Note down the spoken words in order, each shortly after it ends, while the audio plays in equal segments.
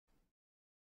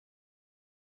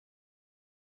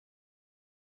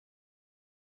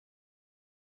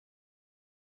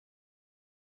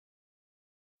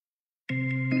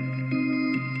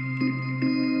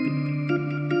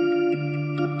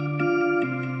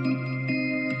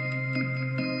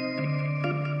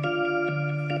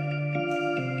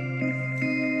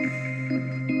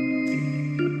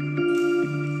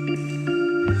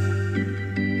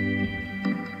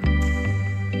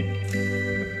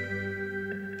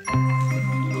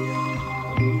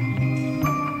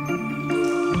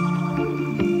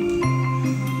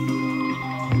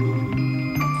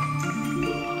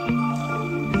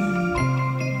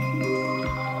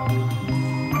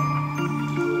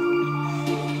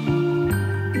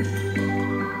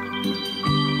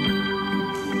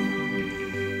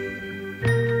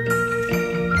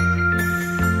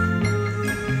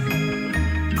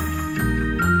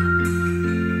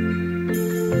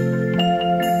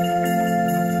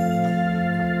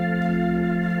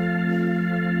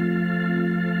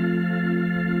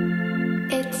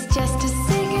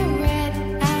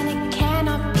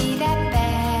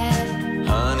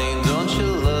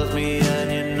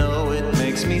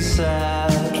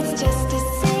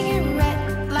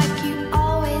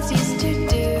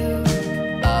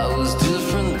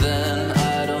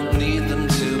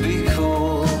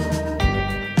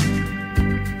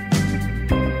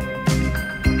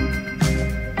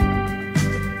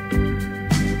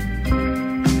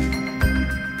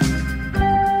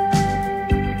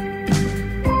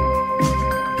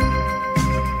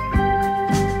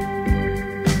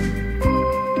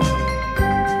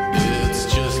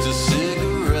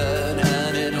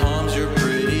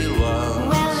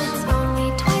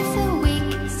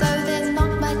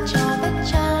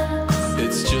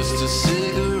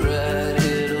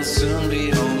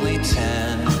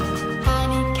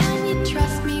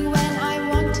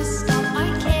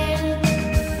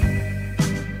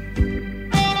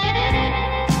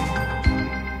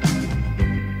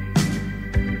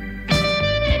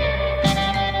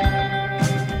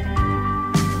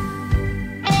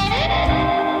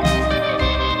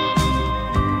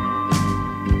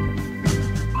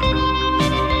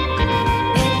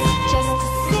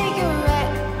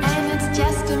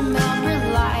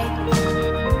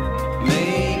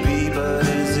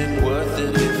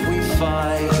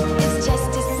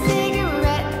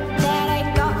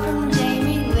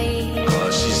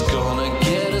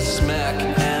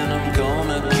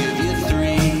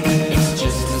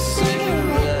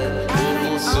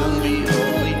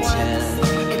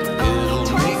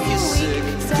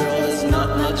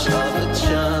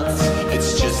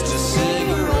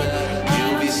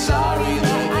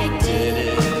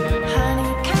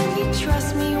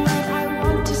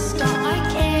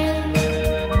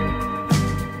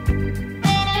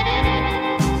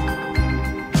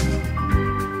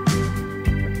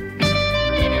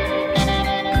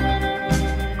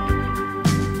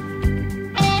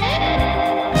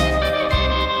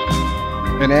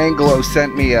An Anglo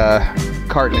sent me a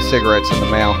carton of cigarettes in the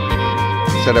mail.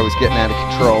 Said I was getting out of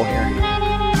control here.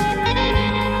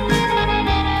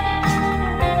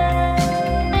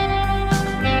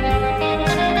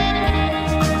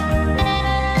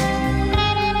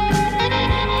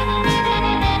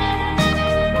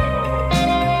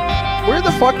 Where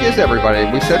the fuck is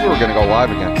everybody? We said we were gonna go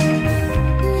live again.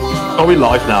 Are we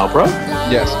live now, bro?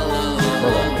 Yes.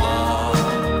 We're live.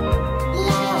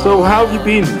 So how have you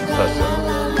been, Professor?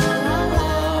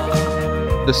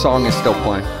 The song is still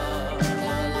playing.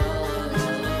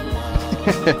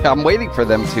 I'm waiting for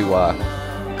them to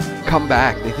come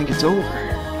back. They think it's over.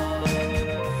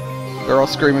 They're all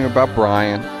screaming about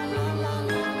Brian.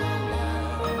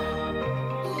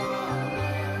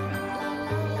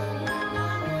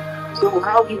 So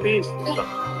how have you been?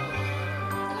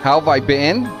 How have I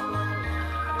been?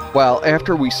 Well,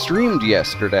 after we streamed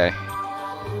yesterday,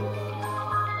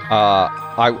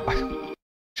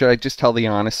 should I just tell the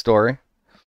honest story?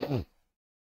 Go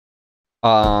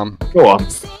on.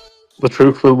 The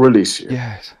truth will release you.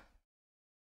 Yes.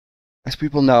 As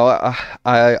people know,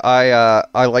 I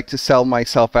like to sell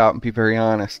myself out and be very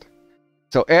honest.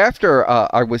 So after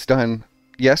I was done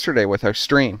yesterday with our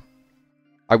stream,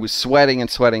 I was sweating and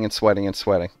sweating and sweating and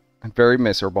sweating and very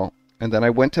miserable. And then I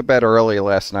went to bed early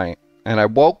last night and I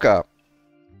woke up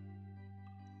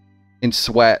in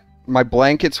sweat. My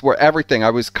blankets were everything.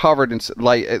 I was covered in,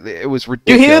 like, it was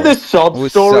ridiculous. You hear this sob story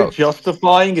soaked.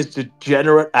 justifying his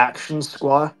degenerate actions,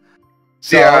 Squire?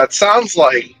 So, yeah, it sounds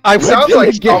like... I went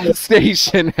to the gas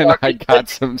station and I got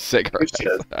some cigarettes.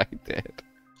 I did.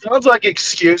 Sounds like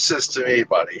excuses to me,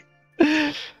 buddy.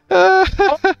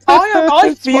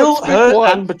 I feel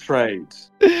hurt and betrayed.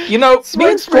 You know, me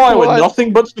and Squire were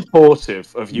nothing but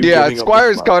supportive of you. Yeah,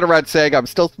 Squire's going around saying I'm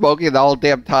still smoking the whole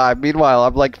damn time. Meanwhile,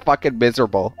 I'm like fucking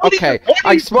miserable. Okay,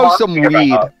 I smoked some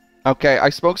weed. Okay, I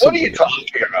smoked some weed. What are you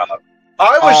talking about?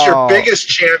 I was your biggest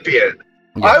champion.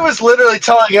 Yeah. I was literally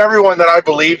telling everyone that I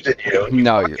believed in you.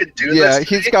 No,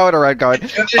 he's going around going,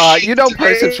 you know,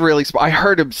 Person's really I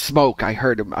heard him smoke. I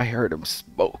heard him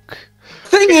smoke. The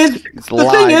thing is,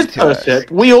 Person,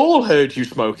 we all heard you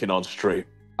smoking on stream.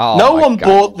 Oh, no one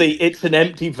bought the "it's an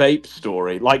empty vape"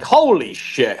 story. Like, holy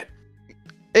shit!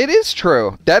 It is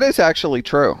true. That is actually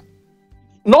true.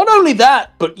 Not only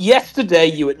that, but yesterday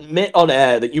you admit on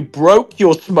air that you broke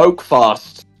your smoke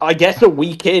fast. I guess a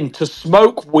week in to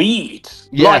smoke weed.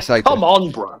 Yes, like, come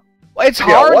on, bro. It's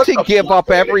hard to give up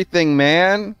everything,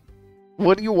 man.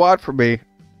 What do you want from me?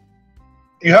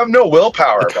 You have no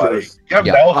willpower, buddy. You have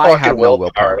no fucking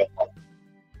willpower.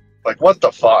 Like, what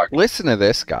the fuck? Listen to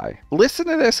this guy. Listen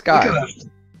to this guy. Look at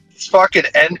this fucking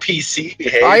NPC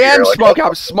behavior. I am smoking.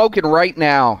 I'm smoking right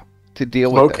now to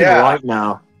deal with it. Right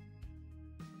now.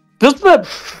 Does the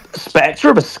spectre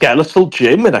of a skeletal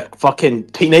gym in a fucking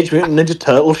Teenage Mutant Ninja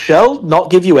Turtle shell not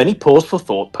give you any pause for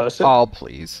thought, person? Oh,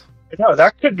 please. No,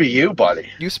 that could be you, buddy.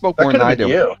 You smoke more than I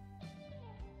do.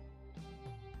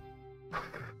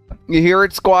 You hear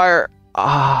it, Squire?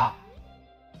 Ah.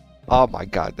 Oh my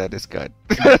God, that is good.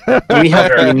 We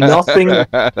have been nothing.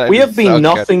 We have been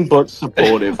nothing but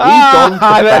supportive.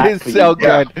 That is so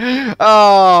good.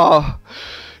 Oh,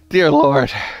 dear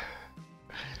Lord.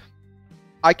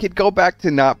 I could go back to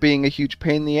not being a huge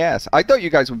pain in the ass. I thought you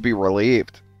guys would be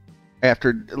relieved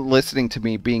after listening to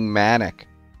me being manic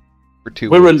for 2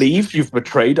 weeks. We're relieved you've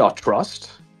betrayed our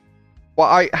trust.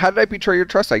 Well, how did I betray your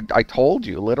trust? I told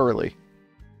you, literally.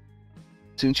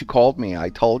 As soon as you called me, I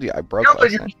told you I broke.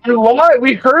 Yeah, but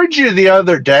we heard you the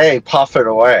other day puffing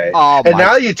away, and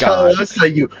now you tell us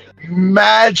that you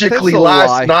magically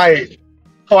last night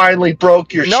finally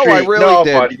broke your streak. No, I really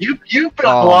did. Buddy, you've been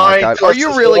lying. Are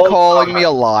you really calling me a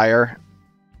liar?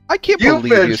 I can't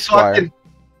believe you, Squire.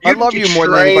 I love you more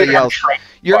than anybody else.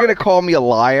 You're gonna call me a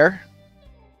liar?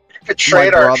 You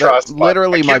betrayed our trust.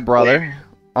 Literally, my brother.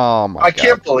 Oh my God! I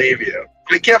can't believe you.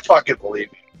 I can't fucking believe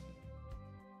you.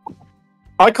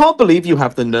 I can't believe you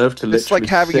have the nerve to literally. It's like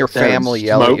having your family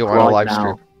yell at you on a live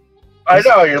stream. I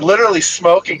know, you're literally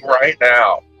smoking right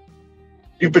now.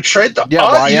 You betrayed the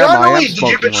not only did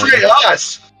you betray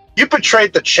us, you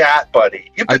betrayed the chat,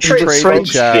 buddy. You betrayed the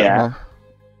chat.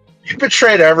 You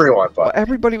betrayed everyone, buddy. Well,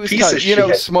 everybody was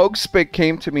Smoke Spit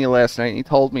came to me last night and he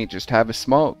told me just have a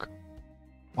smoke.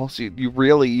 Also,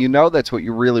 you know that's what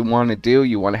you really want to do.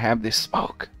 You want to have this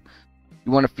smoke.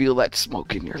 You want to feel that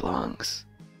smoke in your lungs.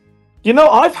 You know,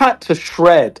 I've had to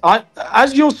shred.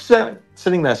 As you're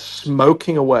sitting there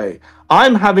smoking away,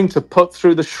 I'm having to put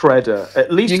through the shredder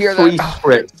at least 3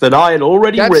 scripts that I had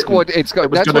already written. That's what it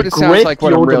sounds like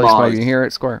when I'm really smoking. You hear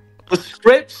it, Square? The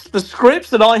scripts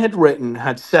that I had written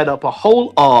had set up a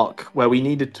whole arc where we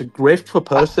needed to grift for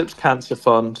Persip's cancer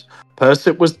fund.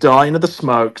 Persip was dying of the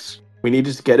smokes. We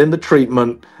needed to get in the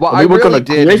treatment. Well, I really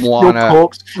did want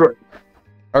to.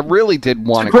 I really did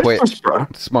want to quit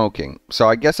smoking, so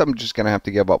I guess I'm just gonna have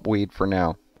to give up weed for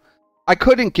now. I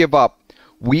couldn't give up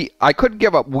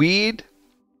weed,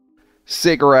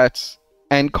 cigarettes,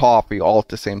 and coffee all at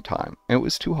the same time. It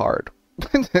was too hard.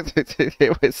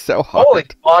 It was so hard. Holy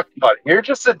fuck, buddy! You're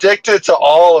just addicted to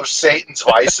all of Satan's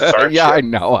vices, aren't you? Yeah, I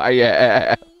know. I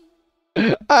am.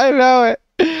 I know it.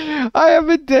 I am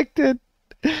addicted.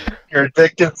 You're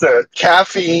addicted to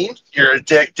caffeine. You're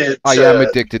addicted to... I am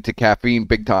addicted to caffeine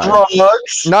big time.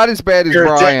 Drugs. Not as bad as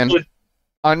Brian.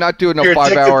 I'm not doing no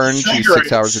 5-hour energy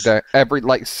 6 hours a day. Every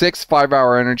 6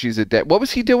 5-hour energies a day. What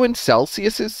was he doing? 6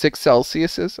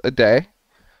 Celsiuses a day?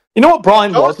 You know what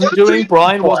Brian wasn't doing?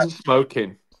 Brian wasn't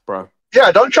smoking, bro.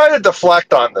 Yeah, don't try to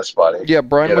deflect on this, buddy. Yeah,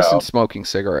 Brian wasn't smoking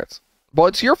cigarettes. Well,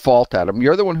 it's your fault, Adam.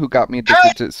 You're the one who got me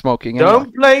addicted to smoking.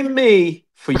 Don't blame me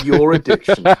for your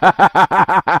addiction.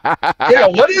 Yeah,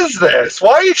 what is this?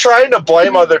 Why are you trying to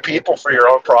blame other people for your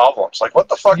own problems? Like, what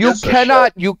the fuck is this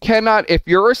shit? You cannot, if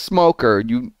you're a smoker,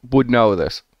 you would know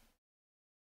this.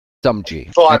 Some G.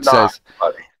 So it says,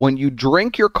 when you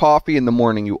drink your coffee in the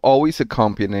morning, you always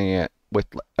accompany it with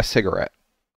a cigarette.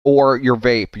 Or your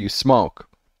vape, you smoke.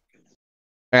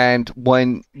 And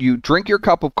when you drink your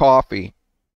cup of coffee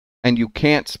and you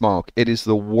can't smoke, it is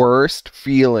the worst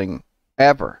feeling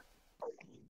ever.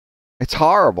 It's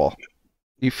horrible.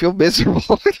 You feel miserable.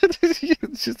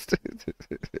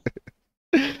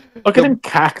 Look at him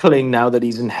cackling now that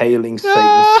he's inhaling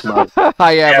Satan's smoke.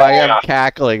 I am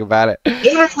cackling about it.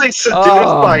 Literally seduced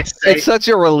by Satan. It's such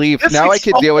a relief. Now I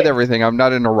can deal with everything. I'm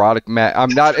not a neurotic mess.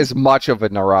 I'm not as much of a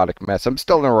neurotic mess. I'm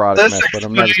still a neurotic mess, but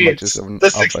I'm not as much as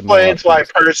This explains why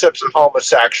Persip's a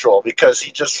homosexual, because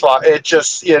he just thought it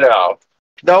just,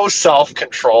 no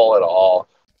self-control at all.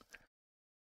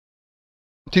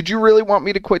 Did you really want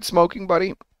me to quit smoking,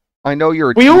 buddy? I know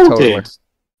you're a We all did.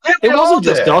 It wasn't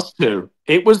just us two.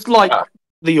 It was like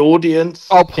the audience.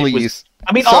 Oh, please.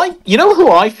 You know who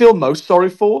I feel most sorry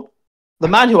for? The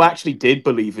man who actually did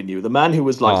believe in you, the man who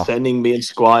was like sending me and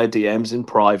Squire DMs in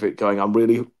private going, I'm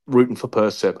really rooting for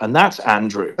Persip, and that's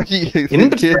Andrew. You didn't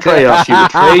betray us, you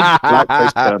betrayed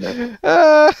Blackface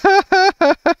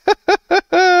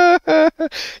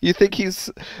Kermit. You think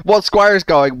he's... Well, Squire's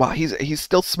going, well, he's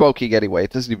still smoking anyway.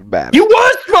 It doesn't even matter. You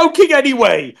were smoking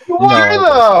anyway! Why,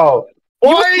 though?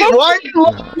 Why are you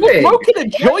lying? Smoking a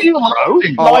joint,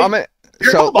 bro!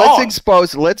 So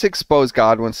let's expose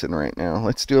Godwinson right now.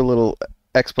 Let's do a little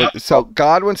So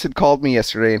Godwinson called me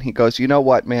yesterday and he goes, you know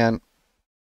what, man?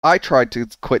 I tried to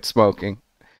quit smoking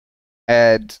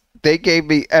and they gave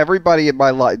me everybody in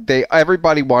my life.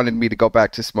 Everybody wanted me to go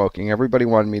back to smoking. Everybody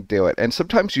wanted me to do it. And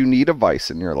sometimes you need a vice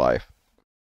in your life.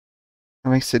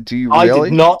 And I said, do you really? I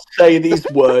did not say these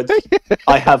words.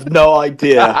 I have no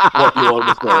idea what you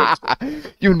want to say.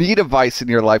 You need a vice in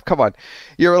your life. Come on.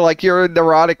 You're a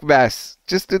neurotic mess.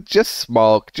 Just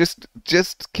smoke.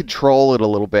 Just control it a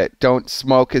little bit. Don't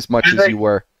smoke as much as you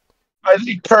were. I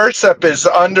think Persip is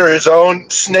under his own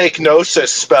snake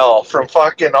gnosis spell from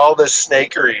fucking all this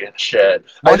snakery and shit.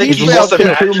 Well, I think he must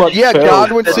have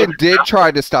Godwinson did try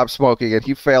to stop smoking and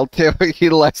he failed too. He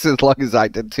lasted as long as I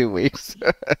did, 2 weeks.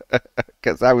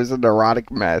 Because I was a neurotic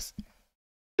mess.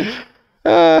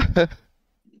 The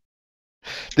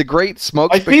great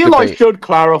smoke. I feel debate. I should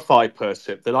clarify,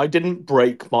 Persip, that I didn't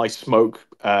break my smoke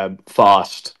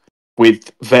fast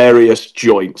with various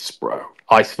joints, bro.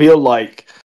 I feel like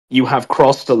you have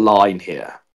crossed a line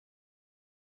here.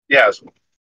 Yes.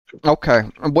 Okay.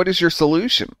 And what is your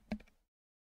solution?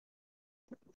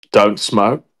 Don't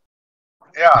smoke.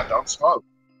 Yeah, don't smoke.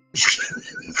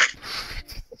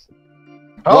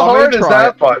 How hard is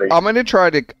that, buddy? I'm gonna try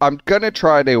to.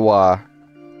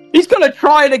 He's gonna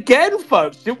try it again,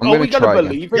 folks. Are we gonna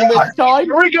believe him this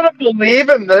time? Are we gonna believe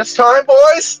him this time,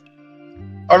 boys?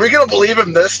 Are we gonna believe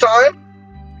him this time?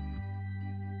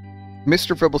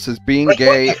 Mr. Fibble says being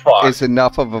gay is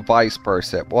enough of a vice,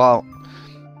 Persip. Well,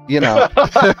 you know,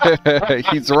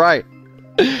 he's right.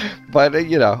 But,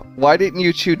 you know, why didn't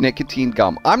you chew nicotine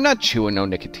gum? I'm not chewing no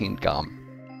nicotine gum.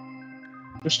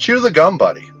 Just chew the gum,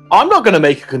 buddy. I'm not going to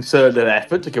make a concerted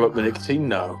effort to give up the nicotine,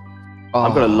 no.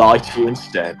 I'm going to lie to you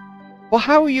instead. Well,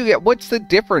 how are you what's the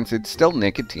difference? It's still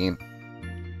nicotine.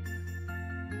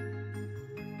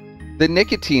 The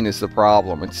nicotine is the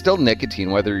problem. It's still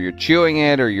nicotine, whether you're chewing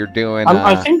it or you're doing.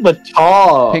 I think the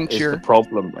tar is the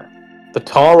problem. The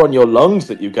tar on your lungs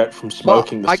that you get from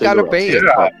smoking the cigarettes. I got a vape.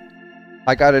 Yeah.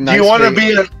 I got a nice. Do you want to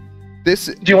be a?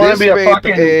 Do you want to be a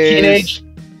fucking teenage?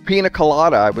 Pina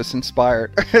colada. I was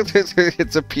inspired.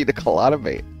 It's a pina colada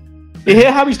vape. You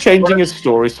hear how he's changing his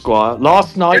story, Squire?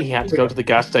 Last night he had to go to the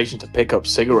gas station to pick up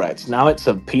cigarettes. Now it's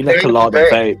a pina colada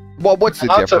vape. Well, what's the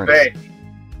difference?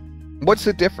 What's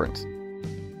the difference?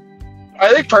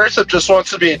 I think Persip just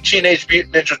wants to be a Teenage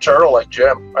Mutant Ninja Turtle like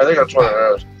Jim. I think that's what it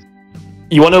is.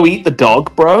 You want to eat the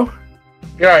dog, bro?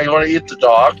 Yeah, you want to eat the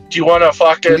dog? Do you want to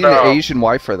fucking... You need an Asian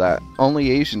wife for that.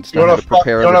 Only Asians know how to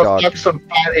prepare the dog. You want to fuck some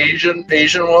fat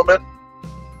Asian woman?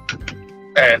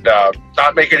 And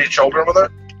not make any children with her?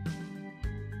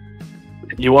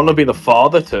 You want to be the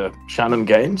father to Shannon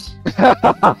Gaines? Yeah,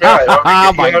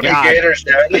 you want to be Gator's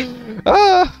daddy?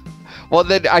 Well,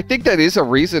 then I think that is a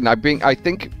reason. I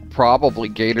think probably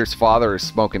Gator's father is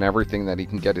smoking everything that he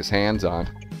can get his hands on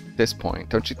at this point.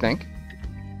 Don't you think?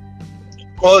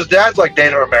 Well, his dad's like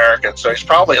Native American, so he's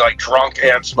probably like drunk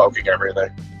and smoking everything.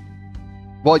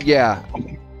 Well, yeah,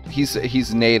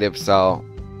 he's native, so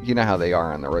you know how they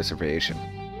are on the reservation.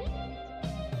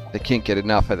 They can't get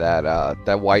enough of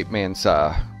that white man's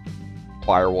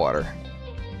firewater.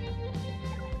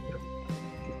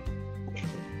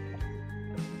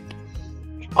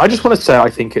 I just want to say I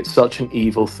think it's such an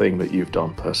evil thing that you've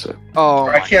done, Percy. Oh,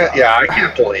 I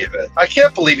can't believe it. I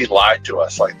can't believe he lied to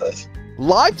us like this.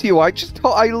 Lied to you? I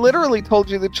literally told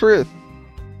you the truth.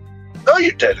 No,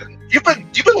 you didn't. You've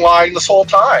been lying this whole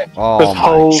time.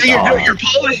 Oh, see,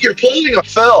 you're pulling a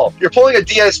Phil. You're pulling a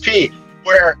DSP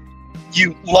where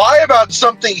you lie about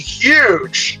something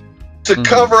huge to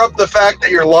cover up the fact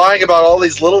that you're lying about all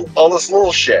this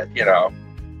little shit. You know?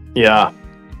 Yeah.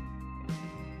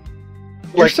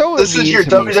 Like, this is your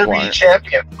WWE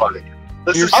champion, buddy.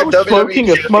 I was smoking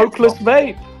a smokeless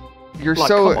vape. You're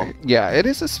like, yeah. It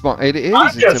is a It is.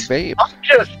 It's a vape.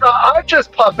 I'm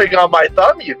just puffing on my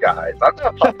thumb, you guys. I'm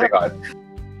not puffing on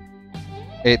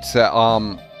it.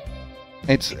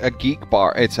 It's a geek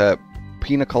bar. It's a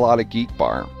pina colada geek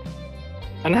bar.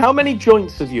 And how many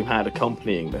joints have you had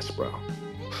accompanying this, bro?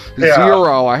 Yeah.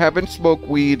 0. I haven't smoked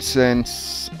weed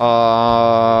since.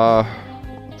 I'm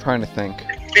trying to think.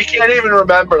 He can't even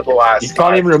remember the last. You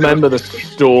can't even remember the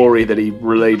story that he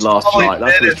relayed last night.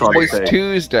 That's what he's trying to It say. was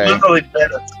Tuesday. Literally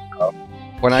minutes ago.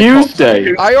 When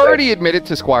Tuesday. I already admitted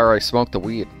to Squire I smoked the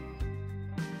weed.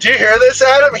 Do you hear this,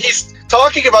 Adam? He's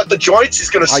talking about the joints he's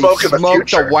going to smoke in the I smoked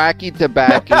future. the wacky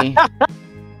tobacco.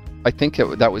 I think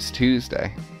that was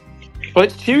Tuesday. But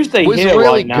it's Tuesday It was here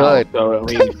really right good. now. So,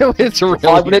 I mean, It's 5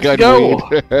 really minutes good ago.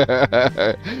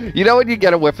 weed. You know when you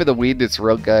get a whiff of the weed, it's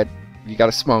real good. You got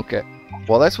to smoke it.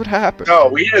 Well, that's what happened. No,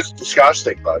 weed is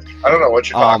disgusting, bud. I don't know what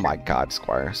you're Oh talking my God,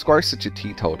 Squire! Squire's such a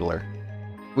teetotaler.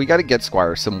 We got to get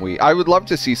Squire some weed. I would love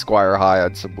to see Squire high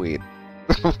on some weed.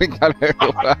 We gotta.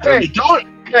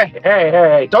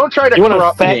 Hey, don't try to You wanna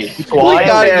corrupt me. fetch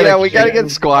Squire? We gotta get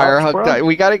Squire Bro. hooked up.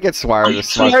 We gotta get Squire to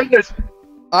smoke. trying to-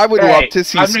 I would Hey, love to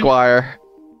see I mean- Squire.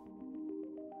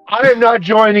 I am not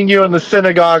joining you in the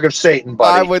synagogue of Satan,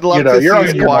 buddy. I would love to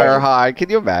see Squire high. Can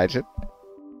you imagine?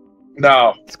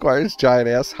 No, Squire's giant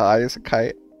ass high as a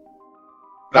kite.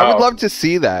 no. I would love to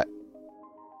see that.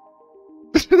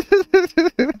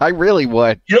 I really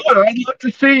would. You know what? I'd love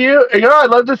to see you. You know, I'd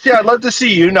love to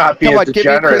see you not be Come a on,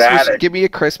 degenerate addict. give me a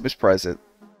Christmas present.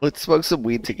 Let's smoke some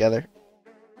weed together.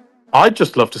 I'd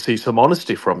just love to see some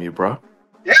honesty from you, bro.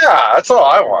 Yeah, that's all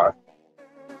I want.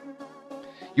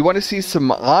 You want to see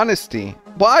some honesty?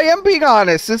 Well, I am being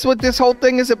honest. This is what this whole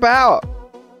thing is about.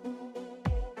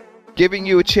 Giving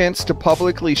you a chance to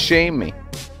publicly shame me.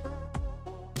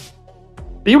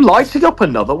 Are you lighting up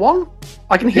another one?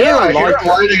 I can hear Yeah, I a hear light. him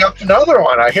lighting up another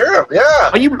one. I hear him. Yeah.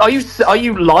 Are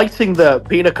you lighting the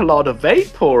pina colada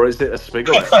vape, or is it a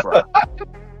cigarette, bro?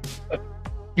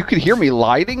 You could hear me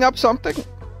lighting up something?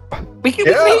 We can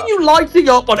Yeah. hear you lighting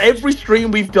up on every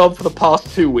stream we've done for the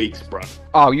past 2 weeks, bro.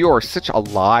 Oh, you are such a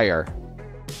liar.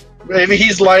 Maybe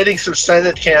he's lighting some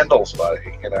scented candles,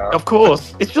 buddy. You know. Of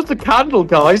course, it's just a candle,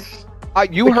 guys.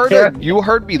 You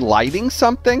heard me lighting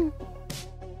something?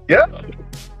 Yeah.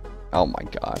 Oh my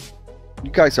God. You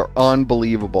guys are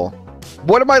unbelievable.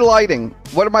 What am I lighting?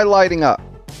 What am I lighting up?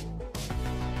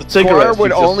 The Squire cigarettes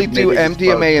would you just only do admitted you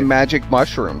MDMA smoked. and magic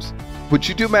mushrooms. Would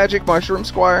you do magic mushrooms,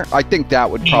 Squire? I think that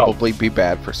would No. probably be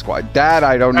bad for Squire. That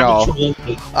I don't know.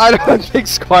 Absolutely. I don't think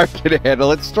Squire can handle.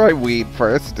 Let's try weed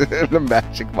first. The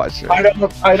magic mushroom. I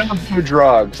don't do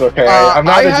drugs. Okay. I'm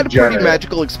not I a had a pretty degenerate.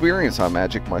 magical experience on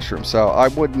magic mushrooms, so I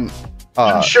wouldn't.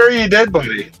 I'm sure you did,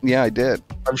 buddy. Yeah, I did.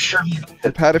 I'm sure you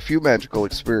I've had a few magical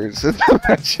experiences with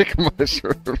magic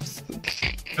mushrooms.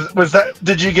 Was that?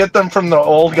 Did you get them from the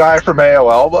old guy from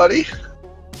AOL, buddy?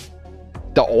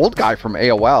 The old guy from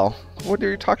AOL. What are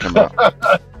you talking about?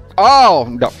 Oh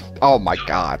no! Oh my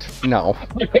God! No.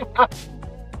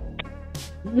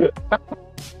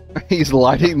 He's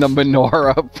lighting the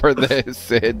menorah for the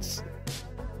Sids.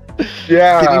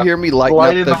 Yeah. Can you hear me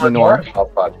lighting up the menorah?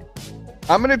 up, buddy.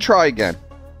 I'm gonna try again.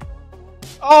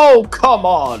 Oh, come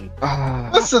on!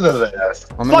 Listen to this. I'm It's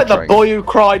gonna like try the again. boy who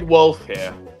cried wolf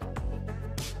here.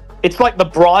 It's like the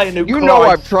Brian who You cried know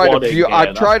I've tried a swatting few. here, I've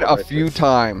that's tried what a it few is.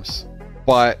 times,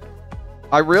 but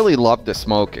I really love the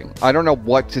smoking. I don't know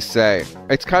what to say.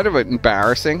 It's kind of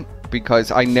embarrassing because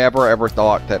I never ever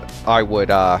thought that I would.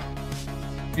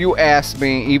 You asked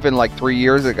me even like 3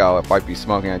 years ago if I'd be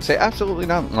smoking, I'd say absolutely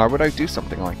not. Why would I do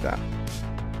something like that?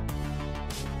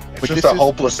 It's But just this a is-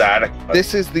 hopeless addict. buddy.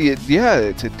 This is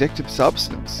it's addictive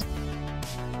substance.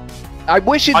 I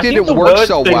wish it I think didn't the work worst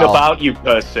so thing well. about you,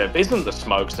 Persip, isn't the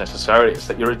smokes necessarily. It's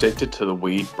that you're addicted to the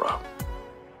weed, bro.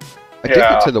 Addicted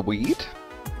Yeah. to the weed?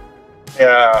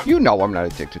 Yeah. You know I'm not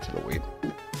addicted to the weed.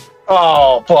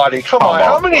 Oh, buddy, come on.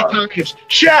 How on, many bro. times,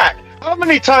 chat? How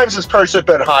many times has Persic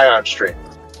been high on stream?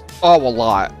 Oh, a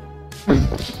lot.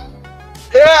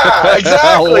 Yeah,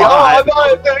 exactly. A lot. Oh,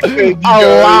 I'm not addicted.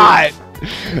 A lot.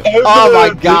 I'm Oh my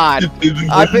not God. addicted.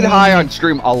 I've been high on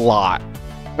stream a lot.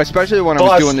 Especially when I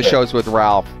was doing the Busted. shows with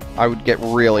Ralph. I would get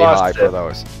really high for Busted.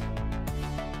 those.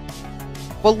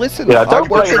 Well, listen, Yeah, I don't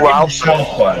work, blame Ralph.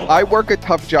 I work a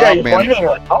tough job, Yeah, you're man. blaming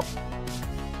Ralph?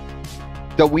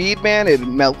 The weed, man, it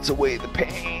melts away the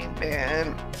pain,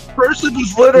 man. Person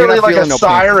was literally You're not like a feeling no pain.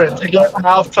 siren to get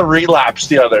Ralph to relapse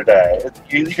the other day.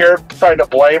 You hear him trying to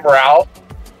blame Ralph,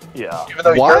 Yeah. even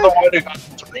though What? you're the one who got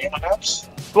him to relapse.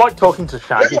 It's like talking to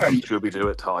Shaggy Yeah. from Scooby-Doo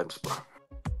at times, bro.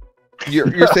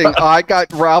 You're saying I got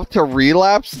Ralph to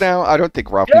relapse now? I don't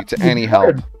think Ralph Yeah, needs any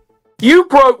help. You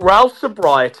broke Ralph's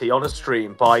sobriety on a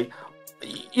stream by,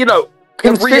 you know,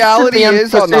 The reality consistently and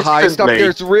is on the high stuff, persistently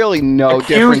there's really no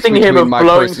difference accusing him between of my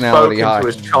blowing smoke personality into high.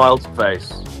 his child's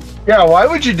face. Yeah, why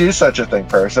would you do such a thing,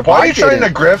 Person? Why I are you trying to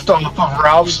didn't. grift off of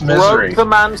Ralph's misery? Broke the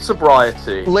man's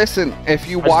sobriety. Listen, if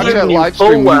you As watch you that knew live full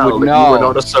stream, well you would that you were know.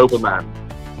 not a sober man.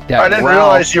 I didn't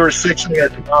realize you were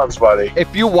 600 pounds, buddy.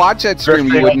 If you watch that stream,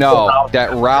 you would know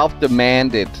that Ralph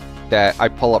demanded that I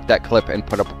pull up that clip and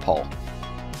put up a poll.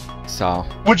 So.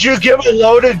 Would you give a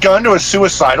loaded gun to a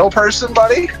suicidal person,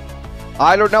 buddy?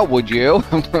 I don't know. Would you?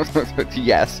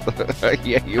 Yes.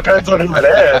 Yeah, you depends on who it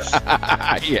is.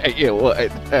 Yeah, you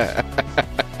would.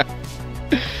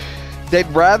 They'd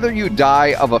rather you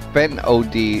die of a fentanyl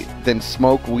OD than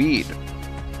smoke weed.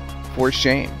 For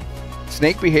shame.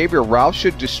 Snake behavior. Ralph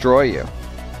should destroy you.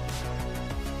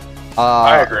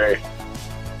 I agree.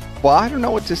 Well, I don't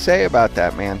know what to say about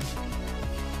that, man.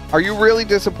 Are you really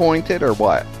disappointed or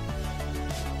what?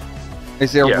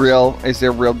 Is there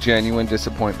real genuine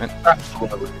disappointment?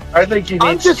 Absolutely. I think you need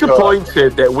I'm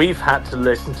disappointed that we've had to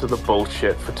listen to the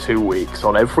bullshit for 2 weeks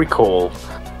on every call.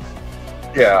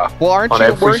 Yeah. Well,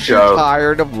 weren't you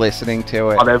tired of listening to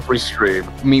it? On every stream.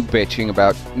 Me bitching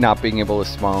about not being able to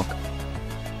smoke.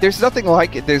 There's nothing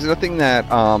like it. There's nothing that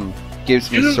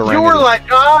gives me serenity. You were like,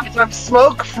 I'm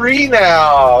smoke free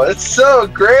now. It's so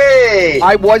great.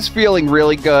 I was feeling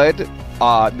really good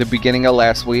the beginning of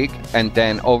last week, and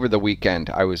then over the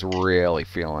weekend I was really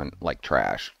feeling like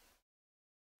trash.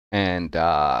 And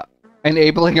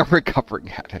enabling a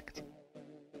recovering addict.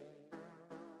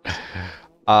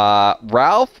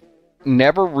 Ralph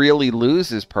never really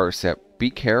loses Percep. Be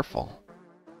careful.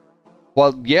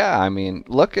 Well, yeah, I mean,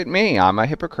 look at me. I'm a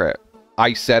hypocrite.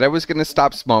 I said I was going to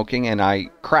stop smoking, and I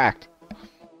cracked.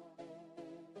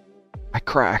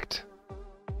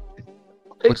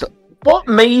 What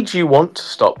made you want to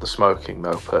stop the smoking,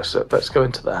 though, Percep? Let's go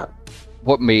into that.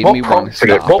 What made me want to stop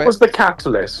it? What was the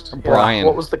catalyst? Brian. Yeah,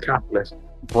 what was the catalyst?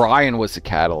 Brian was the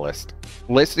catalyst.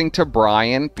 Listening to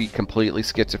Brian be completely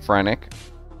schizophrenic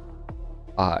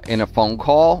in a phone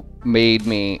call made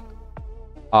me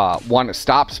want to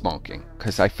stop smoking,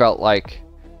 because I felt like,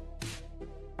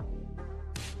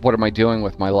 what am I doing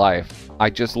with my life? I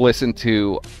just listened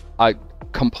to a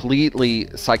completely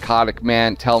psychotic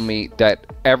man tell me that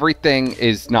everything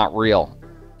is not real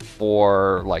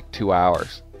for like 2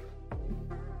 hours.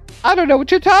 I don't know what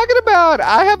you're talking about.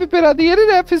 I haven't been on the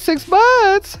internet for 6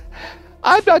 months.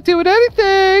 I'm not doing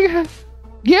anything.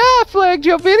 Yeah, I flagged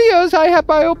your videos. I have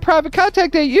my own private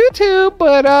contact at YouTube,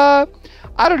 but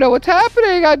I don't know what's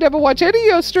happening. I never watch any of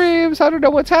your streams. I don't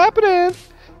know what's happening.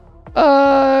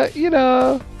 You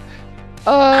know.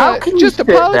 How can just you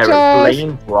sit apologize. there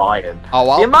and blame Brian? Oh,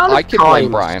 I can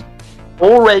blame Brian.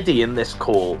 Already in this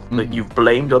call that you've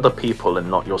blamed other people and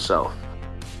not yourself.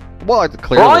 Well,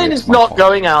 clearly Brian is not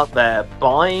going out there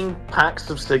buying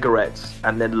packs of cigarettes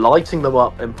and then lighting them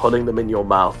up and putting them in your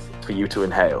mouth for you to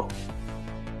inhale.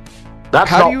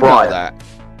 That's not Brian. Know that?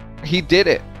 He did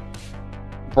it.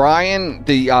 Brian,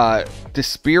 the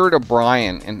spirit of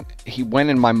Brian, and he went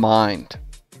in my mind,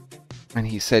 and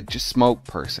he said, "Just smoke,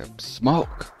 Percep.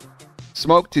 Smoke.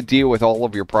 Smoke to deal with all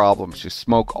of your problems. Just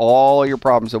smoke all your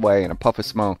problems away in a puff of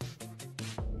smoke."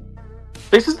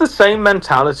 This is the same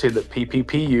mentality that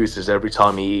PPP uses every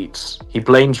time he eats. He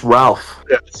blames Ralph.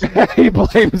 Yes. He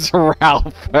blames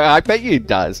Ralph. I bet you he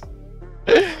does.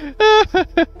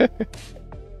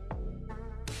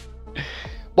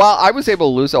 Well, I was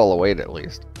able to lose all the weight at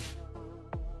least.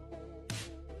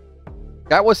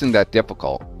 That wasn't that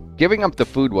difficult. Giving up the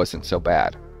food wasn't so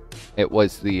bad. It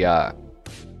was the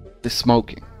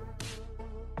smoking.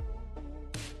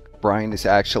 Brian is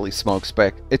actually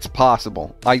Smokespick. It's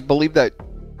possible. I believe that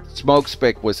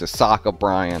Smokespick was a sock of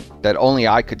Brian that only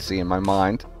I could see in my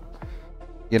mind.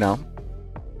 You know?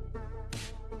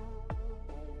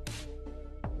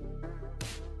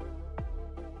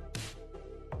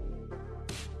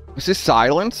 Is this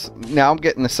silence? Now I'm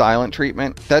getting the silent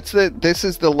treatment. This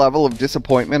is the level of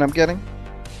disappointment I'm getting?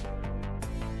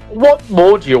 What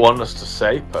more do you want us to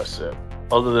say, Percep?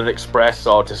 Other than express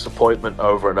our disappointment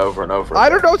over and over and over again. I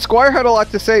don't know. Squire had a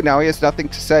lot to say. Now he has nothing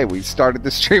to say. We started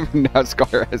the stream and now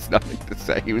Squire has nothing to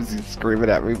say. He was screaming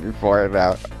at me before and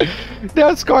now.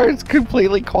 Now Squire is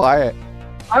completely quiet.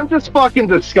 I'm just fucking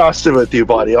disgusted with you,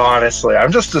 buddy, honestly.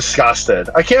 I'm just disgusted.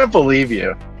 I can't believe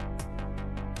you.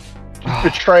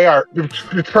 Betray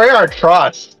our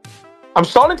trust. I'm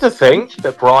starting to think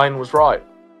that Brian was right.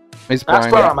 That's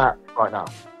where I'm at right now.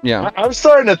 Yeah. I'm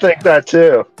starting to think that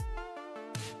too.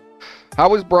 How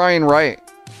was Brian right?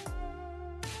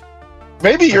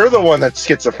 Maybe you're the one that's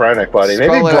schizophrenic, buddy.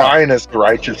 Maybe Brian is the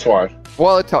righteous one.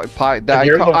 Well,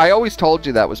 I always told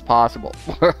you that was possible.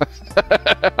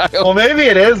 Well, maybe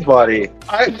it is, buddy.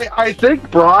 I think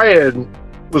Brian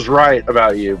was right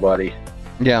about you, buddy.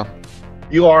 Yeah.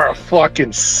 You are a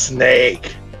fucking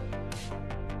snake.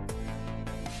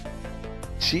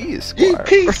 Jeez, You Squire.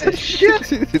 piece of shit.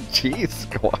 Jeez,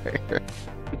 Squire.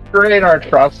 betraying our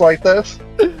trust like this?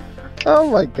 Oh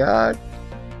my god.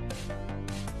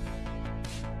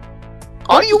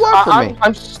 What do you want from me?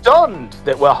 I'm stunned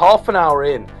that we're half an hour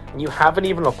in and you haven't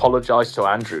even apologized to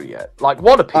Andrew yet. Like,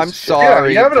 what a piece I'm of shit.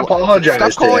 sorry. Yeah, you haven't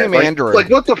apologized. Stop calling him like, Andrew. Like,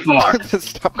 what the fuck?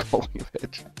 Stop calling me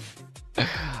bitch.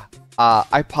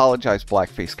 I apologize,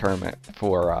 Blackface Kermit,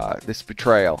 for this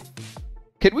betrayal.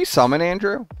 Could we summon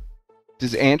Andrew?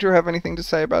 Does Andrew have anything to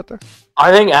say about this?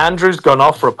 I think Andrew's gone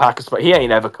off for a pack of smoke. He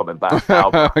ain't ever coming back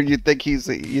now. You think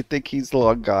he's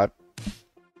long gone?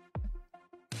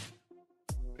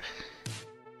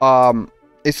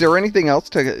 Is there anything else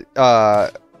to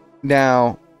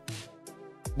now?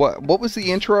 What was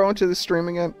the intro into the stream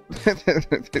again?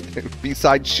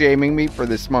 Besides shaming me for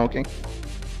the smoking.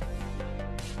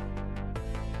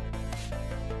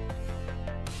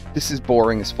 This is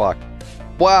boring as fuck.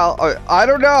 Well, I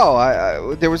don't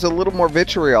know. There was a little more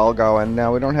vitriol going.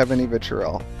 Now we don't have any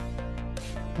vitriol.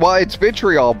 Well, it's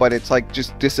vitriol, but it's like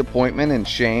just disappointment and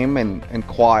shame and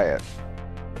quiet,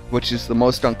 which is the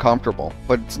most uncomfortable.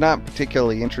 But it's not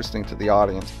particularly interesting to the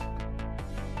audience.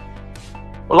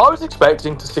 Well, I was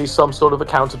expecting to see some sort of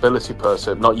accountability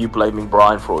person, not you blaming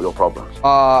Brian for all your problems.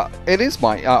 It is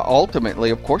my ultimately,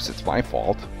 of course, it's my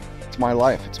fault. It's my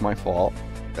life. It's my fault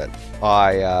that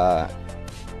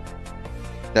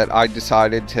I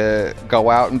decided to go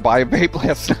out and buy a vape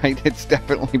last night. It's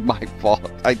definitely my fault.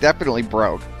 I definitely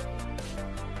broke.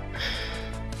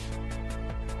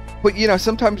 But you know,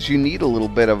 sometimes you need a little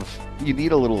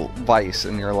vice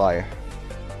in your life.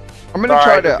 I'm gonna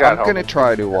try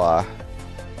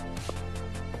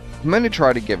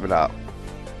to give it up.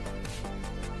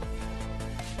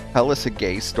 Tell us a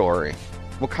gay story.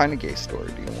 What kind of gay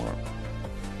story do you want?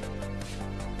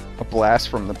 A blast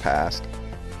from the past.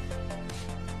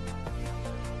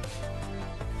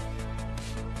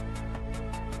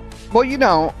 Well, you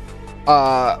know,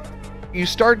 you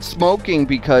start smoking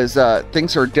because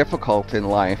things are difficult in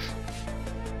life.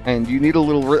 And you need a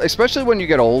little... especially when you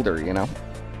get older, you know?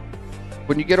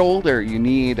 When you get older, you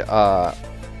need a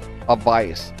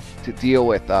vice to deal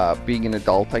with being an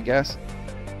adult, I guess.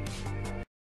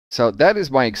 So that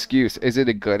is my excuse. Is it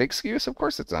a good excuse? Of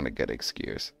course it's not a good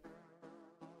excuse.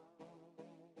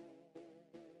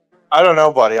 I don't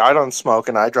know, buddy. I don't smoke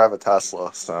and I drive a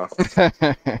Tesla, so.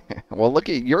 Well, look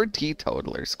at you're a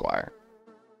teetotaler, Squire.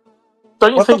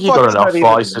 Don't you think you got enough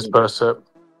vices, Percep?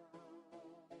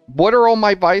 What are all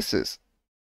my vices?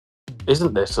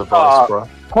 Isn't this a vice, bro?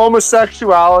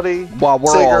 Homosexuality, well,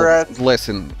 we're cigarettes, all...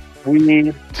 Listen.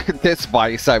 Weed. This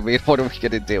vice, I mean, what are we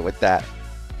going to do with that?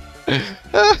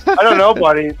 I don't know,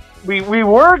 buddy. We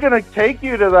were going to take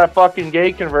you to that fucking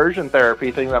gay conversion therapy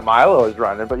thing that Milo is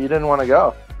running, but you didn't want to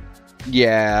go.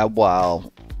 Yeah,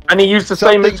 well... And he used the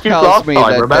same excuse last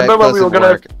time. Remember when we were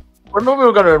going to... Remember we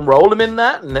were going to enroll him in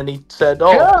that? And then he said,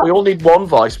 oh, yeah, we all need one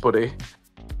vice, buddy.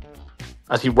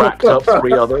 As he racked up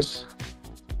 3 others.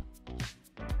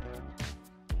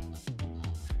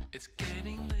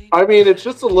 I mean, it's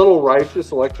just a little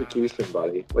righteous electrocution,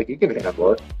 buddy. Like, you can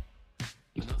handle it.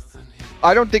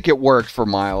 I don't think it worked for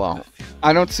Milo.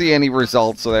 I don't see any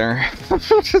results there.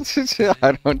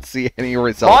 I don't see any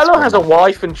results. Milo has a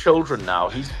wife and children now.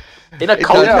 He's in a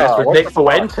contest with Nick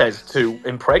Fuentes to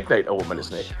impregnate a woman,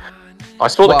 isn't he? I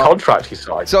saw the contract he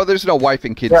signed. So there's no wife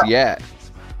and kids yet.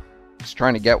 Just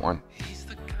trying to get one.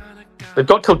 They've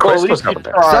got till Christmas.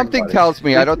 Something tells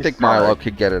me I don't think Milo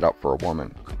could get it up for a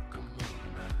woman.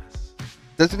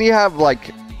 Doesn't he have,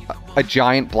 like, a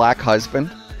giant black husband?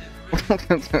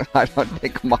 I don't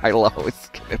think Milo is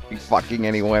going to be fucking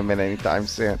any women anytime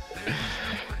soon.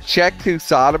 Check to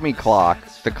sodomy clock.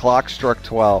 The clock struck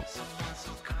 12.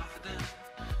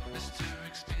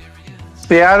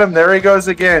 See, Adam, there he goes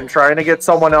again, trying to get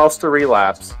someone else to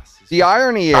relapse. The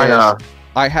irony is,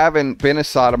 I haven't been a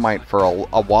sodomite for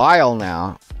a while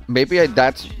now. Maybe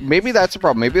that's a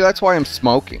problem. Maybe that's why I'm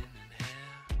smoking.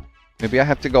 Maybe I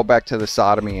have to go back to the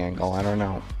sodomy angle. I don't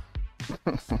know.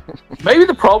 Maybe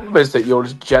the problem is that you're a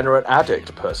degenerate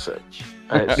addict, person.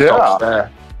 And it stops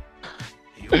there.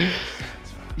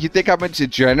 You think I'm a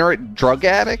degenerate drug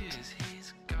addict?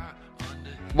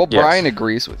 Well, yes. Brian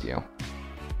agrees with you.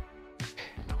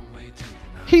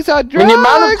 He's on drugs. I mean, the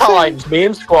amount of times me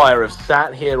and Squire have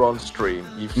sat here on stream,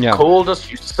 you've called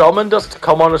us, you've summoned us to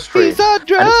come on a stream, He's on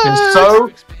drugs. And it's been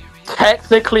so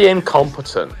technically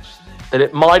incompetent that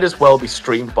it might as well be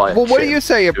streamed by a Well, what do you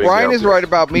say? If Brian is right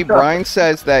about me, Brian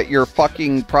says that you're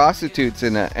fucking prostitutes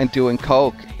and doing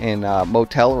coke in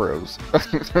motel rooms.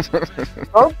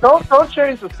 don't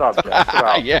change the subject.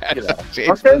 Well,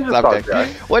 change the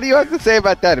subject. What do you have to say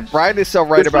about that? If Brian is so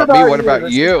right about me, what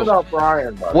about you? About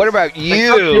Brian, what about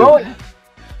you?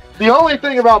 The only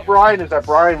thing about Brian is that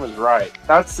Brian was right.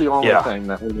 That's the only Yeah. thing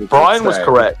that we need Brian to was say.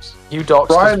 correct. You doxed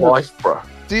Brian his was- wife, bro.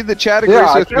 See, the chat agrees Yeah,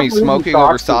 I with can't me believe you smoking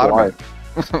over doxed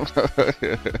his sodomy.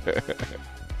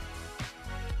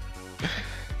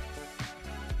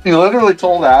 He literally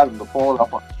told Adam to pull it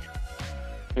up on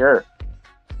here.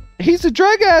 He's a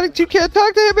drug addict. You can't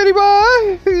talk to him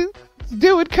anymore. He's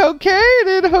doing cocaine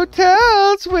in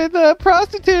hotels with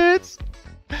prostitutes.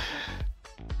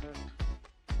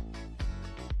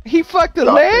 He fucked a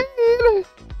lady.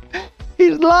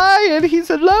 He's lying. He's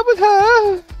in love with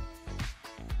her.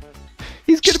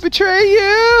 He's gonna betray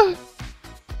you.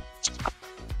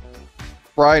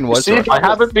 Brian was right. I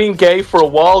haven't been gay for a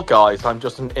while, guys. I'm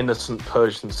just an innocent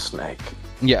Persian snake.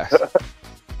 Yes.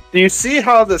 Do you see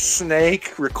how the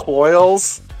snake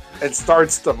recoils and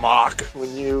starts to mock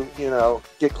when you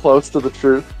get close to the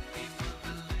truth?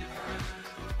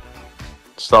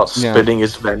 Starts Yeah. spitting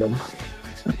his venom.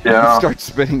 Yeah. Start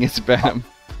spitting his venom.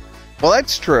 Well,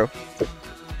 that's true.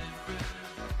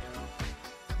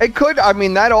 It could, I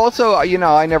mean, that also,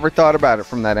 I never thought about it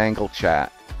from that angle,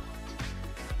 chat.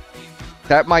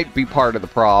 That might be part of the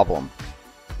problem.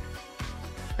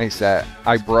 Is that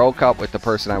I broke up with the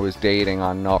person I was dating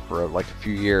on and off for like a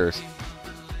few years.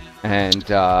 And,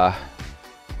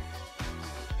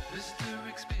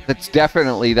 that's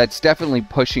definitely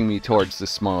pushing me towards the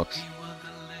smokes.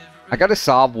 I gotta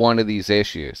solve one of these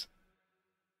issues.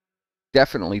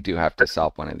 Definitely do have to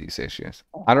solve one of these issues.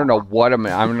 I don't know what I don't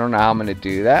know how I'm gonna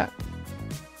do that.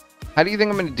 How do you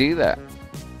think I'm gonna do that?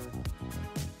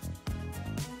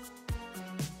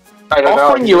 I don't know.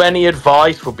 Offering you any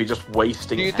advice would be just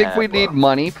wasting. Do you think hair, we bro. need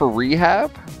money for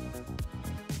rehab?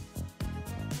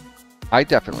 I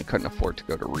definitely couldn't afford to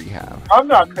go to rehab. I'm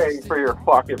not paying for your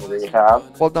fucking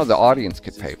rehab. Well, no, the audience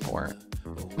could pay for it.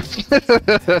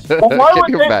 Well, why Can would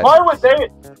you they? imagine?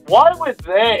 Why would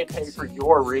they pay for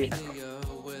your rehab?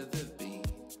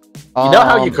 You know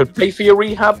how you could pay for your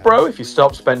rehab, bro, if you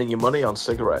stopped spending your money on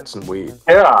cigarettes and weed.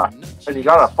 Yeah, and you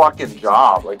got a fucking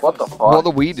job. Like, what the fuck? Well,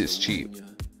 the weed is cheap.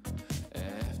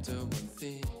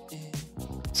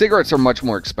 Cigarettes are much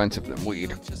more expensive than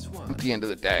weed. At the end of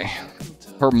the day,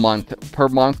 per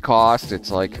month cost, it's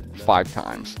like 5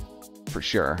 times, for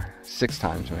sure, 6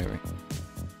 times maybe.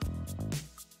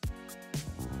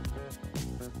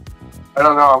 I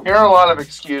don't know. I'm hearing a lot of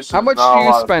excuses. How much not do a you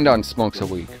lot of- spend on smokes a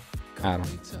week, Adam?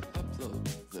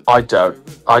 I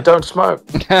don't smoke.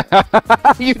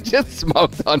 You just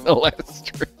smoked on the last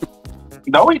stream.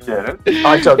 No, he didn't.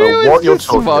 I don't He know was what you're just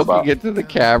talking smoking about. into the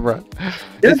camera.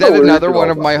 It's Is that another delusional, one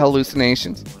of though. my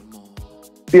hallucinations?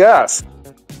 Yes.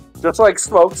 Just like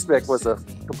Smoke Stick was a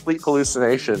complete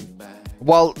hallucination.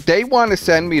 Well, they want to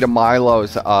send me to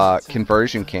Milo's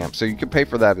conversion camp, so you can pay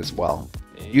for that as well.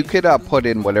 You could put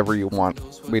in whatever you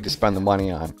want me to spend the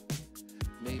money on.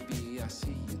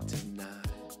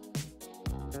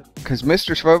 Because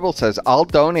Mr. Swivel says, I'll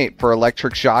donate for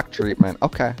electric shock treatment.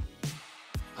 Okay.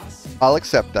 I'll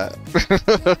accept that.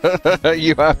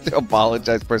 You have to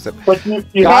apologize for it. But you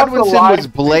have to Godwinson live was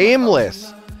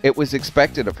blameless. It was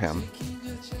expected of him.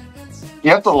 You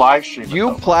have to live stream. it,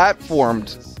 You though.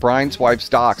 platformed Brian's wife's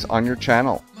docs on your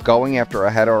channel, going after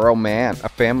a hetero man, a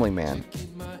family man.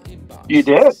 You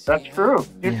did. That's true.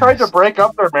 You tried to break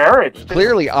up their marriage. too.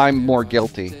 Clearly, I'm more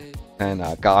guilty than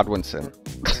Godwinson.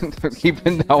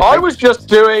 Even though I was just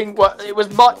doing what it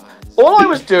was my. All I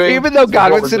was doing. even though was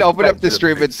what was Godwinson opened up the expected of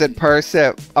stream me. and said,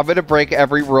 "Persip, I'm gonna break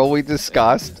every rule we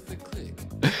discussed,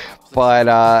 but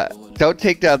don't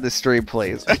take down the stream,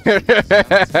 please."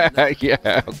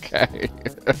 Yeah, okay.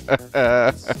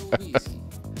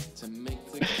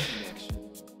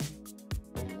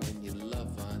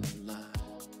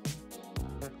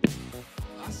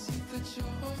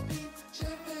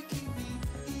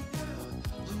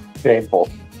 Painful.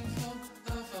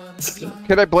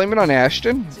 Could I blame it on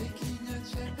Ashton?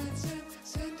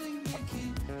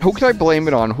 Who could I blame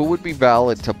it on? Who would be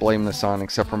valid to blame this on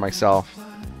except for myself?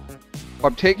 If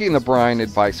I'm taking the Brian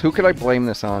advice. Who could I blame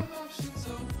this on?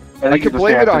 I could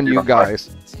blame it on you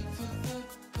guys.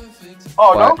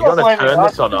 Oh, What? don't You're go gonna blaming turn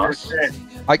us this on for your us? shit.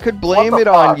 I could blame What it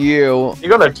the on fuck? you.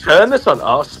 You're gonna turn this on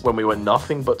us when we were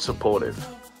nothing but supportive.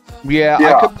 Yeah,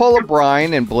 Yeah. I could pull a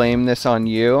Brian and blame this on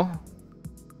you.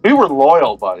 We were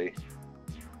loyal, buddy.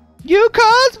 You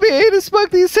caused me to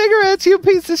smoke these cigarettes, you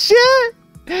piece of shit!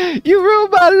 You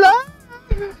ruined my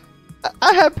life!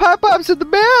 I had pop-ups in the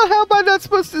mail, how am I not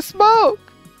supposed to smoke?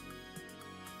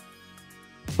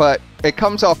 But it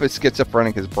comes off as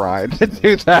schizophrenic as Brian to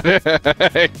do that.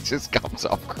 It just comes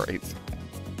off crazy.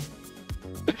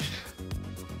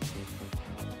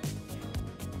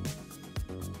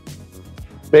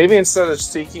 Maybe instead of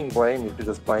seeking blame, you could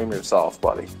just blame yourself,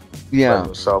 buddy. Yeah.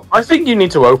 yourself. I think you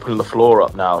need to open the floor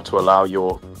up now to allow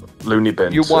your loony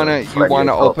bin. You wanna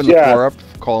open the floor up,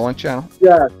 call-in channel?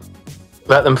 Yeah.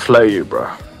 Let them flay you, bro.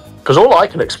 Because all I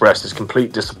can express is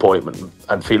complete disappointment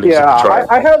and feelings of betrayal.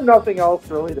 I have nothing else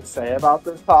really to say about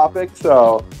this topic,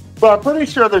 so... But I'm pretty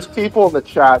sure there's people in the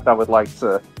chat that would like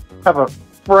to have a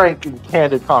frank and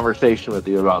candid conversation with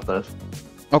you about this.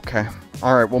 Okay.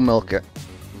 All right, we'll milk it.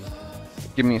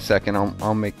 Give me a second.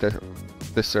 I'll make the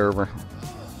server.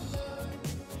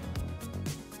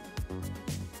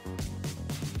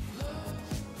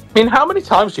 I mean, how many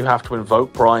times do you have to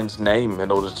invoke Brian's name in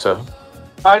order to...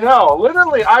 I know.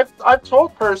 Literally, I've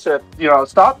told Persip,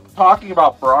 stop talking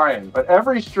about Brian. But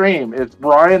every stream, it's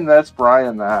Brian this,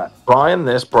 Brian that. Brian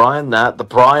this, Brian that, the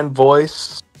Brian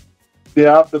voice.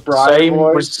 Yeah, the Brian Same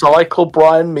voice. recycle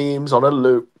Brian memes on a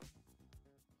loop.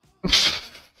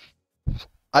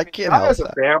 I can't help As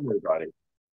that. a family, buddy.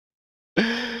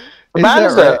 The man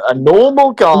is right? a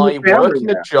normal guy He's a family working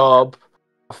man. a job,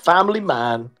 a family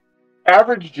man.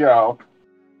 Average Joe.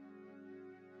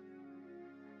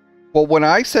 Well, when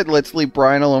I said let's leave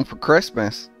Brian alone for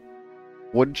Christmas,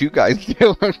 what did you guys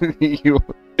do?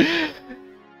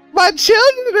 My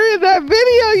children are in that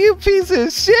video, you piece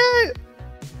of shit!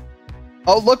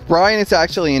 Oh, look, Brian is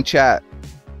actually in chat.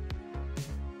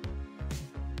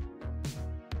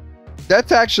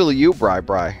 That's actually you, Bri.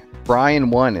 Brian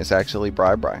 1 is actually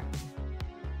Bri.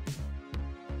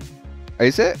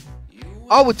 Is it?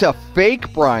 Oh, it's a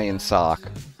fake Brian sock.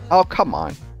 Oh, come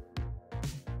on.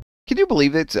 Can you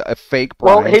believe it's a fake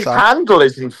Brian Well, his sock? handle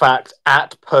is, in fact,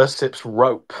 at Persip's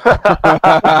Rope.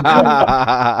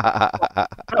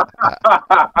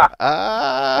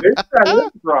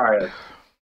 It's Brian.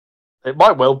 It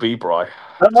might well be Bri.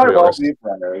 That to might be well honest. be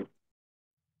Brian.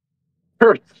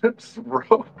 Persip's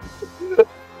Rope.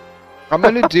 I'm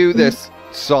gonna do this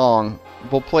song.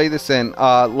 We'll play this in.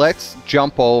 Let's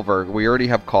jump over. We already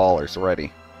have callers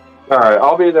ready. Alright,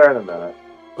 I'll be there in a minute.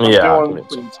 Yeah, I'm doing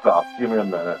some stuff. Give me a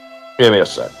minute. give me a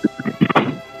sec.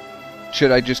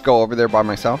 Should I just go over there by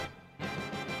myself?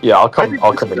 Yeah, I'll come in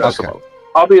Okay. just a moment.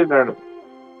 I'll be in there in a minute.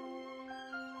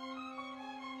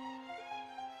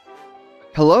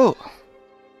 Hello.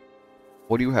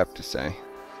 What do you have to say?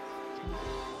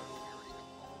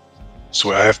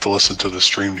 So I have to listen to the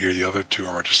stream to hear the other two, or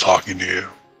am I just talking to you?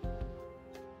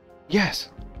 Yes.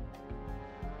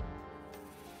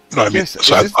 No, I mean, Yes. so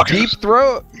Is I this okay, Deep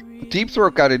Throat? Deep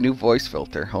Throat got a new voice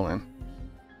filter. Hold on.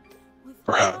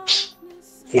 perhaps.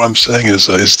 What I'm saying is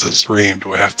the stream,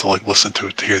 do I have to like listen to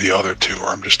it to hear the other two, or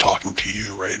I'm just talking to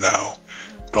you right now?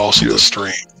 But also the Yes.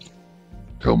 stream.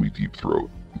 Tell me, Deep Throat,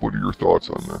 what are your thoughts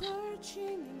on this?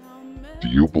 Do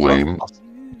you blame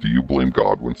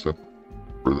Godwinson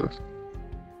for this?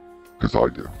 Because I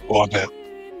do. Well, I mean,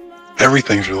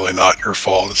 everything's really not your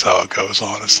fault. It's how it goes,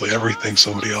 honestly. Everything's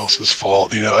somebody else's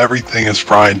fault. You know, everything is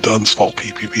Brian Dunn's fault,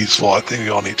 PPP's fault. I think we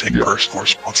all need to take personal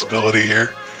responsibility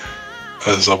here,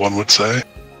 as one would say.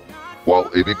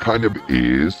 Well, it kind of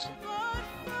is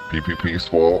PPP's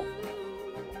fault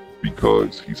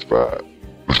because he's fat.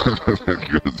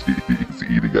 Because he's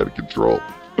eating out of control.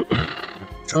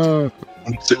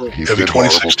 He said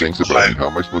horrible things about me. How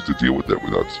am I supposed to deal with that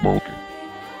without smoking?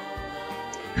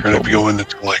 You're going to be going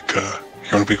into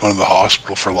you're going to be going to the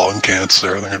hospital for lung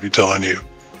cancer. They're going to be telling you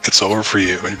it's over for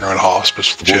you, and you're going to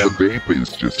hospice with Well, Jim. the vape is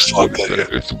just Fuck like that.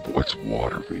 it's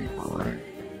water vapor, right?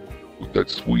 With that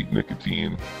sweet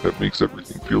nicotine that makes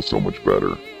everything feel so much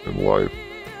better in life.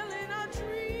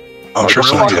 I'm sure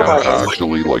somebody I'm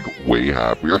actually like way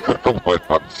happier when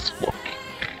I'm smoking.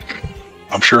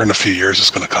 I'm sure in a few years it's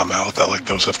going to come out that like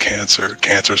those have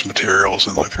cancerous materials,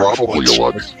 and Well, like probably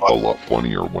it's- a lot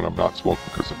funnier when I'm not smoking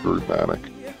because I'm very manic.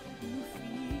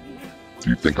 Do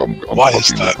you think I'm Why is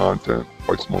cooking the that? content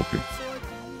by smoking?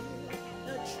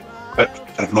 I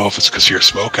don't know if it's because you're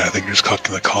smoking. I think you're just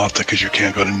cooking the content because you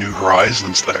can't go to New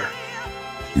Horizons there.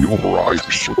 New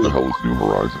Horizons? What the hell is New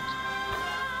Horizons?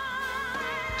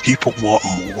 People want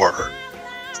more.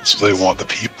 So the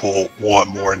people want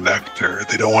more nectar.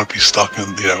 They don't want to be stuck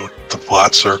in, the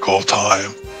flat circle of time.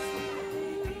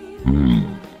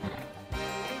 Hmm.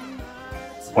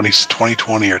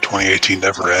 2020 or 2018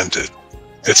 never ended.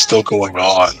 It's still going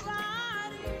on.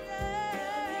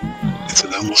 It's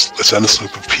an endless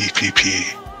loop of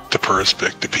PPP to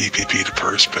Perspic to PPP to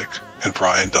Perspic and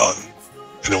Brian Dunn.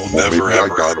 And it will Well, never maybe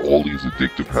ever I got end. all these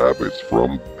addictive habits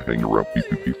from hanging around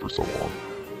PPP for so long.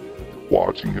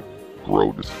 Watching it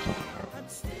grow to something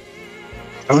happens.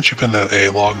 Haven't you been at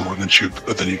A-Log more than you've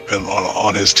been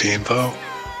on his team, though,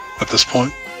 at this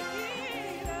point?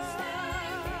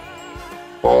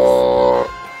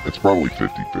 It's probably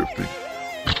 50-50.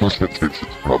 It's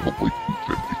probably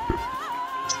 50-50.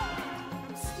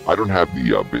 I don't have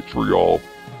the vitriol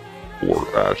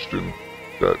for Ashton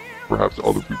that perhaps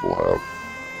other people have.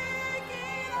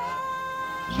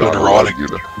 So neurotic.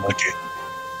 What?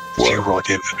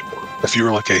 If you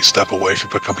were like a step away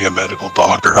from becoming a medical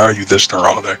doctor, how are you this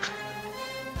neurotic?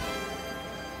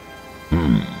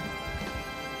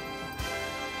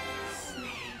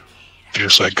 If you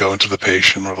just like go into the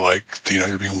patient or like, you know,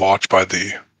 you're being watched by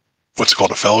the, what's it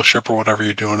called, a fellowship or whatever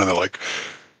you're doing, and they're like,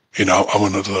 you know,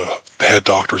 one of the head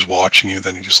doctors watching you,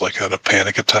 then you just like had a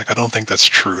panic attack. I don't think that's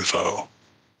true though.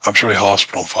 I'm sure a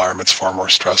hospital environment's far more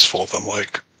stressful than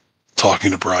like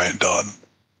talking to Brian Dunn.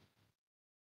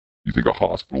 You think a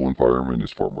hospital environment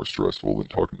is far more stressful than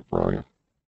talking to Brian?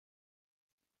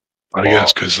 I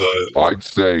guess because I'd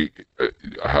say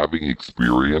having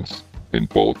experience in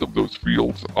both of those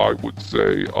fields, I would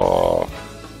say,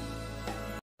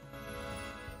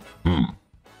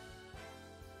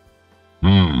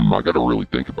 I gotta really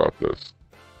think about this.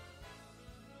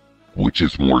 Which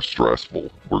is more stressful,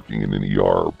 working in an ER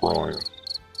or Brian?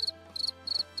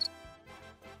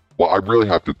 Well, I really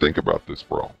have to think about this,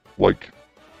 bro. Like,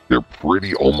 they're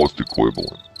pretty almost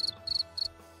equivalent.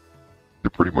 They're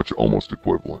pretty much almost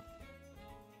equivalent.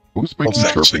 Who's making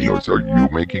chirping noises? Are you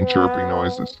making chirping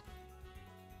noises?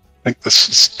 I think this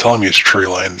is telling me it's Tree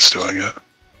Lane that's doing it.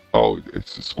 Oh,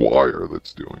 it's the Squire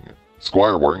that's doing it.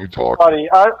 Squire, why aren't you talking? Buddy,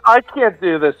 I can't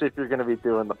do this if you're going to be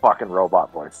doing the fucking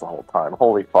robot voice the whole time.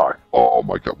 Holy fuck. Oh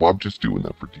my god, well I'm just doing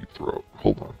that for Deep Throat.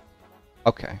 Hold on.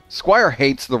 Okay. Squire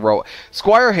hates the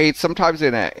Squire hates, sometimes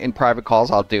in private calls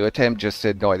I'll do it to him just to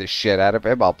annoy the shit out of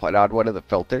him. I'll put on one of the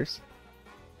filters.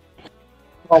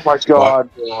 Oh my god.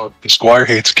 The Squire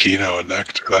hates Kino and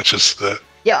Nectar. That's just the...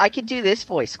 Yeah, I could do this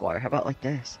voice, Squire. How about like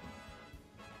this?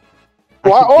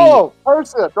 Oh,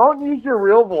 Persa, don't use your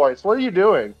real voice. What are you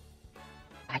doing?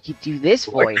 I could do this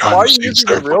voice. Why are you using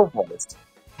your real voice?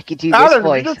 I could do this Adam,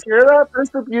 voice. Did you just hear that?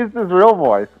 Persa used his real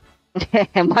voice.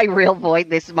 My real voice.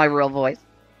 This is my real voice.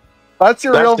 That's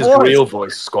your real his voice. real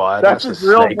voice, Squire. That's his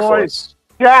real snake voice.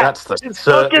 Yeah, That's the it's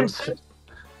certain fucking- voice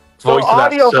the of that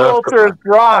audio filter surfer. is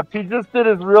dropped. He just did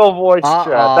his real voice,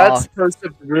 Chad. That's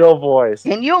Persa's real voice.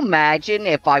 Can you imagine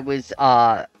if I was,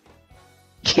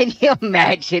 can you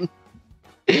imagine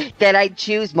that I'd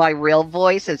choose my real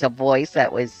voice as a voice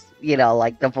that was, you know,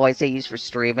 like the voice I use for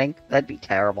streaming? That'd be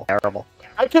terrible. Terrible.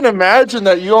 I can imagine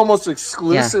that you almost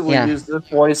exclusively Yeah. used this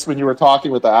voice when you were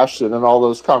talking with Ashton and all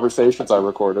those conversations I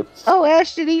recorded. Oh,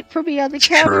 Ashton, eat for me on the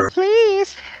counter,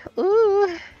 please.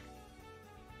 Ooh.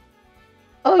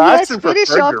 Oh, yes, Ashton finish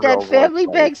preferred off your that real family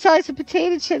voice, bag size of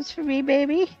potato chips for me,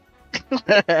 baby.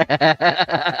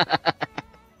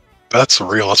 That's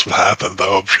real. That's what happened,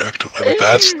 though, objectively. Like,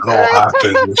 that's what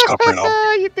happened. You're suffering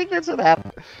up. You think that's what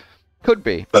happened? Could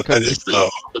be. That is, though.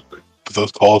 But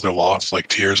those calls are lost like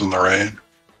tears in the rain.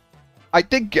 I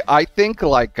think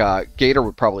like Gator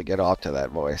would probably get off to that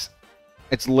voice.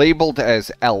 It's labeled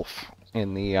as elf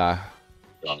in the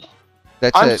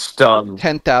that's I'm a stunned.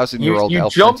 10,000-year-old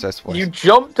elf jump, princess voice. You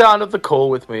jumped out of the call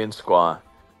with me and Squire.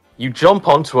 You jump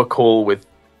onto a call with,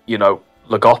 you know,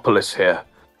 Logopolis here.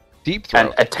 Deep Throat.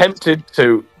 And attempted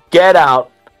to get out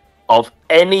of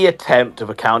any attempt of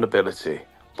accountability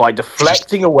by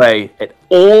deflecting away at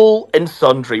all and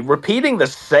sundry, repeating the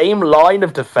same line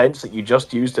of defense that you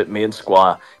just used at me and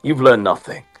Squire. You've learned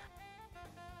nothing.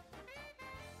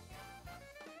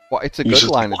 Well, it's a good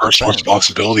line of personal defense.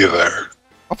 responsibility there.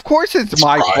 Of course it's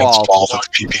my Brian's fault. It's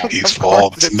PPP's Of course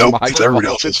fault. it's Nope, my it's everybody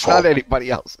fault. else's It's fault. not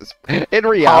anybody else's. In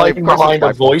reality, Hiding of course it's behind my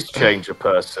a voice fault. changer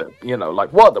person. You know,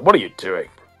 like, what are you doing?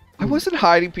 I wasn't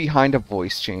hiding behind a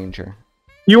voice changer.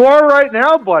 You are right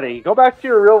now, buddy. Go back to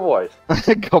your real voice.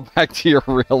 Go back to your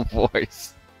real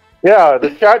voice. Yeah, the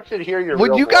chat should hear your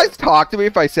Would real you voice. guys talk to me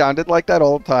if I sounded like that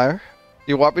all the time?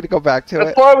 You want me to go back to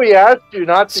That's it? why we asked you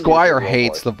not to. Squire use your real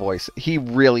hates voice. the voice. He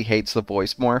really hates the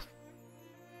voice morph.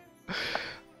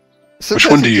 Which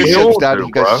one do he you just use? sits down and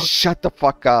he goes, Bro? "Shut the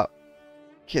fuck up!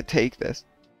 Can't take this."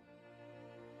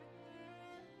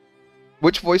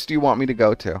 Which voice do you want me to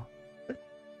go to?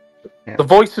 The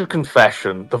voice of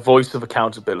confession, the voice of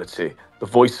accountability, the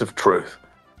voice of truth.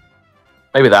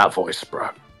 Maybe that voice, bro.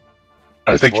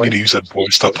 I think you need to use that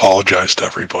voice to apologize to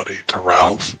everybody, to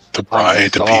Ralph, to Brian,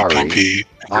 to sorry. PPP,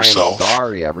 and I am yourself.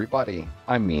 sorry, everybody.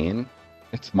 I mean,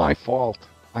 it's my fault.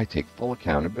 I take full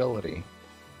accountability.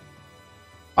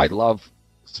 I love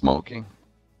smoking.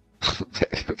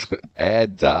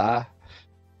 And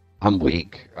I'm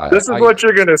weak. This is what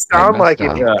you're going to sound messed like if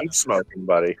up. you keep smoking,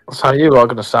 buddy. That's how you are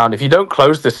going to sound. If you don't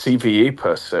close this CVE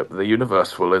per se, the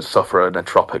universe will suffer an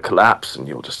entropic collapse and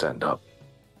you'll just end up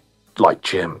like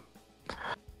Jim.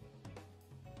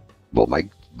 Well, my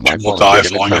We'll phone's die gonna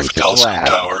falling turn off the to telescope glass.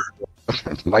 tower.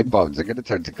 My bones are gonna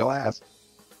turn to glass.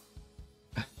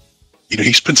 You know,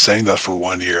 he's been saying that for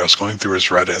 1 year. I was going through his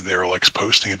Reddit, and they were like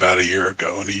posting about a year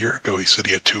ago. And a year ago, he said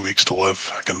he had 2 weeks to live.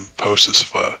 I can post this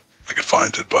if I could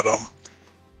find it, but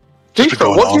Deeper,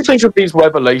 what do you think of these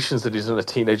revelations that he's in a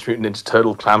Teenage Mutant Ninja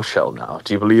Turtle clamshell now?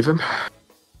 Do you believe him?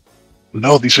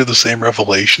 No, these are the same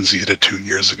revelations he did 2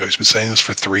 years ago. He's been saying this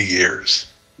for 3 years.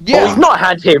 Yeah, well,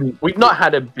 we've not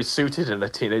had him besuited in a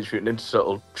Teenage Mutant Ninja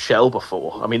Turtle shell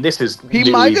before. I mean, this is... He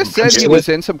might have said he was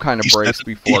in some kind of brace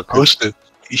before.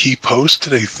 He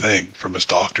posted a thing from his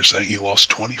doctor saying he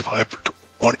lost 15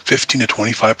 to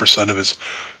 25% of his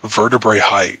vertebrae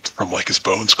height from like his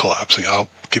bones collapsing.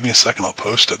 Give me a second, I'll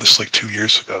post it. This is like 2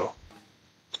 years ago.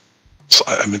 So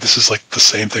I mean, this is like the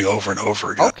same thing over and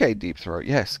over again. Okay, Deep Throat.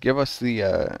 Yes, give us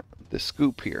the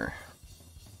scoop here.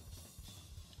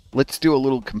 Let's do a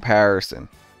little comparison.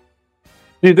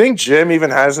 Do you think Jim even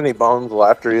has any bones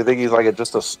left, or do you think he's like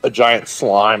just a giant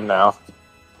slime now?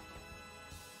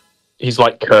 He's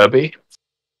like Kirby.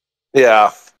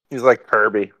 Yeah, he's like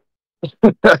Kirby.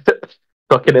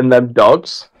 Fucking in them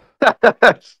dogs.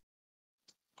 I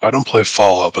don't play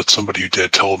Fallout, but somebody who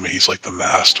did told me he's like the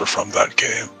master from that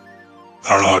game.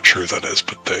 I don't know how true that is,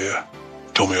 but they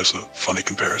told me it was a funny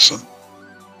comparison.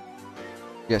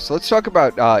 Yeah, so let's talk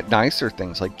about nicer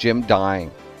things like Jim dying.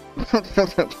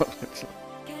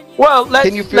 Well,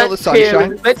 can you feel the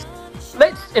sunshine?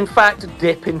 Let's in fact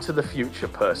dip into the future,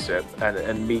 Percy,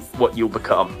 and meet what you'll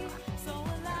become.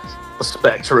 The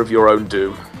spectre of your own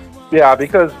doom. Yeah,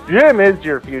 because Jim is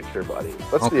your future, buddy.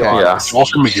 Let's be honest. Yeah. It's all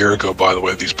from a year ago, by the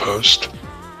way, these posts.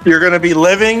 You're gonna be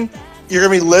living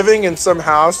in some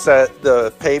house that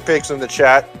the pay pics in the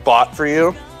chat bought for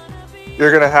you.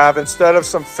 You're gonna have, instead of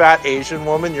some fat Asian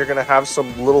woman, you're gonna have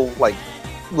some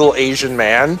little Asian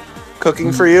man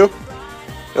cooking for you.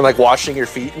 And like washing your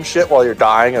feet and shit while you're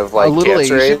dying of like a little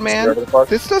cancer Asian man.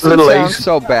 This doesn't sound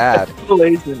so bad. Little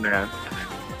Asian man.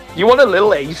 You want a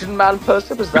little Asian man,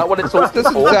 Percy? Is that what it's all? This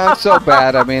doesn't sound so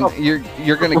bad. I mean,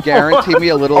 you're gonna guarantee me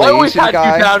a little I always Asian had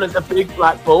guy. You down as a big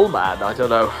black bull man. I don't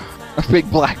know. A big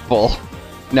black bull.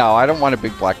 No, I don't want a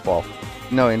big black bull.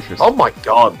 No interest. Oh my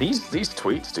god, these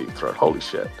tweets, Deep Throat. Holy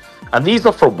shit! And these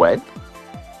are from when?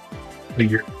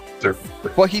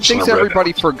 Well, he thinks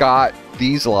everybody forgot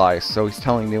these lies, so he's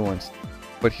telling new ones.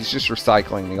 But he's just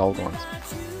recycling the old ones.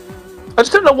 I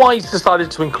just don't know why he's decided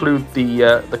to include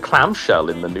the clamshell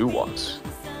in the new ones.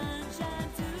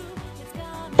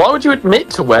 Why would you admit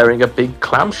to wearing a big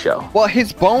clamshell? Well,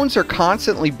 his bones are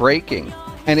constantly breaking.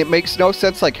 And it makes no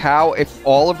sense, like, how, if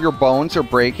all of your bones are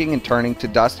breaking and turning to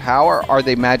dust, how are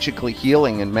they magically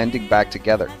healing and mending back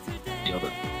together?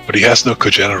 But he has no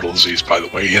congenital disease, by the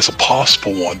way. He has a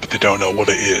possible one, but they don't know what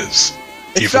it is.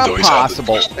 It's not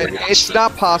possible. It's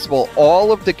not possible.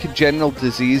 All of the congenital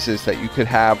diseases that you could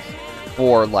have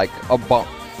for, like, a bone,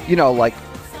 you know, like,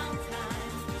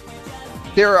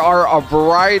 there are a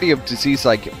variety of diseases.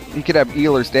 Like, he could have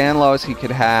Ehlers-Danlos, he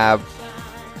could have,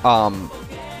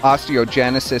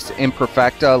 osteogenesis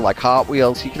imperfecta, like Hot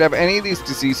Wheels. He could have any of these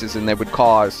diseases and they would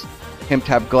cause him to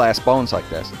have glass bones like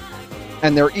this.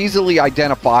 And they're easily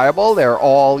identifiable. They're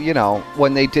all, you know,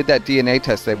 when they did that DNA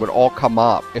test, they would all come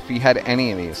up if he had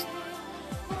any of these.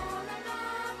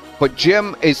 But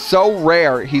Jim is so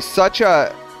rare. He's such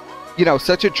a, you know,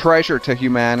 such a treasure to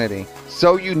humanity.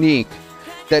 So unique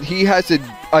that he has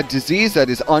a disease that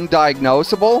is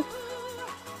undiagnosable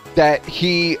that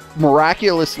he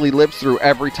miraculously lives through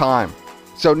every time.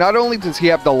 So not only does he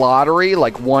have the lottery,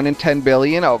 like 1 in 10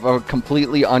 billion of a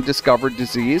completely undiscovered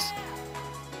disease,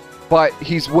 but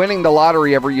he's winning the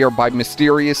lottery every year by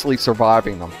mysteriously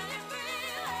surviving them.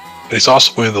 And he's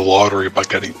also winning the lottery by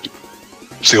getting,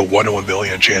 say, a 1 in 1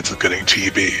 million chance of getting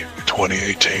TB in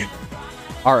 2018.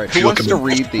 All right, who wants to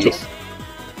read these?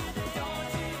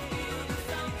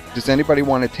 Does anybody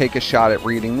want to take a shot at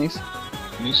reading these?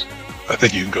 I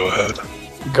think you can go ahead.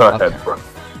 Go ahead, bro.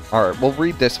 All right, we'll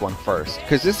read this one first,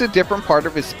 because this is a different part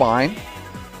of his spine.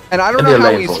 And I don't know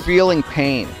how he's feeling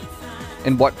pain.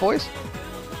 In what voice?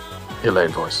 Elaine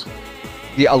voice.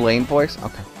 The Elaine voice?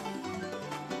 Okay.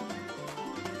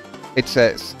 It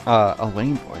says,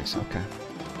 Elaine voice, okay.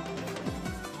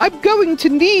 I'm going to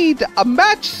need a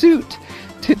match suit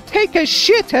to take a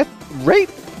shit at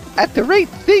the rate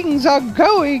things are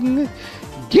going.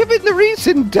 Given the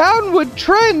recent downward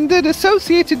trend and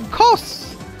associated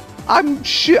costs,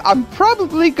 I'm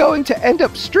probably going to end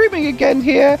up streaming again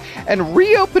here and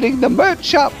reopening the merch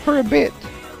shop for a bit.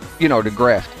 You know, to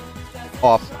graft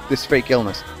off this fake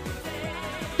illness.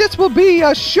 This will be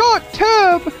a short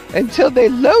term until they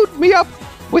load me up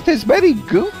with as many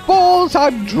goofballs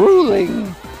I'm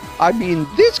drooling. I mean,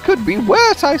 this could be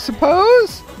worse, I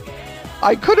suppose.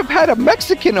 I could have had a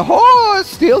Mexican horse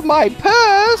steal my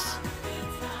purse.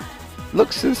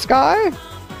 Looks to the sky.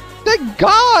 Thank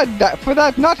God that for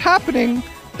that not happening.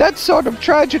 That sort of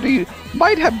tragedy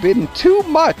might have been too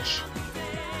much.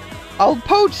 I'll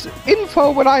post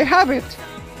info when I have it.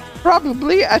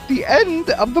 Probably at the end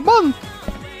of the month.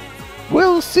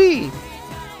 We'll see.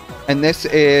 And this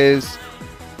is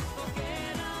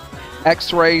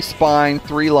X-ray spine,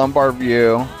 3 lumbar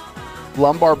view,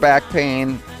 lumbar back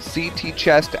pain, CT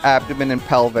chest, abdomen, and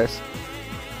pelvis.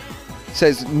 It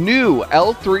says new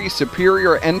L3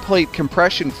 superior end plate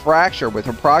compression fracture with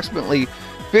approximately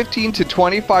 15 to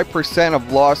 25%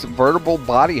 of lost vertebral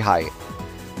body height.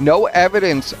 No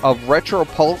evidence of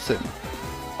retropulsion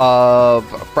of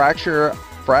fracture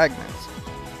fragments.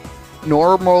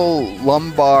 Normal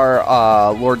lumbar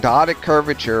lordotic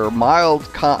curvature, mild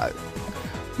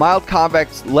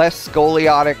convex, less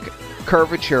scoliotic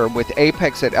curvature with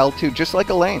apex at L2, just like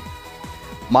Elaine.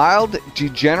 Mild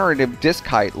degenerative disc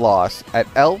height loss at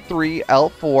L3,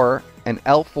 L4, and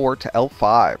L4 to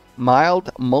L5.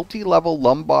 Mild multi-level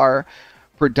lumbar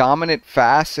predominant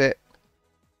facet.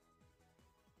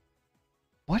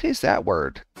 What is that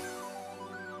word?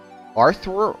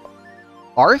 Arthrosis.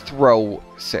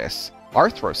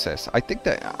 I think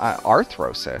that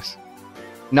arthrosis.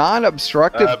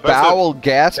 Non-obstructive bowel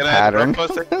gas pattern.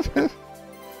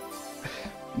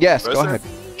 Yes, go ahead,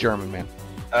 German man.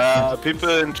 People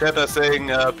in chat are saying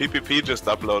PPP just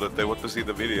uploaded. They want to see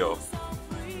the video.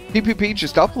 PPP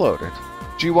just uploaded.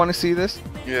 Do you want to see this?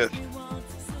 Yes.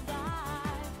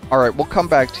 All right, we'll come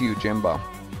back to you, Jimbo.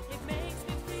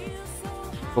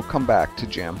 We'll come back to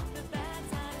Jim.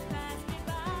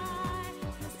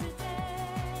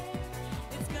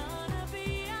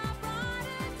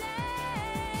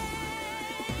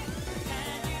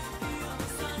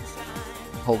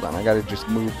 Hold on, I gotta just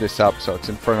move this up so it's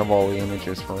in front of all the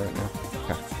images for right now.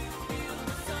 Okay.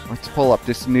 Let's pull up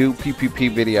this new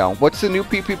PPP video. What's the new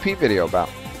PPP video about?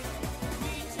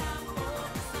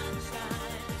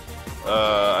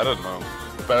 I don't know.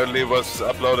 Apparently it was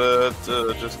uploaded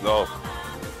just now.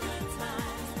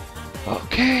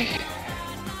 Okay.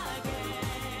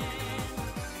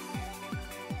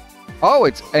 Oh,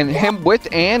 it's and him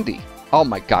with Andy. Oh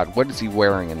my God, what is he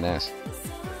wearing in this?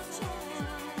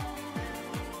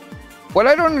 What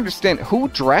I don't understand, who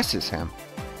dresses him?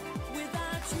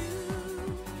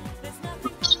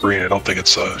 Screen, I don't think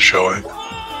it's showing.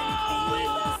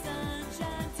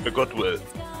 The Goodwill.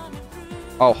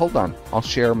 Oh, hold on. I'll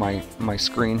share my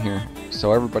screen here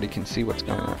so everybody can see what's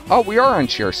going on. Oh, we are on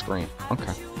share screen.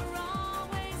 Okay.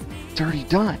 It's already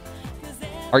done.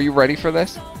 Are you ready for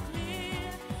this?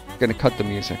 I'm gonna cut the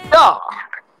music. Ah!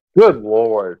 Good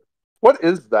lord. What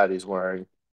is that he's wearing?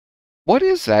 What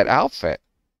is that outfit?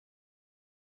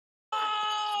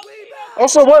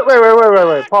 Also,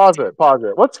 wait. Pause it.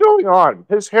 What's going on?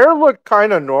 His hair looked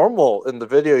kind of normal in the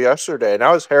video yesterday.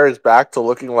 Now his hair is back to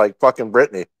looking like fucking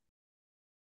Britney.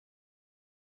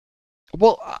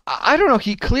 Well, I don't know.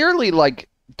 He clearly, like,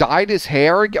 dyed his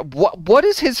hair again. What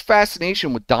is his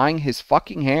fascination with dyeing his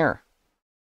fucking hair?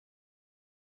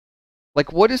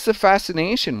 Like, what is the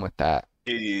fascination with that?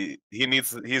 He's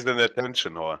an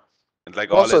attention whore. And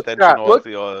like Also, all attention yeah,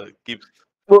 whores, keeps...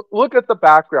 Look at the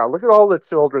background. Look at all the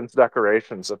children's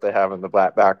decorations that they have in the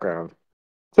background.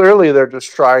 Clearly, they're just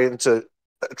trying to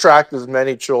attract as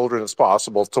many children as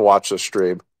possible to watch the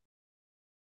stream.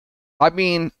 I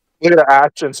mean, look at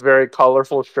Ashton's very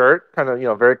colorful shirt, kind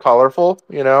of, very colorful,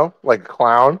 like a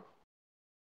clown.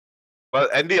 Well,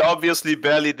 Andy obviously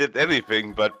barely did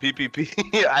anything, but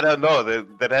PPP, I don't know.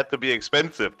 That had to be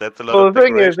expensive. That's a lot. Well, the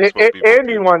thing is,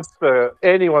 Andy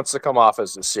wants to come off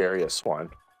as the serious one.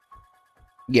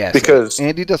 Yes, because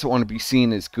Andy doesn't want to be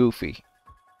seen as goofy.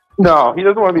 No, he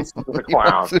doesn't want to be seen as a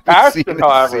clown. Ashton,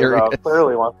 however,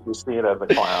 clearly wants to be seen as a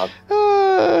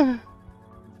clown.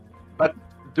 But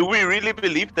do we really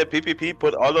believe that PPP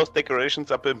put all those decorations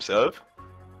up himself?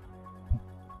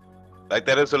 Like,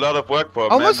 that is a lot of work for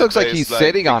him. Almost looks like he's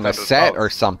sitting on a set or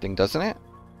something, doesn't it?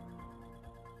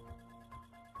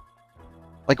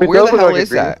 Like, where the hell is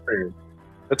that?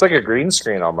 It's like a green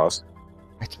screen almost.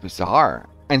 It's bizarre.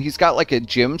 And he's got like a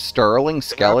Jim Sterling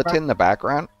skeleton in the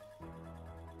background.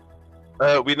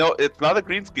 We know it's not a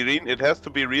green screen. It has to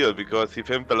be real because he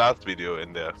filmed the last video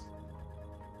in there.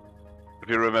 If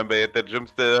you remember, he had that Jim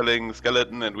Sterling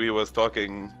skeleton and we was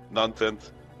talking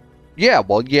nonsense. Yeah,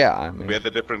 well, yeah. I mean... We had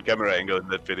a different camera angle in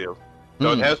that video.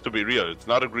 So it has to be real. It's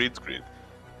not a green screen.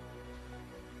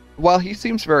 Well, he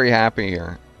seems very happy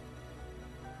here.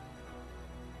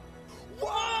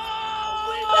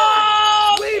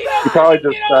 He probably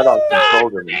just sat on some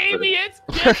children. Baby, it's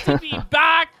good to be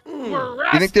back. We're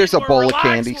rested, You think there's a we're bowl of relaxed,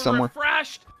 candy we're somewhere?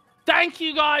 Refreshed. Thank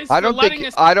you guys I for don't letting think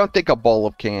us. I don't think a bowl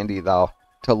of candy though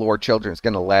to lure children is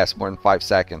gonna last more than 5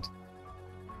 seconds.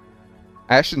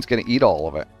 Ashton's gonna eat all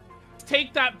of it.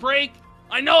 Take that break.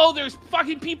 I know there's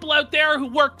fucking people out there who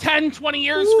work 10, 20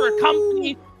 years for a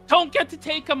company, don't get to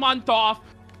take a month off.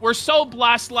 We're so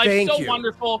blessed, life's so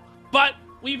wonderful, but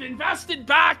we've invested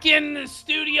back in the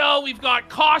studio. We've got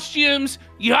costumes.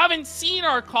 You haven't seen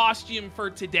our costume for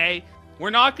today. We're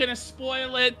not going to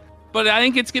spoil it, but I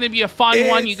think it's going to be a fun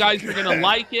one. You guys are going to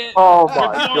like it. Oh We're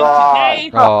my going God. today,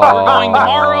 we're going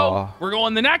tomorrow, we're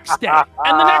going the next day,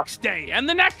 and the next day, and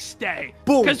the next day.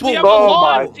 Boom, Because we boom. have a Oh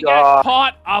lot my to get God.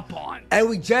 caught up on. And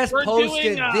we just We're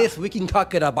posted doing, This Week in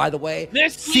Cuckada, by the way.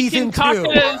 This Season Week in 2.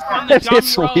 Cuckada is on the This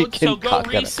Gumroad, Week in so go Cuckada.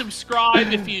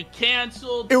 resubscribe if you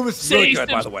canceled. It was Stay really good,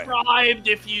 by the way. subscribed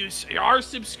if you are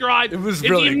subscribed. It was if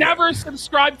really you've good. never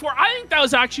subscribed for, I think that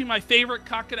was actually my favorite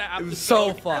Cuckada episode. It was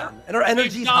so fun. And our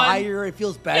energy's done- higher. It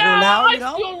feels better Yeah, now, I you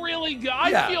know? feel really good.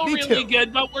 Yeah, I feel me really too.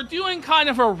 good, but we're doing kind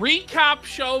of a recap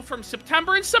show from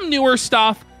September and some newer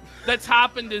stuff that's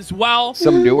happened as well.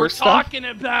 Some newer We're stuff? talking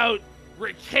about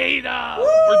Ricada.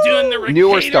 We're doing the Ricada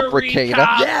Newer stuff, Ricada.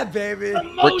 recap. Yeah, baby.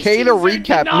 Emotions Ricada are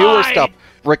recap, denied. newer stuff.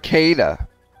 Ricada.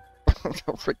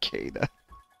 Ricada.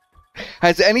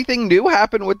 Has anything new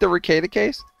happened with the Ricada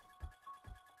case?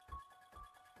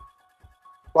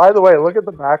 By the way, look at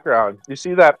the background. You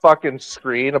see that fucking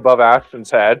screen above Ashton's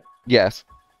head? Yes.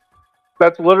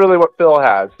 That's literally what Phil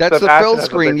has. That's Except the Ashton Phil has a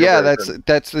screen. bigger Yeah, version.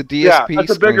 that's the DSP Yeah,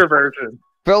 that's a screen. bigger version.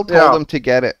 Phil told Yeah. him to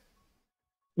get it.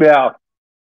 Yeah.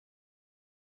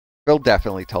 Phil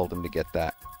definitely told him to get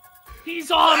that. He's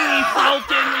omnifelton.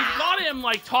 We've got him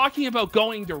like talking about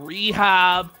going to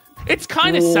rehab. It's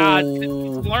kind of sad. 'Cause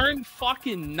he's learned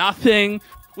fucking nothing.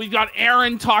 We've got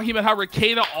Aaron talking about how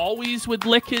Ricada always would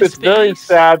lick his It's face. very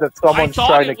sad that someone's thought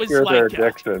trying to it was cure their like a-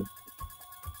 addiction.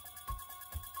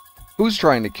 Who's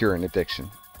trying to cure an addiction?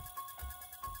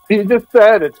 He just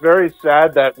said it's very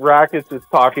sad that Rackets is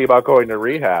talking about going to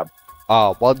rehab.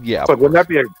 Oh, well, yeah. So wouldn't that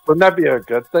be a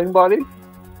good thing, buddy?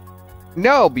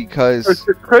 No, because... It's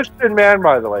a Christian man,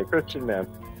 by the way. Christian man.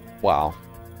 Wow.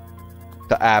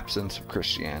 The absence of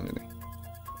Christianity.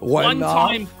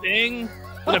 One-time thing,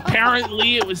 but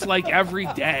apparently it was like every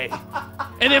day.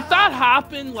 And if that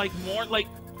happened like more, like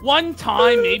one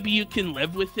time, maybe you can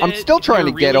live with it. I'm still if trying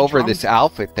to you're get really over drunk. this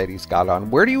outfit that he's got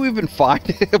on. Where do you even find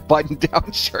a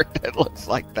button-down shirt that looks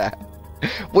like that?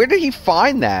 Where did he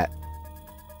find that?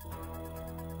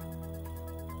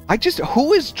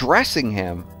 Who is dressing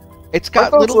him? It's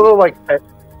got Aren't those little like it's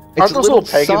aren't those little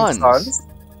pagan suns.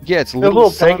 Yeah, it's They're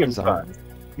little pagan suns on. suns.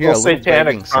 Yeah, little little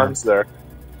satanic pagan suns suns. there.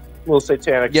 Little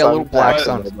satanic Yeah, suns. little black there,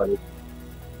 suns. buddy.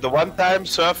 The one time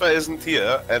Surfer isn't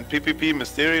here, and PPP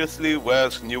mysteriously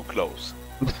wears new clothes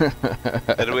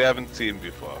that we haven't seen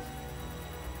before.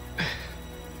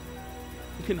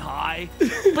 Fucking high.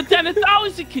 But then if that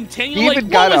was to continue, He like, even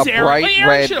what got was a Aaron? bright Like, Aaron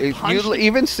red. should've punched You him.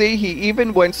 even see he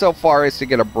even went so far as to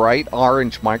get a bright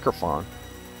orange microphone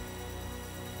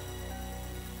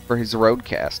for his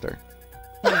Roadcaster.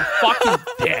 You fucking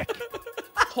dick.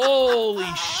 Holy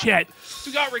shit.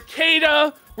 We got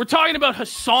Ricada. We're talking about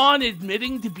Hassan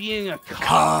admitting to being a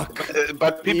cock.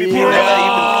 But PPP never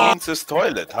even cleans his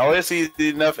toilet. How has he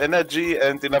enough energy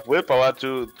and enough willpower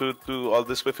to do all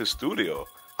this with his studio?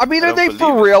 I mean, I are they don't for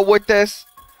believe it. real with this?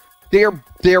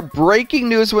 Their breaking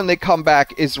news when they come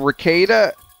back is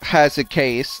Ricada has a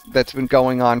case that's been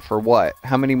going on for what?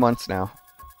 How many months now?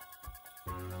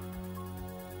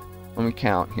 Let me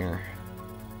count here.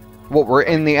 Well, we're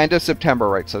in the end of September,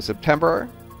 right? So September,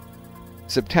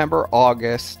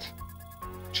 August,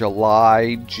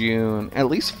 July, June, at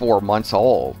least 4 months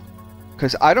old.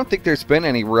 Because I don't think there's been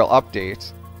any real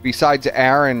updates besides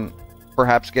Aaron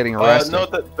perhaps getting arrested. No,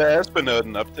 there has been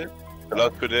an update the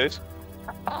last 2 days.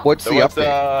 What's the There was,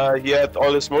 update? he had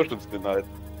all his motions denied.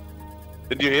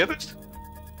 Did you hear this?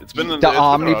 It's been The it's been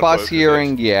around for a omnibus few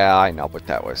hearing, days. yeah, I know, but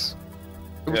it was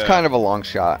Yeah. kind of a long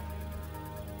shot.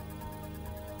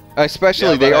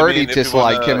 Especially Yeah, they but I already mean, if you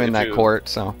disliked wanna- him in if that you- court,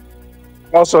 so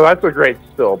Also, that's a great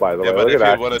still, by the Yeah, way. but Look if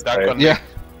at you want to that. duck on yeah.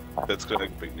 that's gonna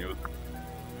be big news.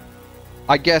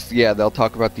 I guess yeah, they'll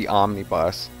talk about the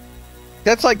omnibus.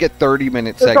 That's like a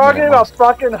 30-minute They're segment. talking at about once.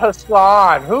 fucking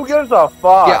Hassan. Who gives a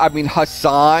fuck? Yeah, I mean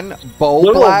Hassan, Bo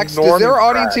Little Blacks. Does their Norman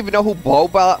audience Pratt. even know who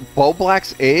Bo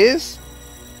Blacks is?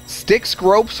 Styx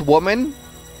Grope's woman?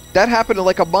 That happened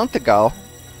like a month ago.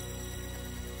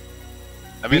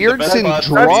 I mean, Beards the and best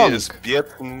part drunk. is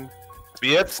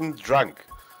Beards and drunk.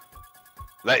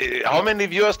 Like, how many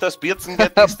viewers does Beardson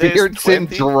get these days? Beardson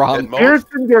 20 drunk. at most?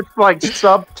 Beardson gets like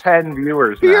sub 10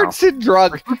 viewers now. Beardson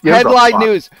drunk. Who gives a Headline fuck?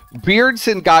 news.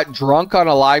 Beardson got drunk on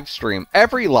a live stream.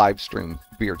 Every live stream,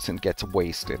 Beardson gets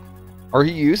wasted. Or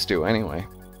he used to, anyway.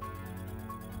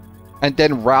 And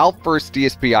then Ralph versus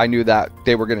DSP, I knew that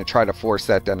they were going to try to force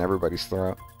that down everybody's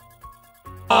throat.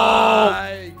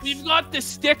 We've got the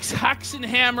Styx,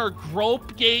 Hexenhammer,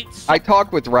 Grope Gates. I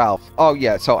talked with Ralph. Oh,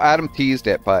 yeah, so Adam teased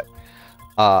it, but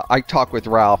I talked with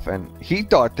Ralph, and he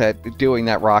thought that doing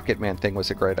that Rocket Man thing was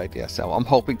a great idea. So I'm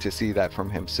hoping to see that from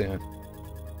him soon.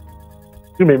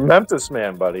 You mean Memphis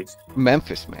Man, buddy?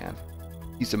 Memphis Man.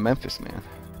 He's a Memphis man.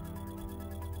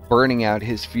 Burning out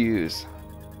his fuse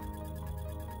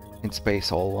in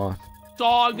space all along.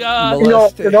 Saga.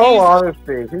 In all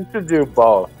honesty, he should do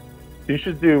both. He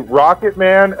should do Rocket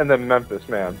Man and then Memphis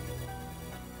Man.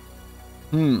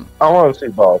 I want to see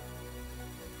both.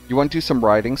 You want to do some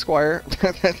writing, Squire?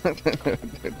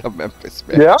 The Memphis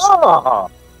Man. Yeah.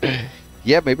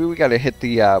 Yeah, maybe we gotta hit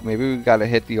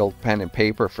the old pen and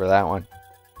paper for that one.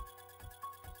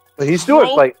 But he's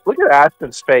doing like, look at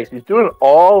Ashton's face. He's doing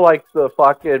all like the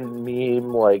fucking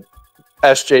meme like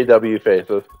SJW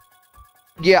faces.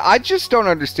 Yeah, I just don't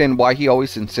understand why he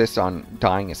always insists on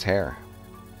dyeing his hair.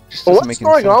 Just Well, doesn't what's make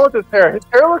any going sense. on with his hair? His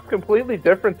hair looks completely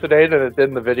different today than it did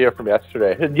in the video from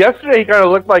yesterday. And yesterday he kind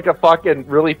of looked like a fucking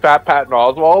really fat Patton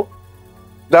Oswalt.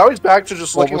 Now he's back to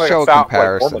just looking we'll like show a fat white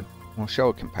comparison. woman. We'll show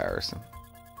a comparison.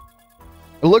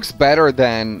 It looks better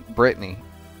than Brittany.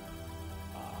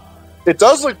 It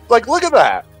does look at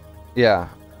that. Yeah.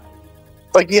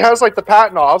 Like he has like the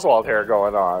Patton Oswalt hair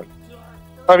going on.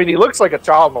 I mean, he looks like a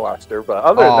child molester, but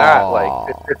other than that,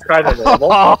 like it's kind of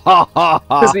normal.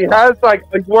 Because he has like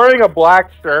he's wearing a black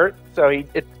shirt, so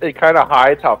it kind of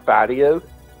hides how fat he is.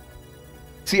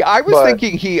 See, I was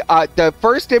thinking the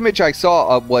first image I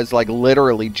saw was like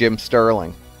literally Jim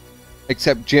Sterling.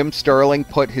 Except Jim Sterling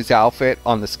put his outfit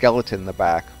on the skeleton in the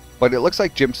back. But it looks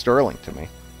like Jim Sterling to me.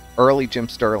 Early Jim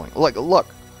Sterling. Look. I'm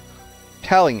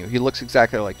telling you, he looks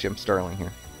exactly like Jim Sterling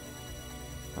here.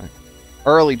 Right.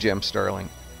 Early Jim Sterling.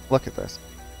 Look at this.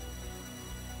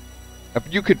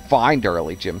 If you could find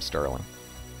early Jim Sterling.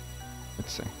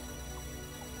 Let's see.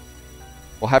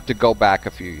 We'll have to go back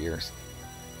a few years.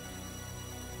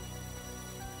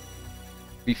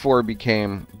 Before he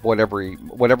became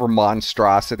whatever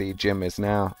monstrosity Jim is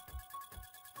now.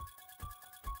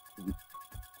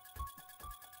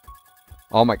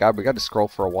 Oh my god, we got to scroll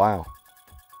for a while.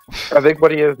 I think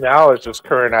what he is now is just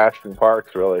current Ashton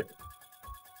Parks, really.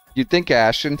 You think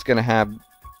Ashton's gonna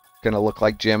look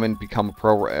like Jim and become a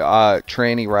pro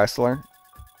trainee wrestler?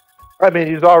 I mean,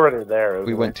 he's already there.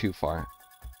 We went too far.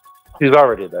 He's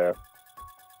already there.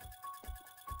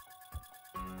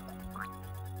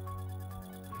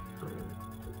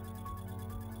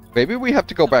 Maybe we have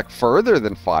to go back further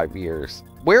than 5 years.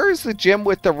 Where is the Jim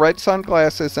with the red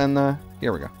sunglasses and the...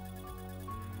 Here we go.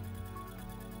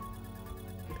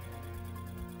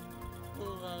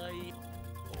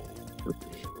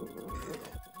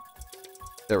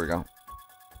 There we go.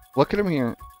 Look at him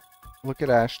here. Look at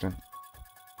Ashton.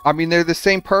 I mean, they're the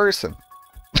same person.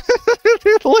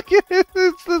 Look at it.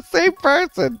 It's the same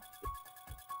person.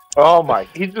 Oh my,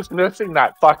 he's just missing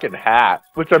that fucking hat,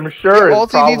 which I'm sure is All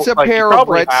he needs a pair of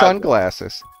red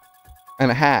sunglasses and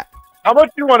a hat. How much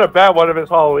do you want to bet one of his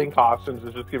Halloween costumes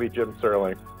is just gonna be Jim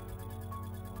Sterling?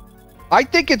 I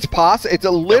think it's possible. It's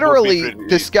literally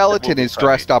the skeleton is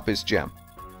dressed up as Jim.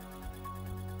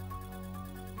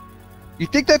 You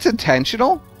think that's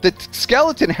intentional? The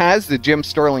skeleton has the Jim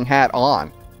Sterling hat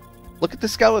on. Look at the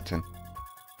skeleton.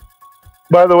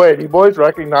 By the way, do you boys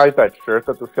recognize that shirt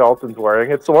that the skeleton's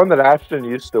wearing? It's the one that Ashton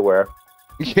used to wear.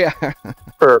 Yeah.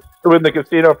 For when the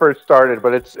casino first started,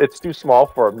 but it's too small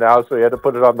for him now, so he had to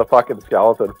put it on the fucking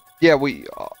skeleton. Yeah,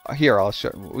 I'll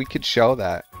show. We could show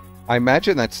that. I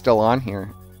imagine that's still on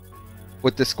here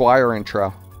with the Squire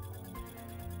intro.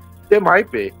 It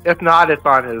might be. If not, it's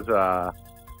on his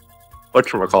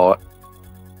whatchamacallit.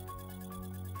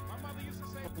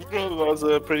 It was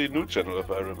a pretty new channel,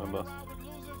 if I remember.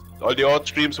 All the old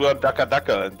streams were on Daka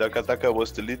Daka, and Daka Daka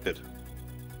was deleted,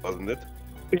 wasn't it?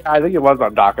 Yeah, I think it was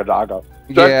on Daka Daka.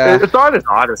 Yeah. It's on his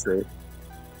Odyssey.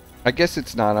 I guess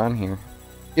it's not on here.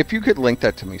 If you could link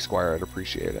that to me, Squire, I'd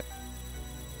appreciate it.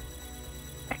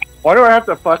 Why do I have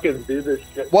to fucking do this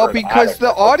shit? Well, because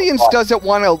the audience doesn't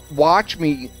want to watch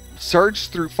me search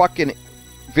through fucking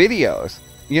videos.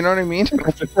 You know what I mean?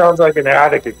 It sounds like an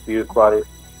attic excuse, buddy.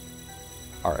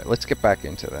 Alright, let's get back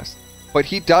into this. But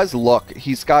he does look,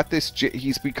 he's got this,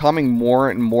 he's becoming more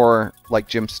and more like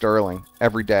Jim Sterling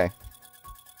every day.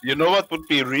 You know what would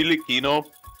be really kino?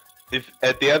 if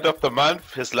at the end of the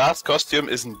month his last costume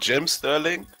isn't Jim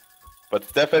Sterling, but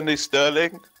Stephanie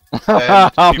Sterling,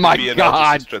 and Oh my PvP announces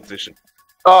God. his transition.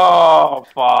 Oh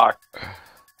fuck!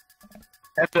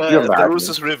 And You're the mad, ruse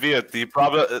man. is revealed.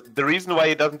 The reason why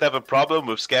he doesn't have a problem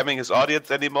with scamming his audience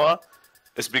anymore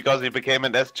is because he became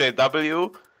an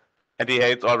SJW, and he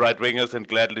hates all right-wingers and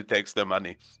gladly takes their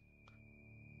money.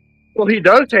 Well, he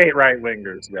does hate right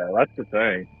wingers. Yeah, that's the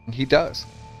thing. He does.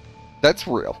 That's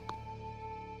real.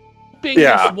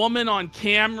 This woman on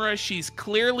camera, she's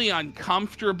clearly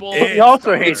uncomfortable. He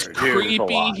also It's hates Jews a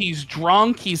creepy. lot. He's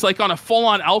drunk. He's like on a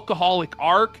full-on alcoholic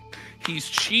arc. He's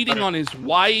cheating on his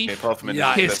wife, Hoffman is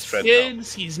his his best friend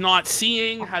kids. He's not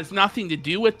seeing. Has nothing to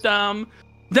do with them.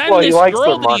 Then Well, he this likes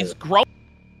girl their that he's growing.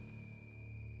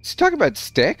 He's talking about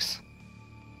Styx?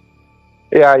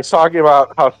 Yeah, he's talking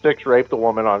about how Styx raped a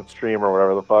woman on stream or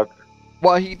whatever the fuck.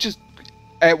 Well,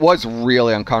 it was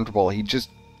really uncomfortable. He just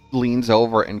leans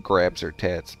over and grabs her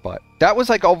tits. But that was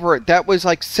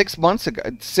like 6 months ago,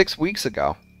 6 weeks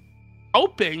ago.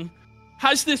 Groping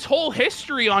has this whole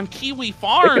history on Kiwi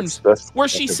Farms where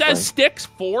she says Styx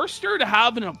forced her to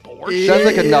have an abortion. Sounds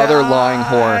like another lying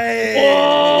whore.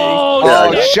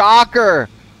 Oh, shocker!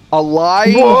 A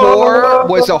lying whore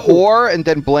was a whore and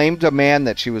then blamed a man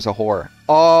that she was a whore.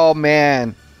 Oh,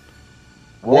 man.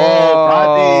 Whoa,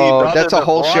 Buddy, not that's an a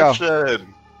whole show. abortion.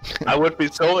 I would be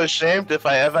so ashamed if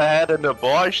I ever had an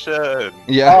abortion.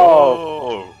 Yeah.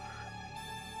 Oh.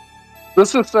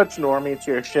 This is such normie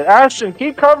tier shit. Ashton,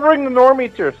 keep covering the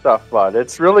normie tier stuff, bud.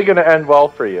 It's really gonna end well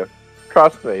for you.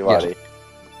 Trust me, buddy.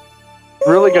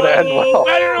 Really gonna end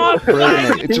well.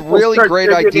 Brilliant. It's a People really start great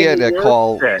digging idea into to your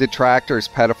call shit. detractors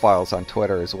pedophiles on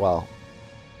Twitter as well.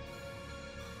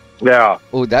 Yeah.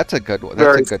 Oh, that's a good one.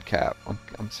 That's a good cap.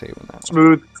 I'm saving that.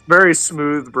 Smooth, very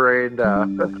smooth brained.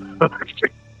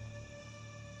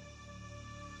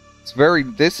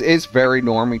 This is very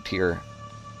normie tier.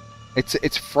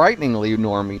 It's frighteningly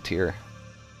normie tier.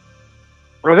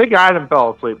 I think Adam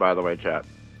fell asleep, by the way, chat.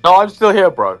 No, I'm still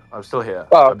here, bro. I'm still here.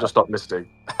 Oh. I'm just not listening.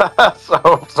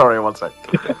 So, sorry, one sec.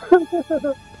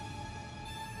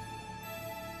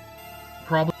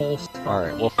 Probable. All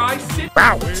right. Well,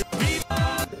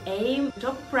 Aim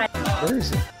to press. where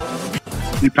is it?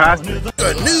 You passed it.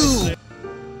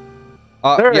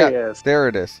 There yeah, he is. There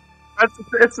it is.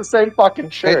 It's the same fucking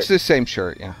shirt. It's the same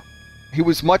shirt. Yeah. He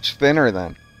was much thinner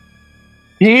then.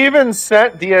 He even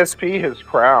sent DSP his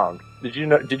crown. Did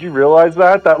you realize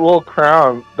that? That little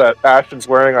crown that Ashton's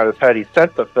wearing on his head, he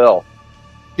sent to Phil.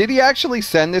 Did he actually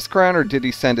send this crown, or did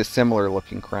he send a similar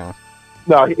looking crown?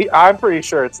 No, I'm pretty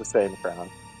sure it's the same crown.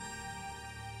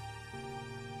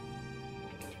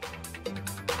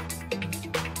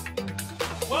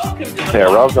 Welcome to the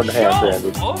Yeah, rubs on the show, hand,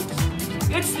 Andy. folks.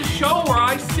 It's the show where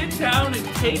I sit down and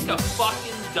take a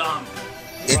fucking dump.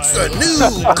 It's a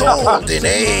new golden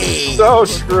age. So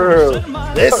true.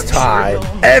 This time,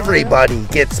 everybody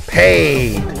gets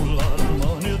paid.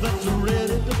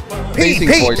 Amazing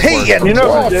voice P work. and You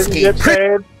know who didn't get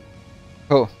paid?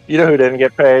 Oh, You know who didn't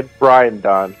get paid? Brian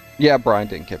Dunn. yeah, Brian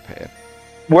didn't get paid.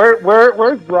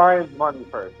 Where's Brian's money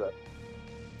person?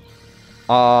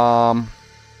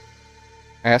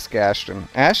 Ask Ashton.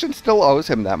 Ashton still owes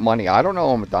him that money. I don't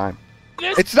owe him a dime.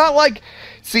 It's not like,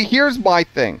 see, here's my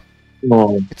thing.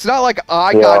 It's not like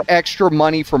I got extra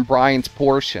money from Brian's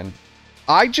portion.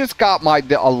 I just got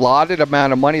the allotted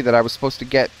amount of money that I was supposed to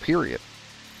get, period.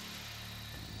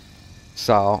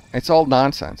 So, it's all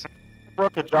nonsense.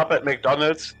 Broke a job at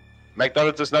McDonald's.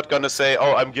 McDonald's is not gonna say,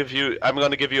 "Oh, I'm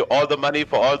gonna give you all the money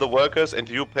for all the workers, and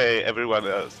you pay everyone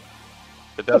else."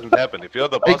 It doesn't happen. If you're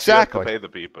the boss, Exactly. you have to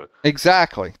pay the people.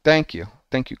 Exactly. Thank you.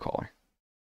 Thank you, caller.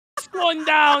 Going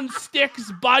down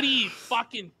Sticks, buddy, you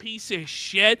fucking piece of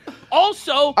shit.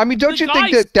 Also, I mean, don't you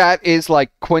think that is like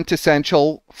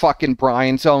quintessential fucking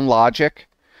Brian Zone logic?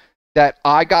 That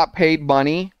I got paid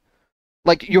money?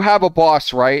 Like, you have a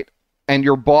boss, right? And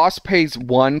your boss pays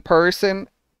one person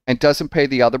and doesn't pay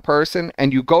the other person,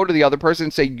 and you go to the other person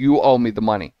and say, you owe me the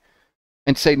money.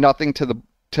 And say nothing to the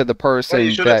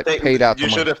person that paid out the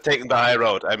money. You should have taken the high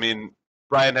road. I mean,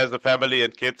 Brian has a family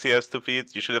and kids he has to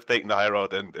feed. You should have taken the high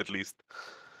road and at least,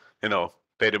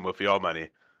 paid him with your money.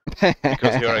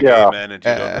 Because you're a gay man and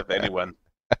you don't have anyone.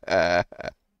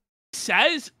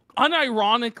 Says,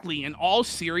 unironically, in all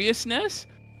seriousness,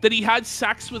 that he had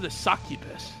sex with a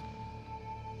succubus.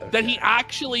 Okay. That he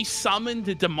actually summoned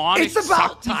a demonic It's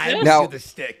about succubus. time Now, to the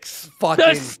Sticks. Fucking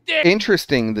The stick.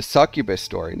 Interesting, the succubus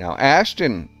story. Now,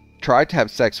 Ashton tried to have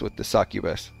sex with the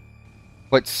succubus,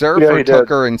 but Surfer took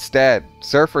her instead.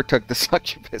 Surfer took the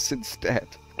succubus instead.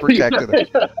 Protected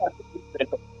her.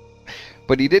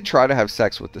 But he did try to have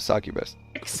sex with the succubus.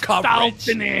 coverage.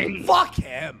 Falconing. Fuck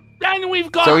him. Then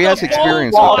we've got So he the has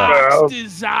experience Bo with that. Black's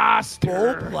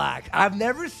disaster. Bo Black. I've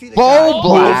never seen a Bo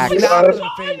guy Black. snap of the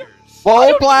fingers.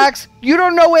 Bo Blacks? You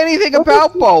don't know anything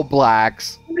about Bo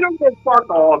Blacks. We don't give fuck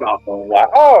all about the black.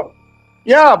 Oh,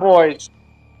 yeah, boys.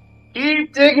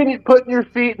 Keep digging and putting your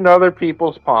feet in other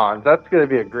people's ponds. That's going to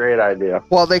be a great idea.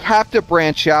 Well, they have to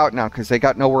branch out now because they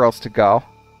got nowhere else to go.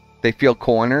 They feel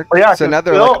cornered. Oh, yeah, so 'cause now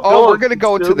they're Bill- like, oh, Bill we're going to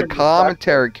go into the consuming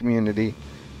commentary community.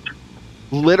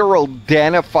 Literal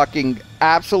den of fucking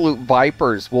absolute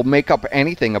vipers will make up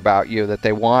anything about you that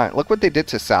they want. Look what they did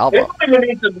to They Salvo. don't even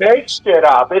need to make shit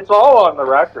up. It's all on the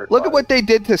record. Look at what they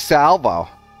did to Salvo.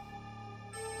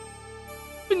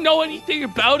 Even know anything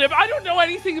about him. I don't know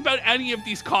anything about any of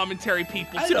these commentary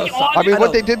people. I To know be some. honest, I mean,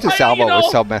 what they did to Salvo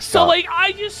was so messed so up. like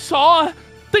I just saw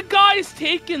the guy's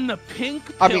taking the pink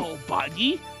pill, I mean-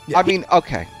 buddy. I mean,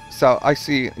 okay. So I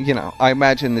see, I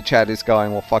imagine the chat is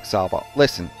going, well, fuck Salvo.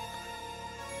 Listen.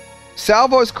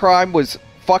 Salvo's crime was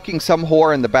fucking some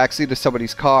whore in the backseat of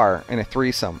somebody's car in a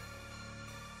threesome.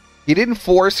 He didn't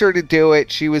force her to do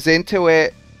it. She was into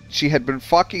it. She had been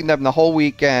fucking them the whole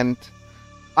weekend.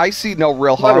 I see no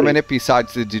real harm in it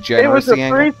besides the It was a degeneracy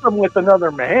angle. threesome with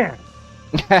another man.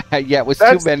 Yeah, it was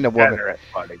That's two men and a woman. degenerate,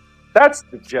 buddy. That's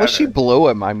degenerate. Well, she blew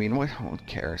him. I mean, who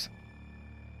cares?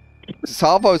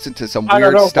 Salvo's into some I don't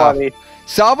weird know, stuff. buddy.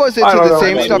 Salvo's I into don't the know,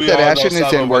 same man. stuff We that all know Ashen is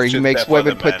Salvo in, where was he just makes there for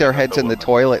women the put man, their not heads the in the woman.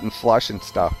 toilet and flush and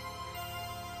stuff.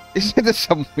 He's into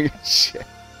some weird shit.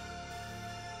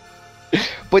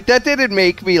 But that didn't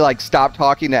make me like stop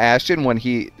talking to Ashton when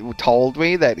he told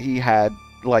me that he had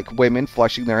like women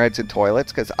flushing their heads in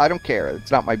toilets, because I don't care.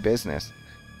 It's not my business.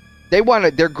 They're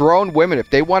grown women. If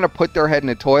they want to put their head in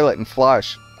a toilet and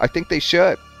flush, I think they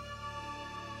should.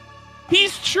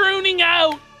 He's tuning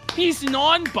out. He's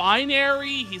non-binary.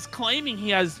 He's claiming he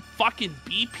has fucking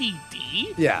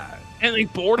BPD. Yeah. And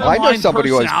like borderline somebody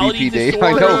who has personality BPD.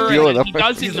 I know a disorder, few of and them. He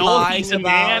doesn't He's know if lying he's a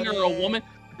about man or a woman.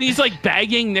 He's like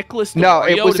begging Nicholas. No,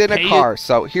 it Dorio was to in a pay car.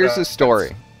 So here's the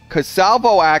story. Because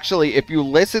Salvo actually, if you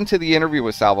listen to the interview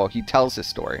with Salvo, he tells his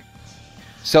story.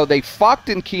 So they fucked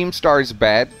in Keemstar's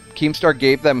bed. Keemstar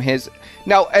gave them his...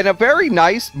 Now, and a very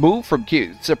nice move from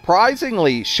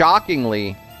surprisingly,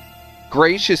 shockingly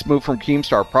gracious move from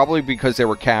Keemstar, probably because there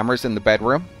were cameras in the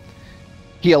bedroom.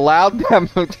 He allowed them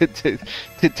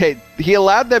he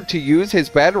allowed them to use his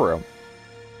bedroom.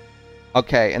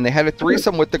 Okay, and they had a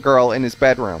threesome with the girl in his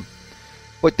bedroom.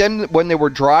 But then when they were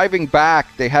driving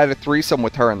back, they had a threesome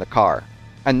with her in the car.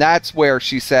 And that's where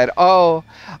she said, oh,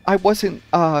 I wasn't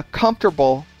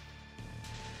comfortable.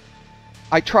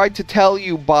 I tried to tell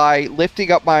you by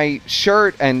lifting up my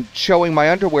shirt and showing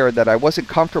my underwear that I wasn't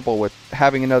comfortable with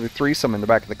having another threesome in the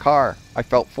back of the car. I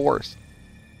felt forced.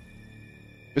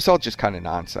 It was all just kind of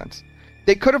nonsense.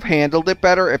 They could have handled it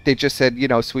better if they just said,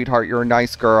 sweetheart, you're a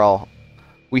nice girl.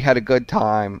 We had a good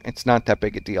time. It's not that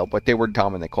big a deal. But they were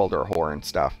dumb and they called her a whore and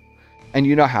stuff. And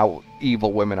you know how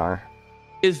evil women are.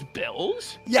 his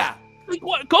bills. Yeah. Like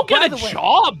what? Go get a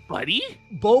job, buddy.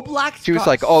 Bo Black's She was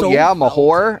like, oh yeah, I'm a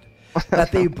whore.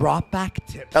 that they brought back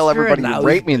tips. Tell everybody you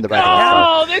rape me in the back of the No,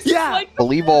 car. this is like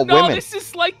Believe all no, women. this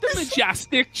is like the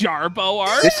majestic Jarbo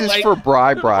art. This is like, for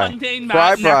Bri. mundane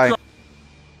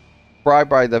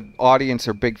Bri, the audience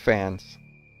are big fans.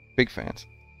 Big fans.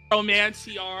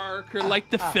 romancy arc or like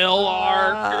the Phil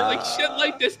arc or like shit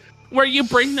like this where you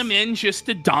bring them in just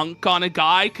to dunk on a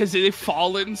guy because they've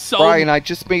fallen so Brian, I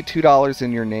just made $2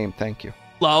 in your name. Thank you.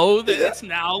 low that it's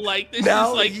now like this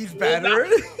Now is like he's better.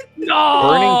 No,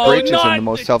 Burning bridges not are the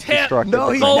most self-destructive. No,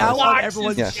 he's things. now on Black's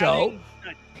everyone's is show.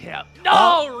 getting a tip.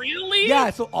 No, really? Yeah,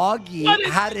 so Augie What a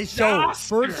had his show,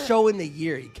 disaster. first show in the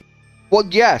year. Well,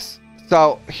 yes.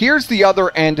 So here's the other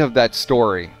end of that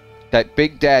story that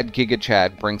Big Dad Giga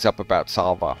Chad brings up about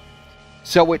Salva.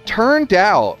 So it turned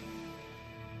out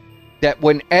that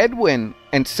when Edwin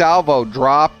and Salvo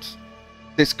dropped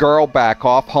this girl back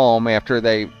off home after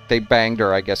they banged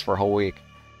her, I guess, for a whole week,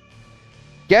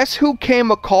 guess who came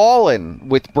a-calling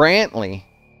with Brantley?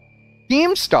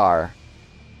 Keemstar.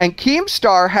 And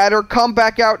Keemstar had her come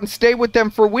back out and stay with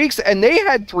them for weeks, and they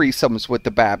had threesomes with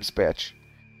the Babs bitch.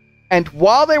 And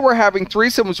while they were having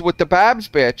threesomes with the Babs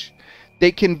bitch,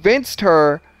 they convinced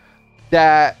her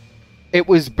that it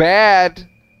was bad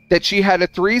that she had a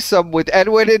threesome with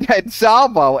Edwin and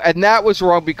Salvo, and that was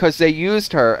wrong because they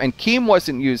used her, and Keem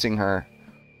wasn't using her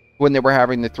when they were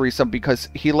having the threesome because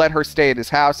he let her stay at his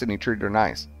house and he treated her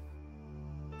nice.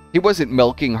 He wasn't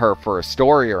milking her for a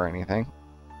story or anything.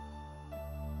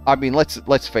 I mean,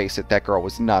 let's face it, that girl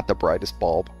was not the brightest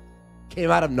bulb. Came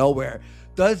out of nowhere.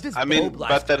 Does this I mean, Bo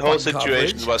Black's but that whole fun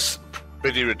situation coverage? was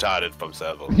pretty retarded from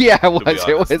Salvo. Yeah, it to be was.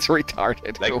 It was honest.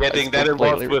 retarded. Like It getting was that involved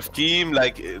completely with Team,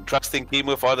 like trusting Team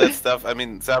with all that stuff. I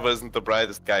mean, Salvo isn't the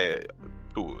brightest guy,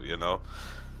 too, you know?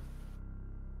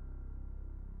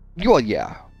 Well,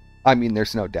 yeah. I mean,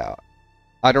 there's no doubt.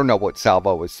 I don't know what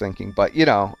Salvo was thinking, but, you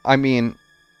know, I mean,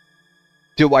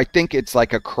 do I think it's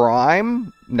like a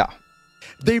crime? No.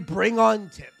 They bring on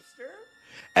Tipster,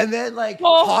 and then like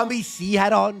Oh. Tommy C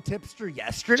had on Tipster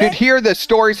yesterday. Dude, hear the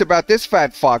stories about this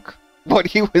fat fuck. What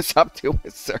he was up to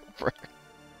with Surfer.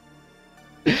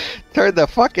 Turn the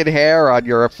fucking hair on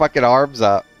your fucking arms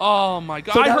up. Oh my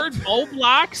god! So I that- heard Mo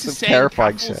Blacks Some saying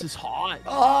terrifying Keffels shit. is hot.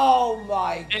 Oh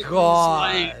my It was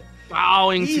god! like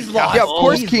bowing He's to lost. Yeah, of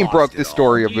course He's Keem lost broke it the all.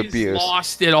 story of He's abuse.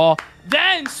 lost it all.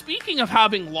 Then, speaking of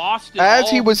having lost it As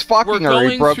all, he was we're fucking her, he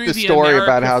going broke through the story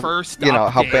about how, First you know,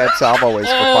 how update. bad Salvo is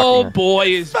for Oh fucking her. boy,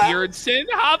 is Beardson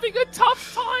having a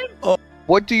tough time.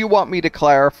 What do you want me to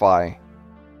clarify,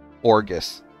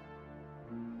 Orgus?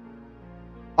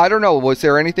 I don't know. Was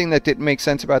there anything that didn't make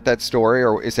sense about that story,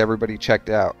 or is everybody checked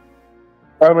out?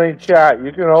 I mean, chat,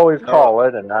 you can always call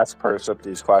in and ask Persup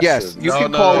these questions. Yes, you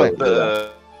can call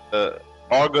in.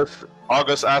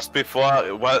 August asked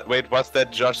before, wait, was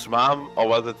that Josh's mom or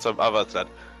was it some other son?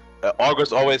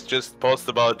 August always just posts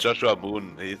about Joshua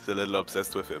Moon. He's a little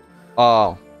obsessed with him.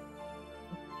 Oh.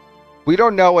 We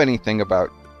don't know anything about...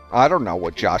 I don't know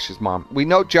what Josh's mom... We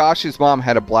know Josh's mom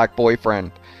had a black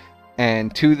boyfriend.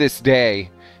 And to this day,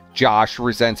 Josh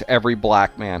resents every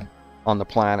black man on the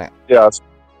planet. Yes.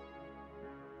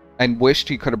 And wished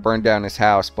he could have burned down his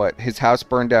house, but his house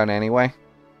burned down anyway.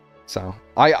 So,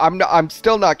 I'm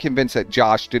still not convinced that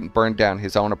Josh didn't burn down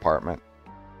his own apartment.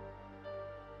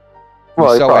 I'm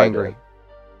Well, he so probably angry. did.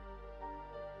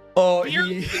 Oh,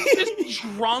 Beardson's just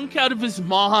drunk out of his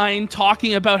mind,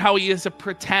 talking about how he has a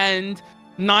pretend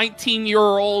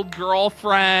 19-year-old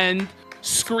girlfriend,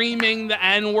 screaming the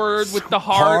N-word with the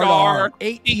hard R.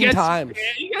 18 times.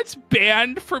 He gets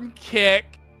banned from Kick.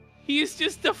 He's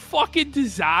just a fucking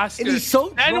disaster. And he's so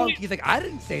Then drunk, we- he's like, I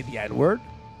didn't say the N-word.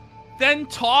 Then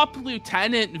Top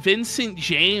Lieutenant Vincent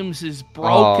James is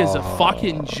broke as a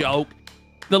fucking joke.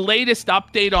 The latest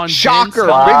update on Shocker!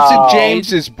 Vince Vincent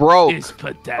James is broke. is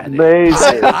pathetic.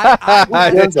 Amazing.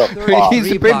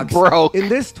 He's been broke. In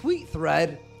this tweet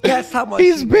thread, guess how much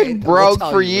He's he been made, and broke we'll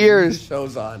tell for you when years. the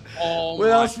show's on. Oh What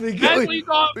my- else we got? Then we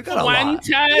got we got a lot. Fuentes.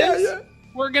 Yeah.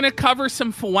 We're gonna cover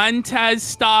some Fuentes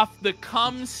stuff. The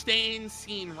cum stain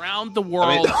seen round the world.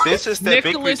 I mean, this is the big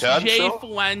Nicholas return J. show.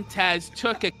 Fuentes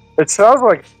took a It sounds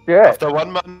like shit. After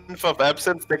 1 month of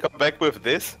absence, they come back with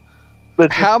this.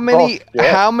 How many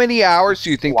hours do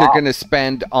you think they're Wow. going to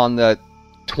spend on the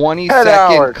 10 20-second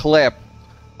hours. clip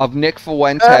of Nick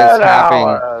Fuentes 10 having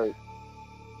hours.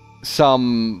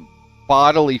 some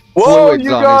bodily Whoa, fluids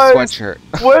you on guys! his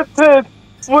sweatshirt?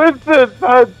 Winston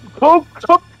had coke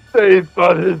stains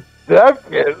on his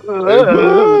jacket.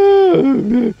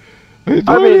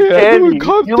 I mean, Andy,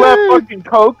 you left fucking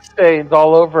coke stains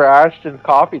all over Ashton's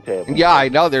coffee table. Yeah, I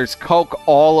know. There's coke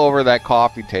all over that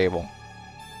coffee table.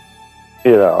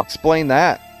 You know. Explain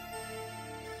that.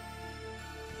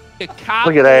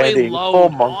 cowboy Look at Andy, full load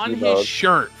monkey on his mode.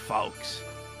 shirt, folks.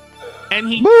 And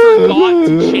he forgot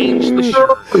to change the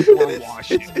shirt before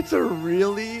washing. It's a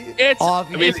really It's I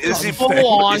mean, obvious. is he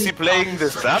playing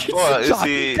this up or is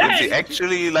he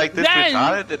actually like this Then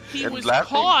retarded he and was laughing?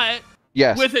 caught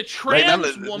Yes. with a Like,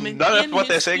 trans woman none in of what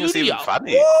they're his saying is studio. even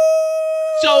funny.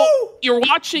 So you're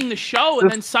watching the show, and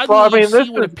then This- suddenly well, I mean, you this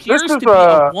see what is- appears this to is, be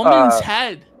a woman's uh,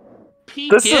 head peek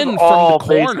This is in all from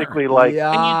the corner. basically like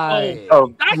And you a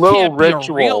That little can't be a real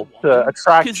ritual woman, to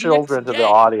attract 'cause children Nick's to the gay.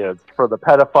 audience for the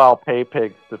pedophile pay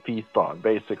pigs to feast on,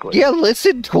 basically. Yeah,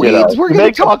 listen, Tweeds. You know, we're to going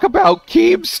make to talk about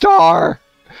Keemstar.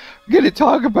 We're going to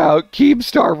talk about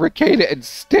Keemstar, Ricada, and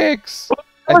Styx.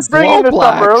 I was and bringing this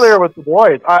up Blowblacks. earlier with the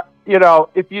boys.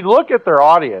 If you look at their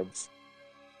audience,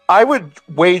 I would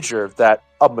wager that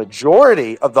a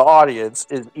majority of the audience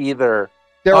is either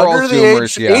They're all under the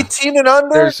Zoomers, age yeah. 18 and under.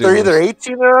 They're They're either Zoomers.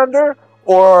 18 and under,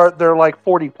 or they're like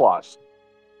 40 plus.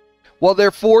 Well,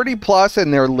 they're 40 plus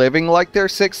and they're living like they're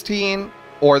 16,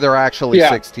 or they're actually Yeah.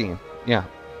 16. Yeah.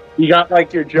 You got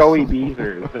like your Joey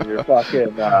Beezers and your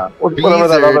fucking whatever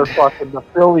that other Beezard. fucking the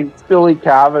Philly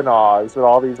Kavanaughs and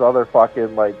all these other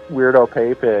fucking like weirdo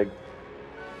pay pigs.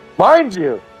 Mind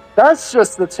you, that's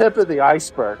just the tip of the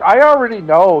iceberg. I already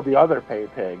know the other pay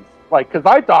pigs, like because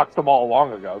I doxed them all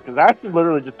long ago. Because Ashton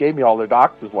literally just gave me all their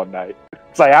doxes one night,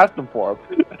 so I asked them for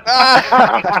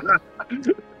them.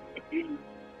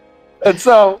 And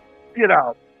so,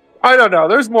 I don't know.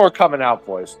 There's more coming out,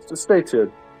 boys. Just stay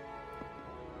tuned.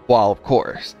 Well, of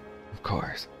course. Of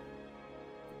course.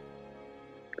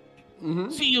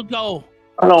 Mm-hmm. So you go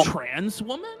trans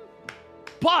woman.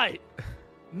 But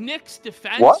Nick's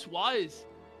defense was,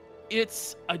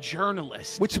 it's a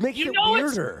journalist. Which makes it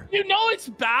weirder. It's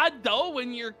bad, though,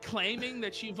 when you're claiming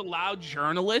that you've allowed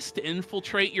journalists to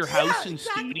infiltrate your house and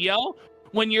studio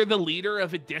when you're the leader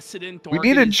of a dissident We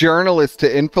need a journalist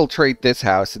to infiltrate this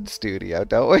house and studio,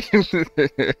 don't we?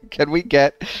 Can we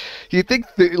get... Do you think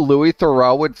Louis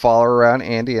Theroux would follow around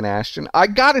Andy and Ashton? I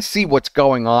gotta see what's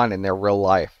going on in their real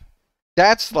life.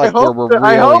 That's like where we're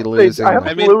really losing. I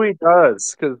hope Louis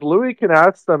does, because Louis can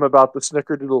ask them about the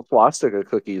Snickerdoodle swastika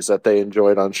cookies that they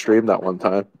enjoyed on stream that one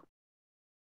time.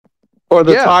 Or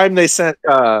the time they sent...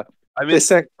 they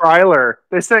sent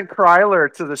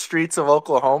Kryler to the streets of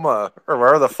Oklahoma, or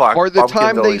where the fuck. Or the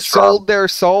time they sold their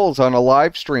souls on a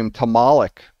live stream to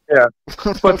Moloch. Yeah,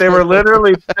 but they were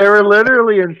literally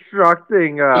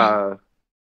instructing Kryler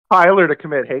to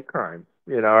commit hate crime.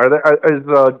 You know, is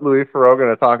Louis Theroux going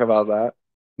to talk about that?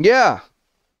 Yeah.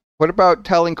 What about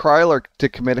telling Kryler to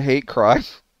commit a hate crime,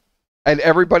 and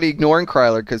everybody ignoring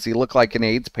Kryler because he looked like an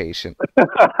AIDS patient?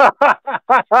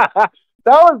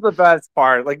 That was the best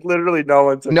part. Like, literally no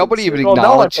one took Nobody even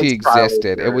acknowledged he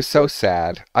existed. It was so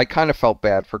sad. I kind of felt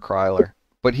bad for Kryler.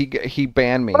 But he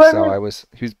banned me,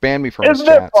 he was banned me from his chat.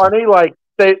 Isn't it funny? Like,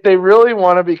 they really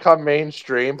want to become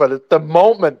mainstream, but at the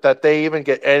moment that they even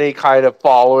get any kind of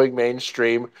following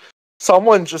mainstream,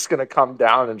 someone's just going to come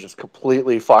down and just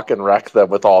completely fucking wreck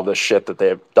them with all this shit that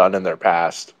they've done in their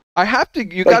past. I have to...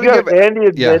 You gotta give Andy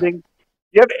admitting... Yeah.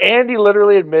 You have Andy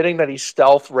literally admitting that he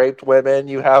stealth raped women.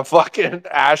 You have fucking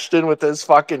Ashton with his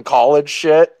fucking college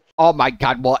shit. Oh my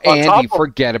god, well, Andy,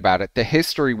 forget about it. The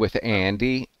history with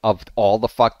Andy, of all the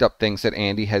fucked up things that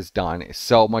Andy has done, is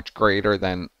so much greater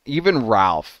than even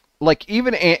Ralph. Like,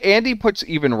 even Andy puts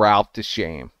even Ralph to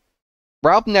shame.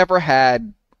 Ralph never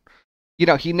had... You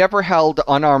know, he never held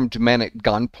unarmed men at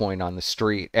gunpoint on the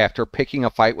street after picking a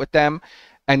fight with them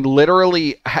and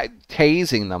literally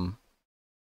tasing them.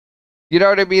 You know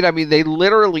what I mean? I mean, they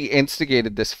literally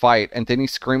instigated this fight, and then he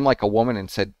screamed like a woman and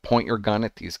said, "Point your gun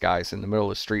at these guys in the middle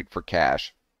of the street for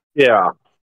cash." Yeah.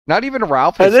 Not even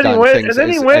Ralph has done things. And then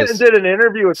he went and did an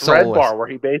interview with Red Bar where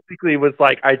he basically was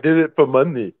like, "I did it for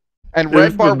money." And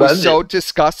Red Bar was so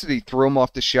disgusted he threw him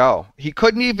off the show. He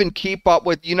couldn't even keep up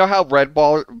with... You know how Red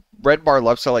Bar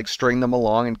loves to like string them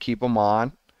along and keep them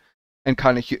on? And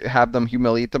kind of have them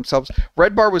humiliate themselves?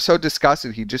 Red Bar was so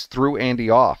disgusted he just threw Andy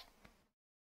off.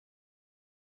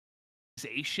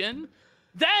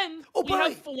 Then we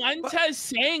have Fuentes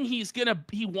saying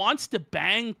he wants to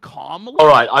bang Kamala. All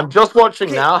right, I'm just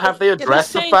watching now. Have they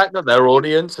addressed the fact that their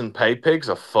audience and pay pigs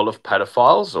are full of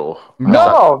pedophiles, or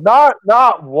no,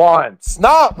 not once,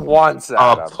 not once.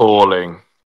 Adam. Appalling.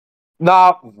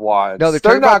 Not once. No, they're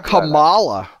talking about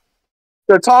Kamala.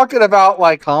 They're talking about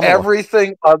like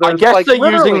everything other. I guess like,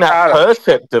 they're using that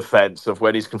Perspicacity defense of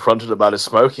when he's confronted about his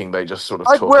smoking. They just sort of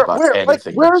talk about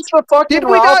anything. Where's the fucking? Did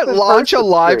we not launch a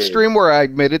live stream where I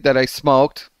admitted that I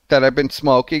smoked, that I've been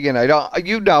smoking, and I don't?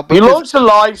 You know, you launched a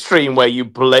live stream where you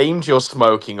blamed your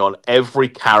smoking on every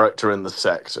character in the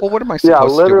sector. Well, what am I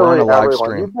supposed to do on a live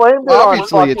stream? You blamed it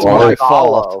Obviously, it's my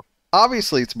fault.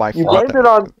 Obviously, it's my fault. You blamed it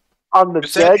on the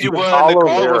said you were in the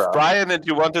call with Brian and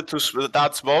you wanted to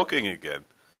start smoking again.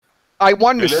 I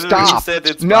wanted to stop.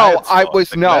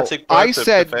 I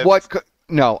said what?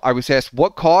 No, I was asked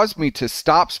what caused me to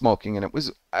stop smoking, and it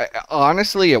was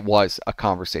honestly, it was a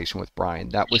conversation with Brian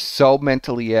that was so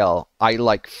mentally ill. I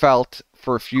like felt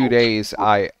for a few days.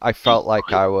 I felt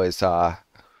like I was.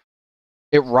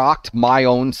 It rocked my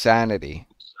own sanity.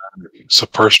 So,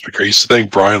 Perspicacity, you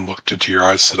think Brian looked into your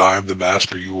eyes and said, "I am the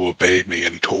master, you will obey me,"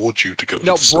 and he told you to go to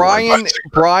the store?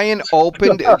 Brian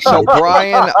opened... So,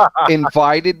 Brian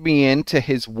invited me into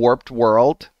his warped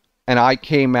world, and I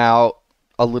came out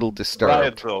a little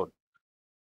disturbed.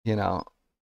 You know?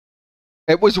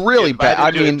 It was really bad.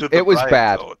 I mean, it was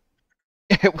bad.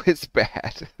 It was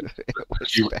bad. In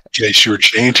case you were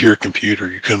chained to your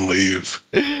computer, you couldn't leave.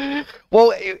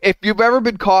 Well, if you've ever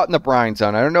been caught in the Brian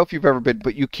zone, I don't know if you've ever been,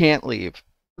 but you can't leave.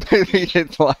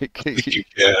 It's like... I think you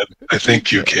can. I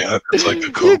think you can. It's like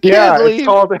a cool... It's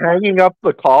called hanging up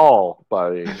the call,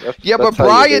 buddy. But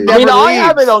Brian never leaves. I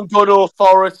have it on good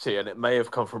authority, and it may have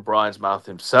come from Brian's mouth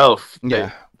himself.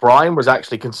 Yeah. Brian was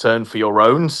actually concerned for your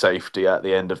own safety at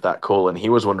the end of that call, and he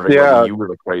was wondering whether you were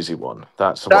the crazy one.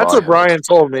 That's what Brian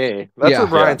told me. That's what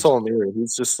Brian told me.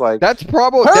 He's just like... That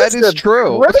is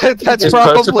true. That's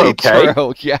probably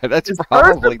true. Yeah, that's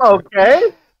probably true.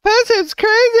 Okay? Percep's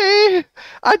crazy.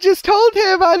 I just told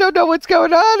him I don't know what's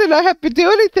going on and I haven't been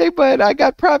doing anything, but I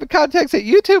got private contacts at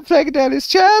YouTube flagging down his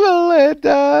channel, and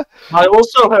I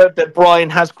also heard that Brian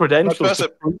has credentials to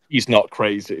prove he's not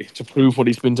crazy, to prove what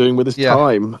he's been doing with his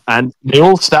time, and they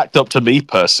all stacked up to me,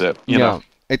 Percep. You know,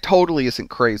 it totally isn't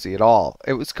crazy at all.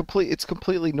 It's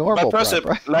completely normal. But Percep,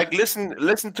 right? like,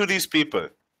 listen to these people.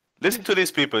 Listen to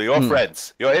these people, your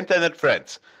friends, your internet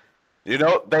friends. You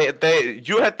know,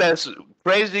 you had this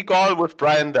crazy call with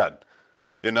Brian Dunn,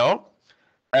 you know?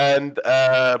 And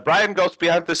Brian goes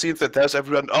behind the scenes and tells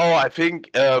everyone, oh, I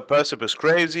think Percep is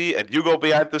crazy, and you go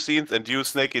behind the scenes and you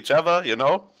snake each other, you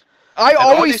know? I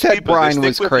always said Brian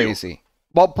was crazy.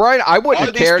 Well, Brian, I wouldn't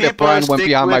have cared if Brian went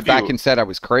behind my back and said I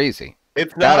was crazy.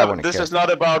 It's not. This is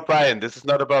not about Brian. This is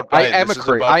not about Brian. I am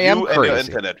crazy. And your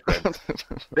internet friends.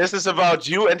 This is about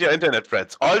you and your internet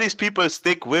friends. All these people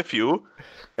stick with you,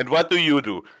 and what do?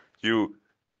 You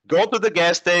go to the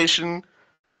gas station,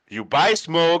 you buy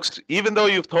smokes, even though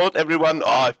you've told everyone, "Oh,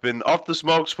 I've been off the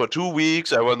smokes for 2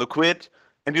 weeks. I want to quit,"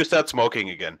 and you start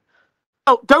smoking again.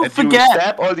 Oh, don't forget! You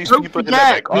stab all these people in the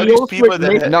back. All these people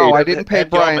that no, I didn't pay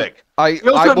Brian. I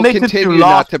will continue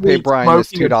not to pay Brian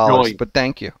this $2, but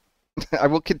thank you. I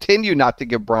will continue not to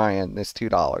give Brian this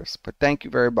 $2, but thank you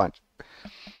very much.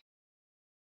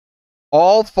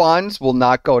 All funds will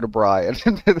not go to Brian.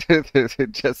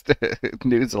 Just a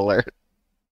news alert.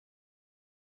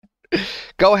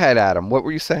 Go ahead, Adam. What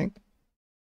were you saying?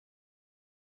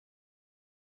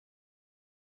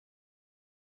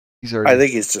 I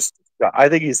think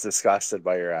he's disgusted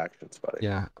by your actions, buddy.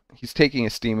 Yeah, he's taking a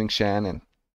steaming Shannon.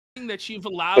 That you've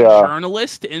allowed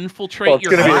journalists to infiltrate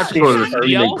your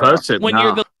person when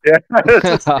you're the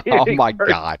oh my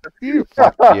god.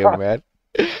 Fuck you, man.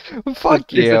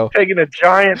 Fuck you. He's taking a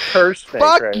giant purse.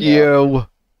 Fuck you.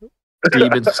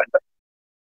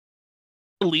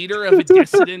 Leader of a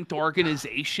dissident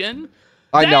organization.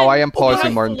 I know, I am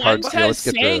pausing more than parts. Yeah, let's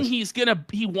get saying this.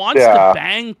 he wants to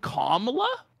bang Kamala?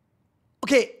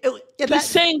 Okay, he's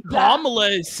saying Kamala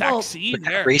is sexy.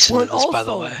 Well,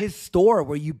 also, his store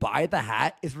where you buy the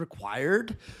hat is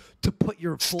required to put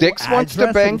your full Sticks wants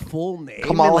to bang full name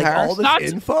Kamala and Harris? all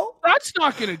this info. That's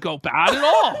not going to go bad at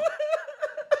all.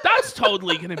 That's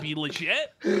totally going to be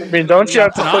legit. I mean, don't you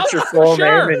have to put your full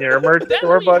name in your merch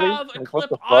store, buddy? Have a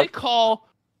clip I call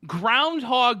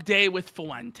Groundhog Day with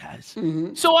Fuentes.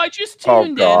 So I just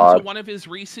tuned in to one of his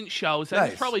recent shows.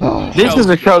 And probably this is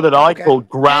a show that I call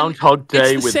Groundhog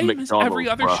Day with McDonald's. Every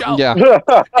other show. Yeah,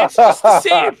 it's just the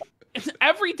same. It's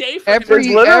every day for It's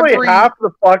literally half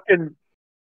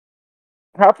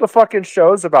the fucking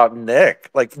shows about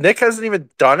Nick. Like Nick hasn't even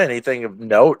done anything of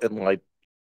note in like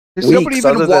there's weeks, nobody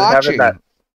even watching.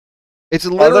 It's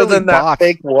literally other than bots. that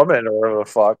fake woman or whatever the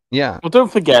fuck. Yeah. Well,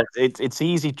 don't forget, it's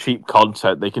easy, cheap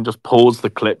content. They can just pause the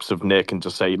clips of Nick and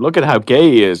just say, "Look at how gay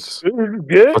he is,"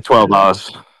 for 12 hours.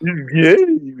 Gay.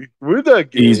 We're not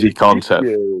gay. Easy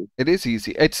content. It is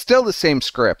easy. It's still the same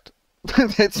script.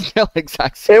 It's still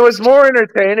exact same. It was more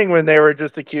entertaining when they were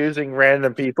just accusing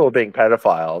random people of being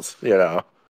pedophiles. You know,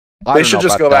 they should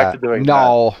just go back to doing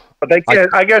that. But they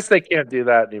can't. I guess they can't do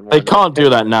that anymore. They can't do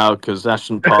that now because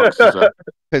Ashton Parks is a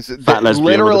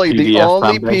literally the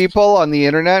only people on the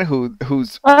internet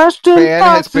whose fan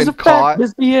has been caught.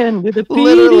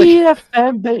 Literally,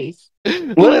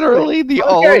 literally the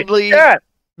only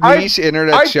niche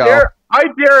internet show. I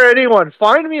dare anyone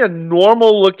find me a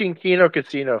normal-looking Kino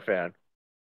Casino fan.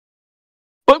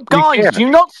 But guys, do you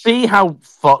not see how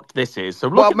fucked this is? So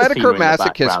look at the Medicare scenery in the Masochist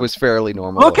background. was fairly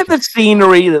normal. Look at the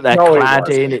scenery that they're clad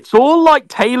in. It's all like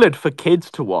tailored for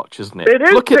kids to watch, isn't it? It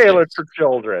is tailored for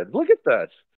children. Look at this.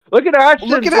 Look at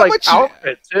Ashton's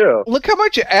outfit too. Look how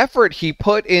much effort he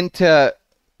put into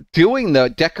doing the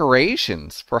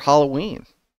decorations for Halloween.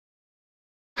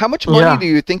 How much money do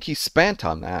you think he spent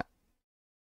on that?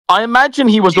 I imagine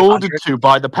he was ordered to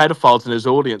by the pedophiles in his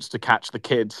audience to catch the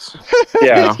kids.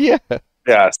 Yeah.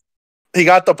 Yes. He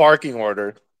got the barking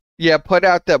order. Yeah, put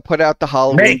out the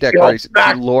Halloween decorations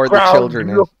to lure the children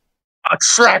in.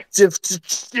 Attractive to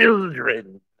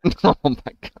children. Oh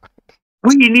my god.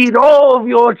 We need all of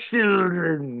your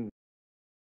children.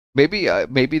 Maybe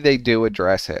they do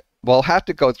address it. We'll have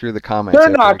to go through the comments. They're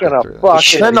not gonna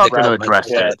address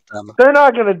it. They're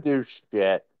not gonna do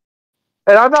shit.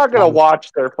 And I'm not gonna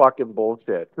watch their fucking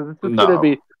bullshit because it's just gonna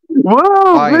be it's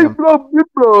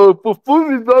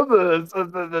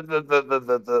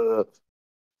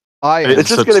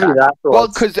just gonna be that. Well,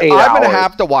 because I'm gonna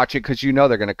have to watch it because you know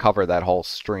they're gonna cover that whole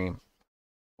stream.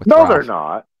 No, they're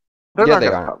not. Yeah, they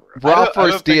are. Ralph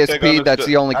versus DSP. That's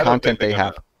the only content they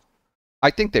have.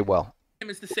 I think they will.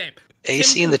 is the same.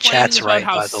 AC in the chat's right,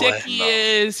 how by the sick way. he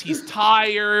is. He's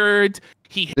tired.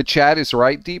 The chat is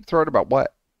right, Deep Throat, about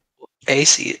what?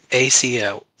 AC is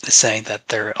saying that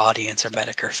their audience are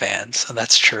Medicare fans, and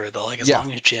that's true. Though, like as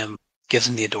long as Jim gives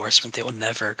them the endorsement, they will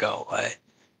never go away.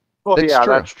 Well,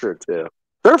 that's true too.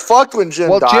 They're fucked when Jim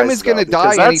dies. Well, Jim is going to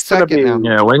die any second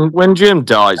now. Yeah, when Jim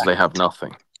dies, they have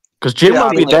nothing. Because Jim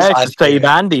won't be there to save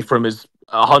Andy from his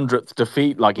 100th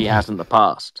defeat like he has in the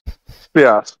past.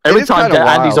 Yes. Every time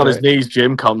Andy's on his knees,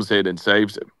 Jim comes in and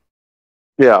saves him.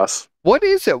 Yes. What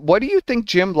is it? What do you think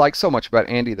Jim likes so much about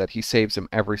Andy that he saves him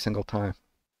every single time?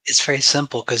 It's very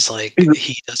simple because like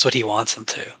he does what he wants him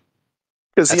to.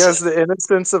 Because he has the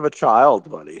innocence of a child,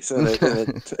 buddies, and it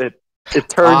turns it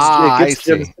gets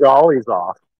Jim's jollies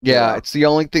off. Yeah, it's the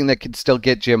only thing that can still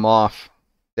get Jim off.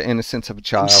 The innocence of a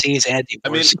child. He sees Andy.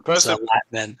 You're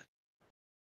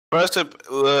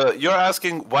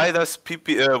asking why does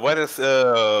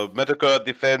Medicare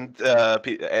defend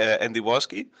Andy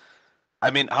Warski?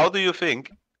 I mean, how do you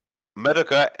think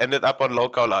Medicare ended up on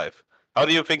Local Live? How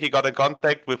do you think he got in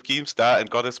contact with Keemstar and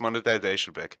got his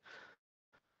monetization back?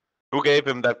 Who gave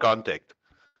him that contact?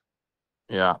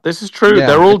 Yeah, this is true. Yeah,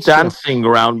 they're all dancing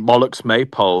around Moloch's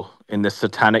maypole in this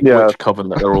satanic witch coven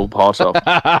that they're all part of.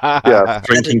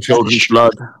 Drinking children's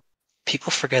blood.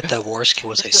 People forget that Warski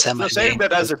was a Semite. I'm saying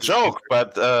that as a joke,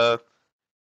 but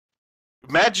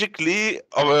magically,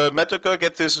 Medicare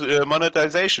gets his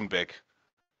monetization back.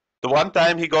 The one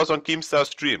time he goes on Keemstar's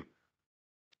stream.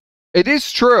 It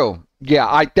is true.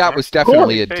 Yeah, that was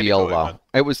definitely a deal, though.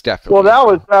 It was definitely. Well, that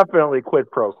was definitely quid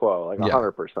pro quo, like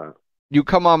 100%. You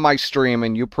come on my stream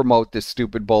and you promote this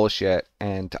stupid bullshit,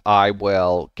 and I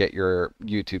will get your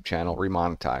YouTube channel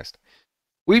remonetized.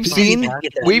 We've seen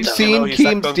Keem's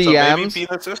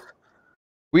DMs.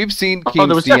 We've seen Keem's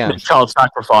there was definitely child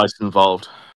sacrifice involved,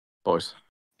 boys.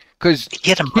 Because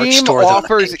Keem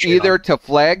offers either to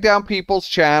flag down people's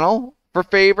channel for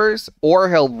favors, or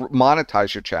he'll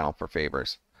monetize your channel for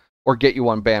favors, or get you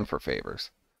unbanned for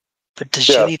favors. But does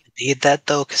Jim even need that,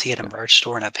 though? Because he had a merch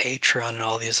store and a Patreon and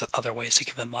all these other ways to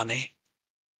give him money.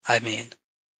 I mean...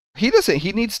 He doesn't.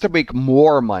 He needs to make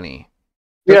more money.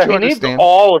 Yeah, he needs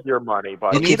all of your money,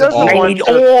 buddy. He doesn't need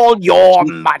all your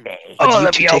money. All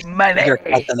of your money.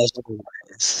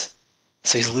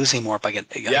 So he's losing more by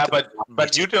getting... Yeah, but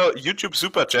YouTube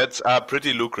super chats are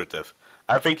pretty lucrative.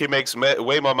 I think he makes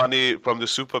way more money from the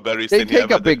super berries than he ever did. They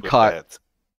take a big cut.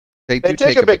 They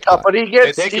take a big cut, but he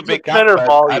gets better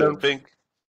volume. I don't think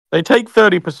they take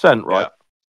 30%, right?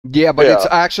 Yeah, but it's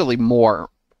actually more.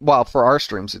 Well, for our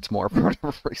streams, it's more for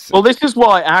whatever reason. Well, this is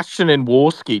why Ashton and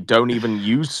Warski don't even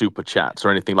use super chats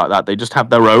or anything like that. They just have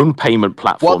their own payment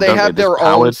platform. Well, they have their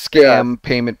own scam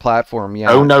payment platform.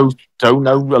 Yeah.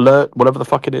 Dono alert, whatever the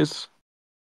fuck it is.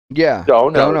 Yeah.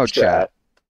 Dono chat.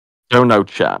 Dono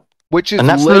chat. Which is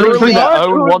literally the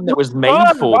own one that was made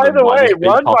for them. By the way,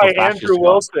 run by Andrew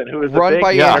Wilson, who is run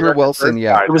by Andrew Wilson.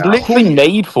 Yeah, it was literally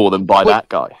made for them by that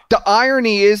guy. The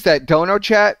irony is that Dono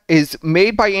Chat is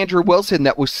made by Andrew Wilson.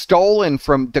 That was stolen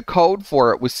from the code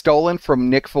for it was stolen from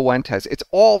Nick Fuentes. It's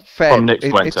all fed. From Nick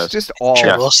Fuentes. It's just all.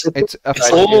 It's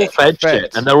all fed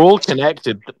shit, and they're all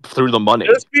connected through the money.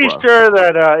 Just be sure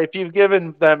that if you've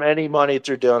given them any money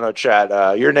through Dono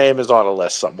Chat, your name is on a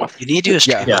list somewhere. You need to do a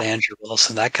stream with Andrew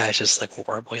Wilson. That guy's just like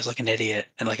horrible. He's like an idiot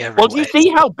and like every way. Do you see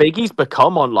how big he's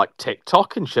become on like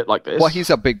TikTok and shit like this? Well,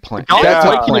 he's a big plant.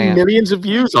 That's making millions of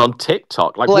views on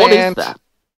TikTok. Like, what is that?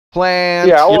 Plant.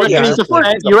 Yeah,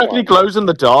 you reckon he glows in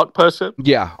the dark, person?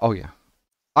 Yeah. Oh yeah.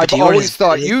 I've always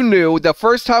thought you knew. The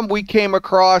first time we came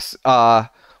across,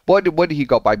 what did he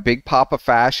go by? Big Papa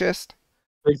Fascist.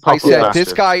 I said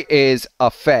this guy is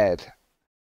a Fed.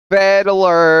 Fed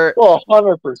alert. Well,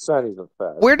 100% he's a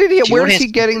Fed. Where is he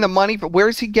getting the money from? Where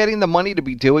is he getting the money to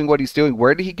be doing what he's doing?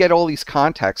 Where did he get all these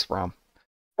contacts from?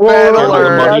 Fed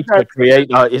alert. Money to create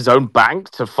his own bank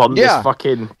to fund this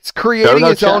fucking. It's creating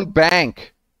his own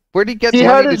bank. Where did he get the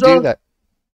money to do that?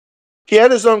 He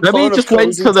had his own. Maybe he just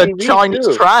went to the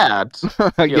Chinese triad.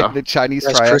 Yeah, the Chinese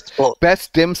triad.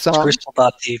 Best dim sum.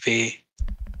 Crystal.tv.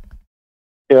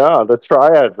 Yeah, the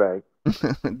Triad Bank.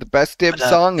 The best dim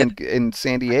song in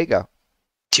San Diego.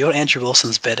 Do you know what Andrew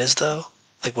Wilson's bit is though?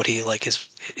 Like what he like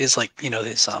is like, you know,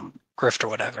 his grift or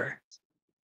whatever.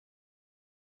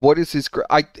 What is his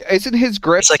isn't his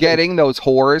grift like getting those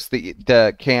whores,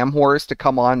 the cam whores to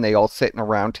come on, they all sit in a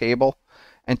round table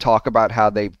and talk about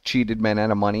how they've cheated men out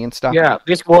of money and stuff? Yeah,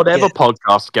 this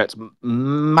podcast gets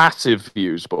massive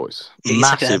views, boys. Yeah, he's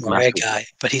massive, like an MRA guy,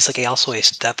 but he's like also a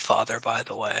stepfather, by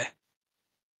the way.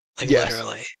 Like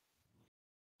literally.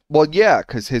 Well, yeah,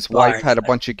 because his wife had a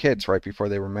bunch of kids right before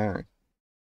they were married.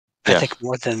 I think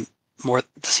more than more.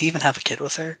 Does he even have a kid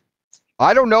with her?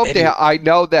 I don't know if they. I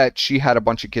know that she had a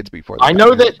bunch of kids before. I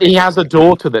know that he has a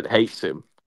daughter that hates him.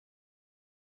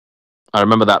 I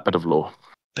remember that bit of lore.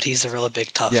 But he's a really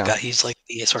big tough guy. He's like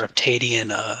the sort of Tatian,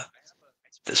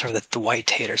 sort of the white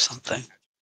Tate or something.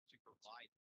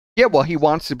 Yeah, well, he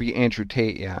wants to be Andrew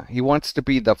Tate. Yeah, he wants to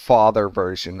be the father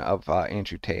version of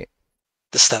Andrew Tate.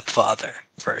 The stepfather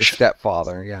version. The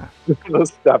stepfather, yeah. The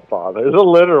stepfather. The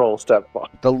literal stepfather.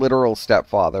 The literal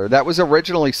stepfather. That was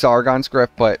originally Sargon's grift,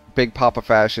 but Big Papa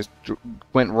Fascist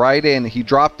went right in. He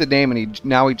dropped the name, and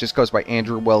now he just goes by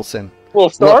Andrew Wilson. Well,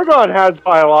 Sargon has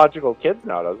biological kids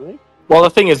now, doesn't he? Well, the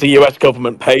thing is, the US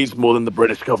government pays more than the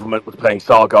British government was paying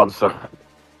Sargon, so...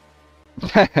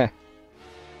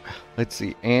 Let's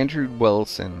see. Andrew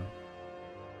Wilson.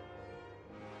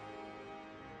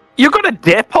 You got a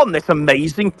dip on this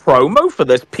amazing promo for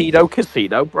this pedo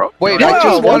casino, bro? Wait, I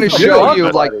just want to show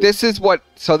you, like, this is what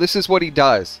he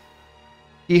does.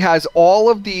 He has all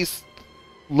of these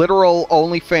literal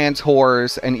OnlyFans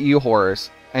whores and e-whores,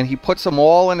 and he puts them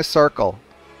all in a circle.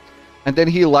 And then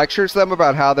he lectures them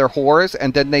about how they're whores,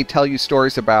 and then they tell you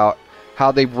stories about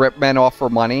how they've ripped men off for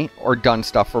money or done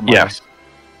stuff for money. Yes.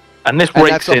 And this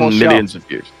rakes in millions of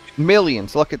views.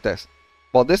 Millions. Look at this.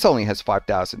 Well, this only has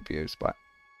 5,000 views, but...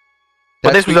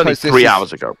 But this was only 3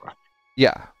 hours ago, bro.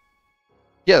 Yeah.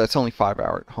 Yeah, that's only 5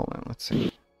 hours. Hold on, let's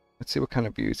see. Let's see what kind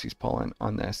of views he's pulling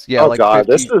on this. Yeah, oh like god,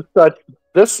 50...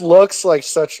 this looks like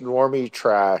such normie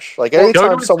trash. Like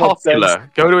anytime someone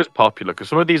go to his popular, because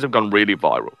some of these have gone really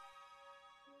viral.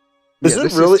 Is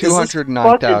it really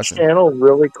 209,000? Channel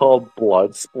really called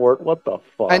Bloodsport? What the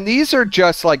fuck? And these are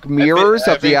just like mirrors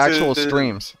of the actual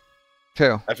streams,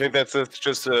 too. I think that's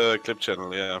just a clip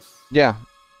channel. Yeah. Yeah,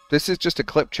 this is just a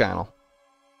clip channel.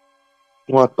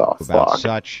 What the fuck?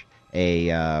 Such a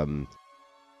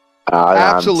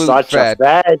absolute such fed.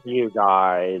 A fed, you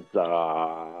guys.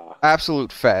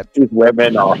 Absolute fed. These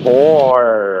women are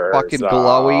whores. Fucking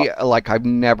glowy, like I've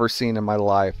never seen in my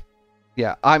life.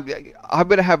 Yeah, I'm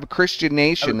gonna have a Christian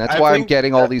nation. That's why I'm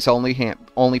getting all these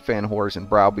OnlyFan whores and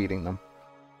browbeating them.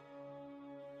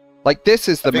 Like this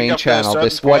is the main channel.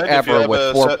 This whatever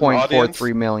with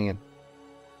 4.43 million.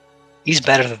 He's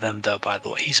better than them, though. By the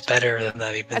way, he's better than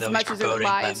them, even though he's promoting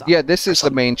them. Yeah, this is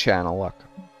the main channel. Look,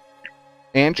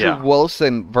 Andrew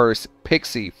Wilson versus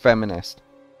Pixie Feminist.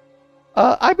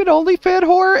 I'm an OnlyFan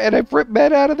whore, and I've ripped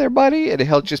men out of their money, and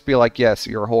he'll just be like, "Yes,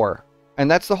 you're a whore." And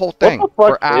that's the whole thing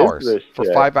for hours, for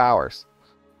 5 hours.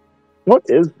 What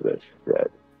is this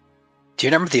shit? Do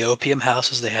you remember the opium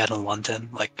houses they had in London,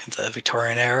 like in the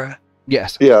Victorian era?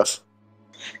 Yes. Yes.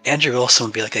 Andrew Wilson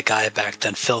would be like a guy back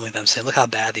then filming them, saying, "Look how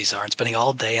bad these are," and spending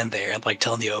all day in there, and like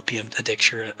telling the opium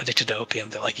addicted to opium.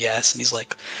 They're like, "Yes," and he's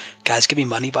like, "Guys, give me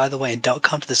money, by the way, and don't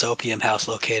come to this opium house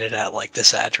located at like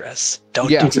this address. Don't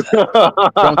do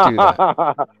that. Don't do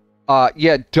that.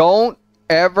 Yeah, don't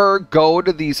ever go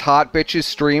to these hot bitches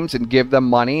streams and give them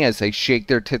money as they shake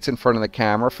their tits in front of the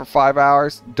camera for 5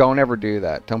 hours. Don't ever do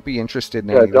that. Don't be interested in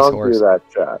any of these don't whores. do that,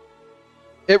 chat.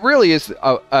 It really is.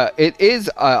 It is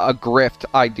a grift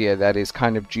idea that is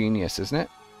kind of genius, isn't it?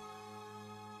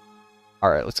 All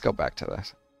right, let's go back to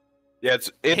this. Yeah,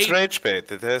 it's rage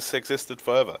bait. It has existed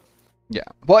forever. Yeah,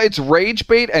 well, it's rage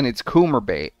bait and it's Coomer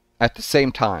bait at the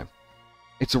same time.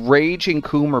 It's raging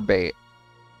Coomer bait.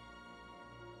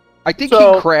 I think he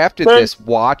crafted this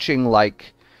watching,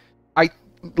 like, I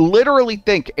literally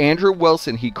think Andrew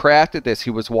Wilson, he crafted this. He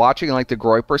was watching, like, the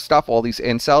Groyper stuff, all these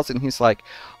incels, and he's like,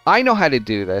 I know how to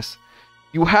do this.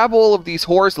 You have all of these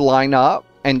whores line up,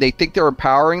 and they think they're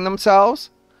empowering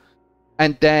themselves,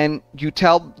 and then you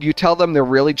tell them they're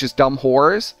really just dumb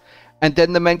whores, and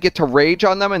then the men get to rage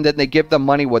on them, and then they give them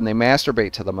money when they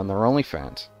masturbate to them on their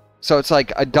OnlyFans. So it's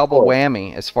like a double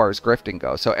whammy as far as grifting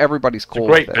goes. So everybody's cool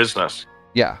with it. Great business.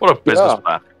 Yeah. What a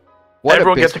businessman.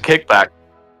 Everyone gets a kickback.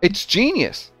 It's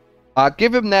genius.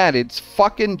 Give him that. It's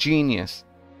fucking genius.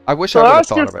 I wish I would have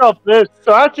thought of it.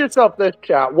 So ask yourself this,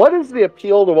 chat. What is the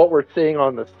appeal to what we're seeing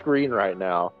on the screen right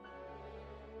now?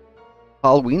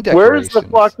 Halloween decorations.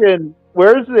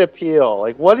 Where's the appeal?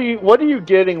 Like, what are you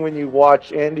getting when you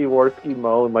watch Andy Worski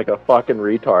moan like a fucking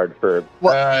retard for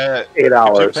 8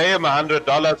 hours? If you pay him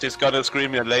 $100, he's gonna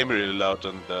scream your name really loud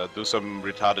and do some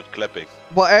retarded clapping.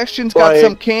 Well, Ashton's got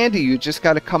some candy. You just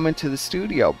got to come into the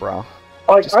studio, bro.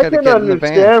 Like, I can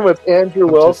understand with Andrew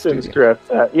Wilson's script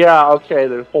that, yeah, okay,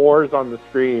 there's whores on the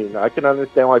screen. I can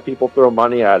understand why people throw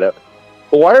money at it.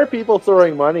 But why are people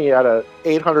throwing money at a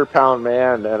 800-pound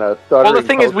man and a Well, the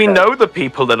thing is, we know the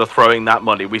people that are throwing that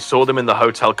money. We saw them in the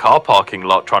hotel car parking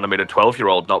lot trying to meet a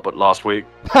 12-year-old not but last week.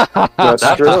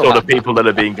 That's true. the sort of people that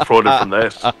are being defrauded from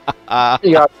this.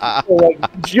 You got people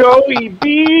like Joey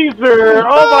Beezer.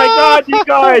 Oh my God, you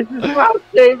guys! His last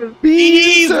name is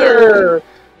Beezer.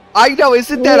 I know,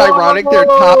 isn't that ironic? Their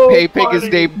top pay pig is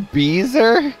named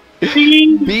Beezer?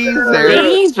 Beezer.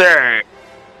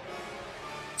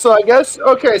 So I guess,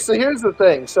 okay, so here's the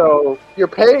thing. So you're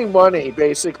paying money,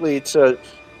 basically, to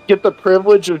get the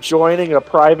privilege of joining a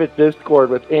private Discord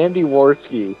with Andy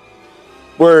Worski,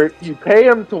 where you pay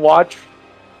him to watch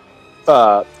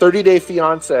 30 Day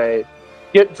Fiancé,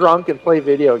 get drunk, and play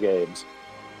video games.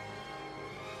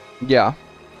 Yeah.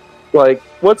 Like,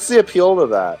 what's the appeal to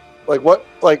that?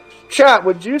 Like, chat,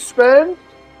 would you spend,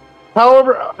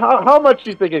 how much do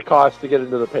you think it costs to get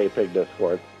into the Pay Pig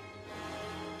Discord?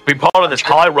 Be part of this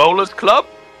High Rollers Club?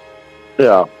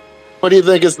 Yeah. What do you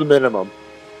think is the minimum?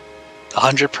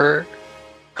 100 per,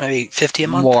 maybe 50 a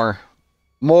month? More.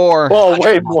 Oh,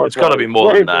 way more. It's got to be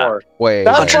more than that. Way.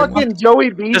 That fucking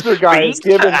Joey Beezer guy is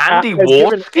giving Andy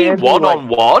Worski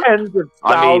one-on-one? Tens of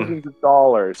thousands of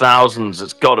dollars. Thousands.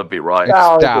 It's got to be right.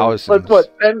 Thousands.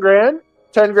 What, 10 grand?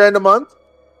 10 grand a month?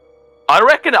 I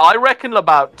reckon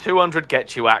about 200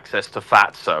 gets you access to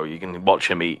Fatso. You can watch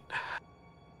him eat.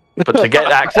 But to get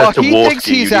access to he Worski, thinks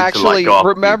he's you need actually. to, like,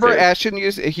 remember, Ashton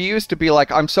used to be like,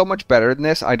 I'm so much better than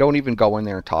this. I don't even go in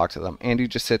there and talk to them. Andy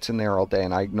just sits in there all day,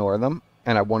 and I ignore them,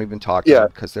 and I won't even talk to them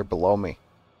because they're below me.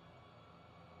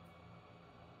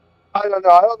 I don't know.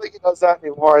 I don't think he does that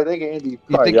anymore. I think Andy.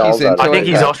 I think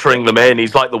he's ushering them in.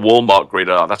 He's like the Walmart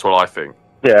greeter. That's what I think.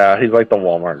 Yeah, he's like the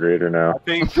Walmart greeter now. I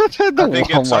think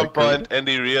at some point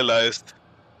Andy realized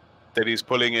that he's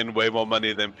pulling in way more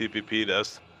money than PPP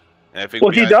does. And I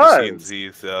think he does.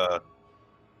 He's, well,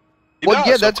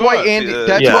 yeah, that's why Andy.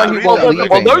 That's why he won't leave.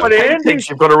 Well, those things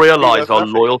you've got to realize are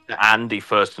loyal to Andy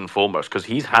first and foremost because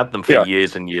he's had them for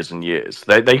years and years and years.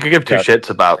 They could give two shits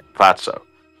about Fatso.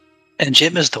 And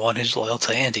Jim is the one who's loyal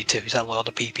to Andy too. He's not loyal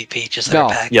to PPP. Just no,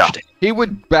 he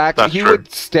would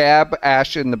would stab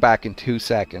Ash in the back in 2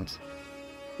 seconds.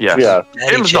 Yeah.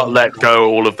 Jim's not let go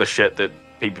all of the shit that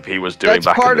PPP was doing back in the day.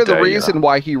 That's part of the reason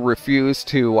why he refused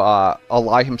to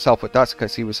ally himself with us,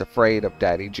 because he was afraid of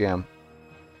Daddy Jim.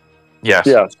 Yes.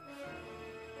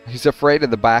 He's afraid of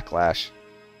the backlash.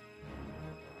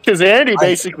 Because Andy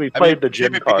basically played the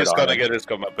Jim PPP card is on gonna him. get his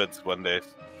comeuppance one day.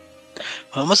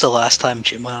 When was the last time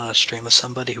Jim went on a stream with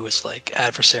somebody who was like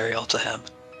adversarial to him?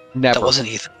 Never. That wasn't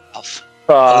Ethan.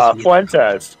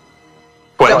 Fuentes.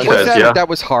 That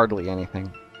was hardly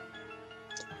anything.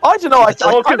 I don't know. I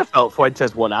kind of felt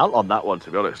Fuentes won out on that one,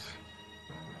 to be honest.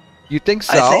 You think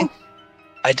so?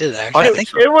 I did actually. I think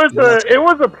so. It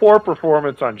was a poor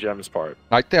performance on Jim's part.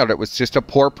 I thought it was just a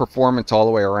poor performance all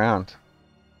the way around.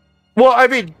 Well, I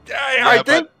mean, I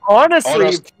think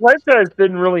honestly, Fuentes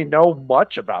didn't really know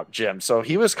much about Jim, so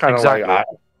he was kind of like,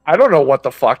 I don't know what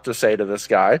the fuck to say to this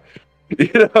guy.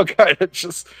 Kind of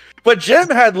just. But Jim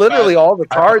had literally all the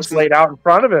cards laid out in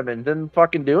front of him and didn't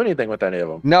fucking do anything with any of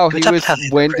them. No, he was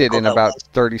winded in about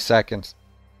 30 seconds.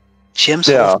 Jim's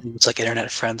whole thing was like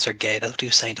internet friends are gay. That's what he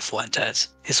was saying to Fuentes.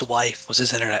 His wife was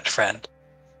his internet friend.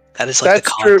 That is like the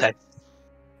context.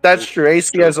 That's true.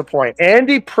 AC has a point.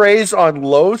 Andy preys on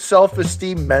low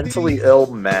self-esteem, mentally ill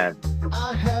men.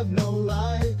 I have no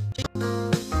life.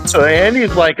 So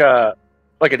Andy's like an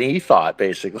e-thought,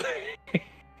 basically.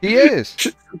 He is.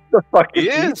 He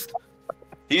is.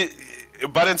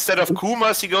 But instead of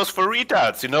Kumas, he goes for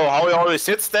retards. You know how he always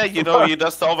sits there? You know, he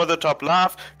does the over-the-top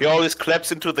laugh. He always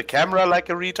claps into the camera like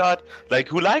a retard. Like,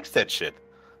 who likes that shit?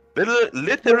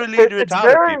 Literally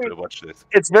retarded people watch this.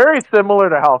 It's very similar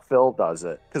to how Phil does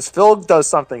it. Because Phil does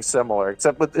something similar.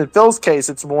 Except in Phil's case,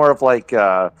 it's more of like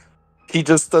he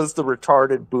just does the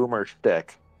retarded boomer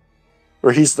shtick.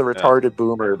 Where he's the retarded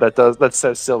boomer that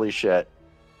says silly shit.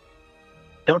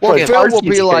 Well, Phil will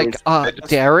be like,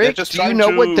 Derek, do you know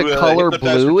what the color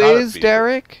blue is,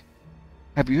 Derek?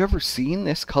 Have you ever seen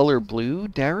this color blue,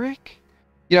 Derek?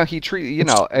 You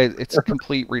know, it's a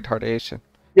complete retardation.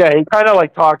 Yeah, he kind of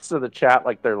like talks to the chat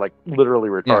like they're like literally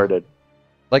retarded.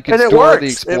 Like it's Dora the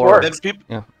Explorer.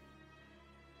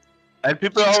 And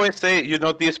people always say, you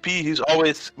know, DSP, he's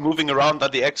always moving around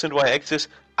on the X and Y axis.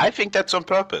 I think that's on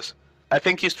purpose. I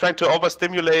think he's trying to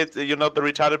overstimulate, you know, the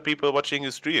retarded people watching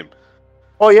his stream.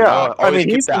 Oh yeah, you know, I mean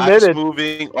he's the committed. Eyes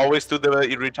moving, always do the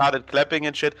retarded clapping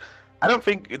and shit. I don't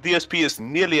think DSP is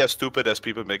nearly as stupid as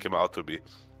people make him out to be.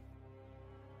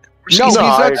 No, he's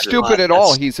not stupid at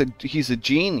all. He's a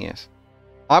genius.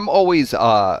 I'm always in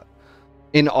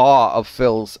awe of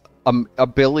Phil's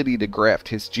ability to grift,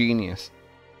 his genius.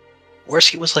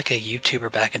 Worski was like a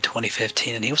YouTuber back in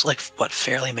 2015, and he was like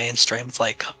fairly mainstream with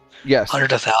like yes,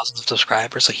 hundreds of thousands of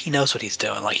subscribers. So he knows what he's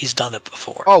doing. Like he's done it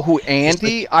before. Oh, who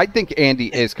Andy? I think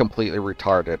Andy is completely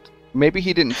retarded. Maybe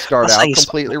he didn't start out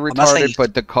completely retarded,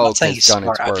 but the coke has done its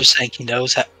work. I'm just saying he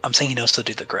knows. I'm saying he knows to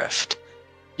do the grift.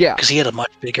 Yeah, because he had a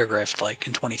much bigger grift like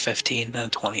in 2015 than in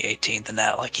 2018 than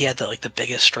that. Like he had the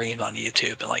biggest stream on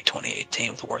YouTube in like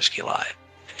 2018 with Worski Live,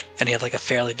 and he had like a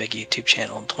fairly big YouTube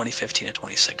channel in 2015 and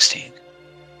 2016.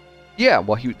 Yeah,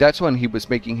 well, that's when he was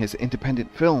making his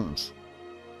independent films,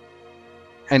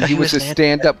 and he was a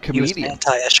stand-up comedian. He was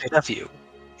anti-SJW.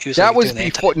 That was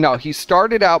before. No, he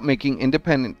started out making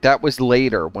independent. That was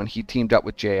later when he teamed up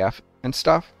with JF and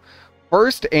stuff.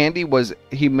 First, Andy was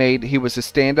he was a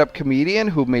stand-up comedian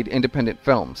who made independent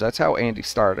films. That's how Andy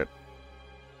started.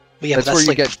 Yeah, that's where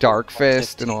you get Dark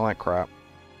Fist and all that crap.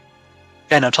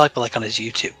 Yeah, no, I'm talking about like on his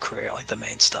YouTube career, like the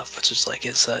main stuff, which is like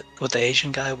with the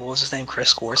Asian guy. What was his name?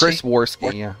 Chris Worski. Chris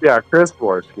Worski, yeah. Yeah, Chris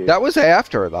Worski. That was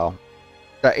after though.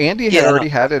 That Andy had already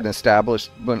had an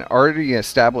established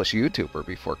YouTuber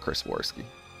before Chris Worski.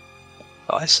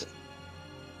 Oh, I see.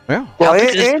 Yeah. Well,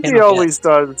 Andy always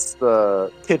does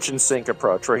the kitchen sink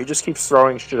approach, where he just keeps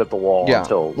throwing shit at the wall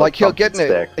until like he'll get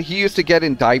in. He used to get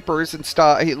in diapers and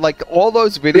stuff. Like all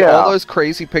those all those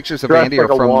crazy pictures of Andy are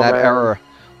from that era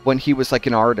when he was like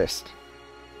an artist.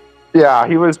 Yeah,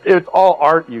 it's all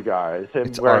art, you guys.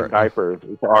 Him wearing diapers.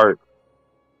 It's art.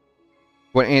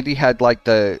 When Andy had like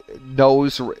the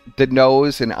nose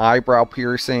and eyebrow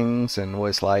piercings and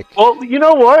was like, well, you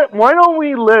know what? Why don't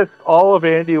we list all of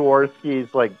Andy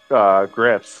Worski's like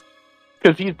grifts?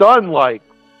 Because he's done like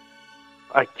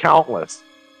countless.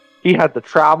 He had the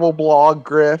travel blog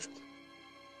grift.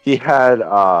 He had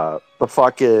the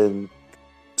fucking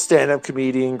stand-up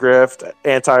comedian grift,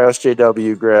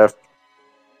 anti-SJW grift,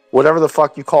 whatever the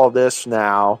fuck you call this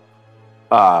now.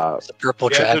 The purple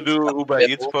track. He had to do Uber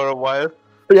Eats for a while.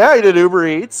 Yeah, he did Uber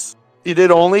Eats. He did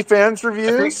OnlyFans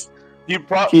reviews. He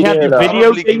had the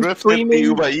video game streaming.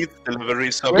 Uber Eats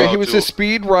delivery yeah, he was a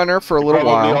speed runner for a little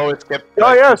while.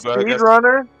 Oh yeah,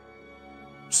 speedrunner.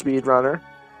 Speedrunner.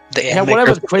 Yeah,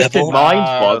 whatever the Twisted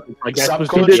Minds was, I guess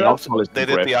was they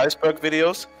did the iceberg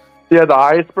videos. Yeah, the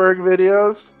iceberg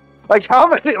videos. Like how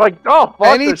many? Like fuck,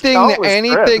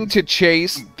 anything to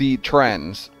chase the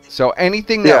trends. So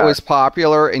anything that was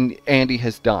popular and Andy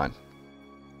has done.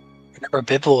 Remember,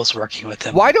 Bibble was working with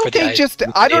him. Why don't they just?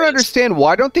 I don't understand.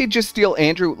 Why don't they just steal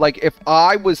Andrew? Like if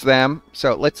I was them,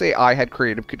 so let's say I had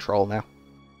creative control now.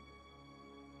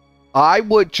 I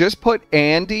would just put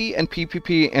Andy and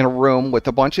PPP in a room with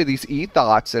a bunch of these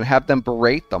e-thoughts and have them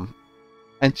berate them.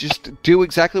 And just do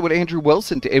exactly what Andrew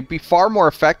Wilson did. It'd be far more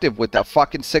effective with that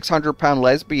fucking 600-pound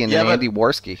lesbian than Andy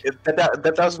Worski.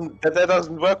 That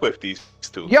doesn't work with these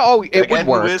two. Yeah, it would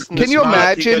work. Can you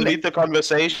imagine? Can lead the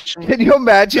conversation. Can you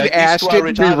imagine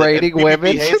Ashton berating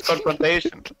women? Hates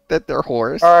confrontation. That they're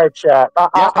whores. All right, chat.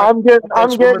 I'm getting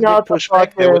out the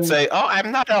fucking. They would say, "Oh,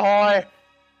 I'm not a whore."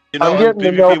 You know, I'm getting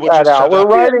the notepad out. We're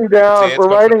writing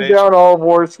down all of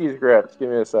Worski's grifts. Give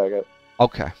me a second.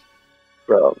 Okay.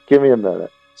 Bro, give me a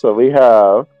minute. So we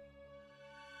have.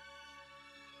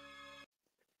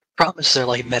 Problem is they're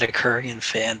like Metacurian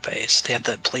fan base. They have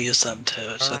to please them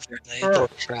too, so they're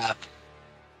trapped.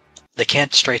 They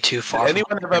can't stray too far. Did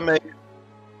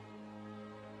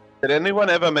anyone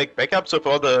ever make backups of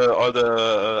all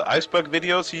the iceberg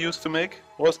videos he used to make,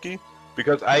 Worski?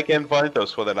 Because I can't find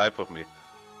those for the life of me.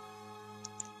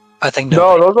 I think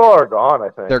no, those all are gone. I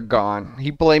think they're gone.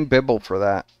 He blamed Bibble for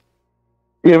that.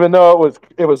 Even though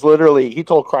it was literally, he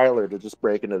told Kryler to just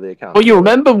break into the account. Well, you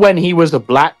remember when he was a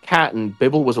black cat and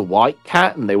Bibble was a white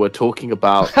cat, and they were talking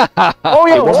about. Oh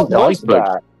yeah, what was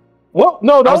that? What?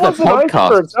 No, that wasn't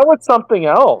iceberg. That was something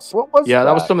else. What was? Yeah,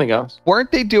 that was something else.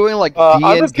 Weren't they doing like D&D?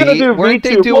 I was gonna do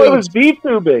VTubing. Well, it was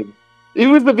VTubing. It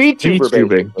was the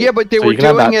VTuber. Yeah, but they were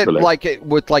doing it like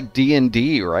with like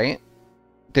D&D, right?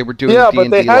 They were doing D&D but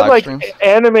they had like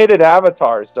animated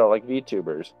avatars though, like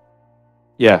VTubers.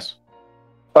 Yes.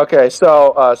 Okay,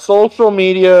 so social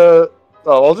media.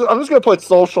 Oh, I'm just gonna put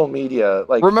social media.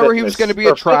 Like, remember, he was going to be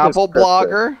a travel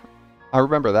blogger. I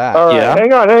remember that. All right, yeah.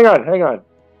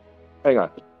 Hang on.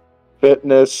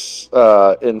 Fitness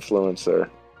influencer,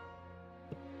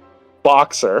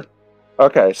 boxer.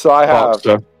 Okay, so I have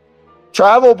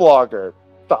travel blogger,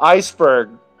 the iceberg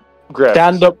grip,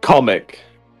 stand-up comic,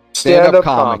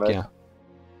 yeah,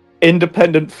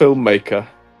 independent filmmaker.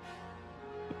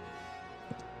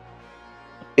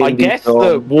 I guess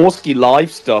the Worski Live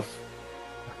stuff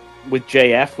with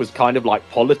JF was kind of like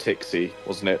politicsy,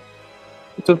 wasn't it?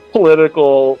 It's a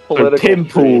political. Tim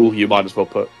Pool, you might as well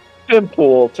put. Tim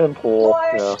Pool.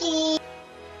 Yeah.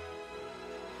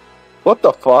 What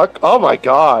the fuck? Oh my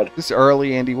god. This is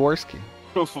early Andy Worski.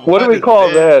 What do we call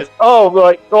this? Oh,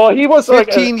 well, he was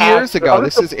 15 years ago.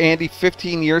 This is Andy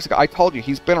 15 years ago. I told you,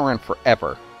 he's been around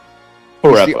forever.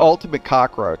 He's the ultimate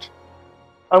cockroach.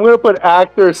 I'm gonna put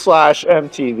actor /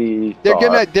 MTV.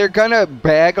 They're gonna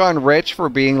bag on Rich for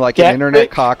being like an internet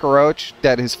cockroach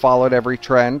that has followed every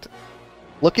trend.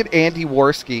 Look at Andy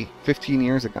Worski 15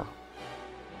 years ago.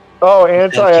 Oh,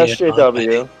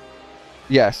 anti-SJW.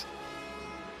 Yes.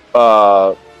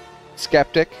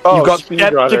 Skeptic. Oh, you've got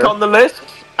Skeptic on the list.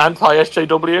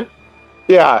 Anti-SJW.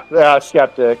 Yeah,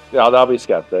 Skeptic. Yeah, that'll be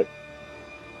Skeptic.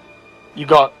 You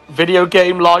got video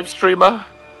game live streamer,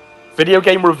 video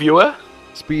game reviewer,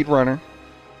 speedrunner.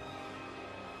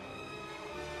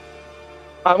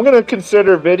 I'm gonna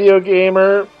consider video game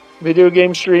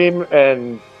stream,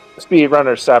 and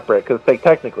speedrunner separate because they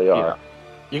technically are. Yeah.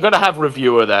 You're gonna have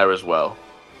reviewer there as well.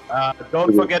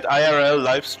 Don't forget IRL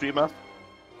live streamer.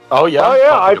 Oh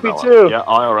yeah, IP2. Yeah,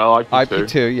 IRL,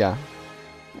 IP2, yeah.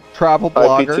 Travel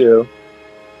blogger. IP2.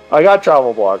 I got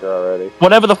travel blogger already.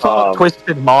 Whatever the fuck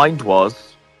Twisted Mind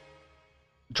was.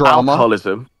 Drama.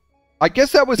 Alcoholism. I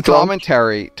guess that was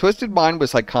commentary. Twisted Mind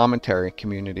was like commentary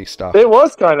community stuff. It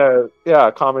was kind of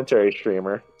commentary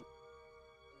streamer.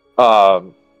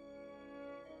 IBS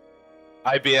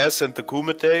and the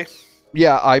Kumite.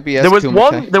 Yeah, IBS.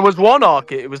 There was one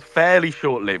arc. It was fairly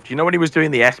short lived. You know when he was doing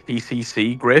the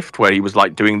SPCC grift, where he was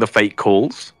like doing the fake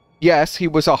calls. Yes, he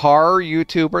was a horror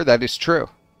YouTuber. That is true.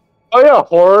 Oh yeah,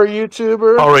 horror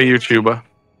YouTuber.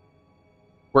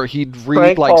 Where he'd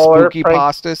read like spooky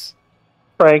pastas.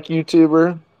 Prank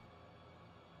YouTuber.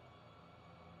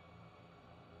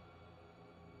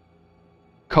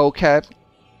 Cokehead.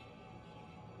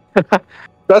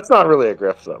 That's not really a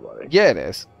grift, though, buddy. Yeah, it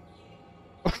is.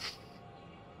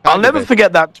 I'll never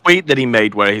forget that tweet that he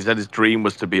made where he said his dream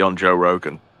was to be on Joe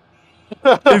Rogan.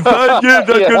 In 5 years, I'm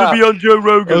going to be on Joe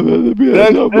Rogan. I'm going to be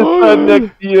on Joe Rogan.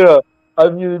 Next year,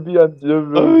 I'm going to be on Joe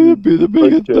Rogan. I'm going to be the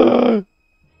biggest guy.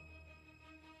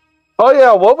 Oh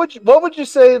yeah, what would you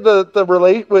say the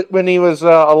relate when he was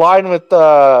aligned with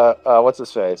what's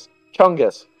his face,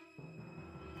 Chungus?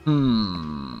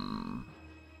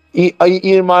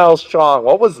 Ian Miles Chong.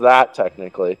 What was that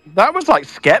technically? That was like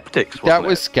Skeptics. That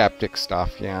was Skeptic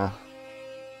stuff. Yeah.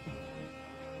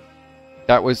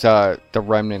 That was the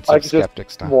remnants of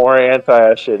Skeptic stuff. More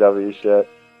anti-SJW shit.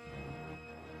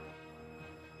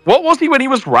 What was he when he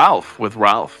was Ralph with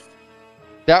Ralph?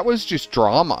 That was just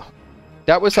drama.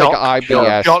 That was like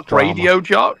IBS Jock Radio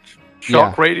Jocks?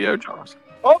 Radio Jocks?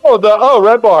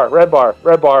 Red Bar.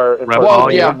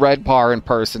 Well, yeah, Red Bar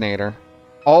impersonator.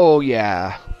 Oh,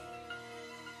 yeah.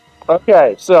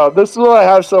 Okay, so this is what I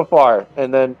have so far,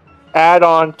 and then add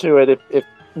on to it if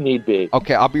need be.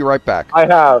 Okay, I'll be right back. I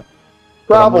have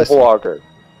travel blogger,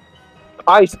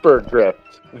 iceberg grift,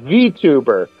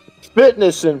 VTuber,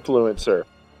 fitness influencer,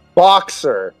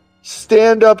 boxer,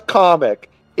 stand-up comic,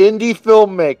 indie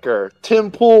filmmaker, Tim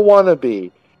Pool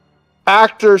wannabe,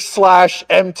 actor /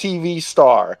 MTV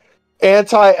star,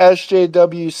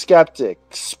 anti-SJW skeptic,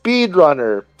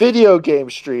 speedrunner, video game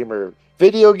streamer,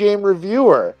 video game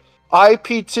reviewer,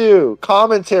 IP2,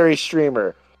 commentary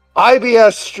streamer,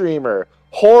 IBS streamer,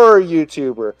 horror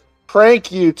YouTuber, prank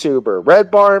YouTuber,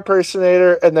 Red Bar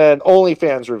impersonator, and then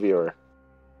OnlyFans reviewer.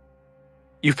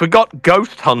 You forgot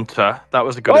Ghost Hunter. That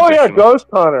was a good addition. Yeah, Ghost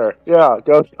Hunter. Yeah,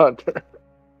 Ghost Hunter.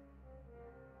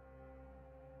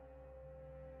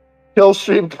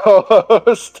 Killstream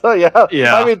co-host. Yeah.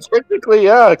 I mean, technically,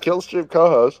 yeah. Killstream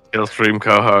co-host. Killstream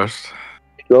co-host.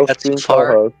 Killstream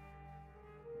co-host.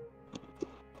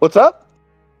 What's up?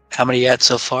 How many yet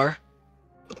so far?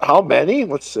 How many?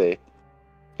 Let's see.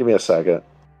 Give me a second.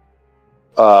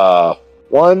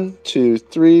 1, 2,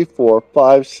 3, 4,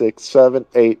 5, 6, 7,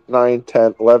 8, 9,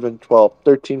 10, 11, 12,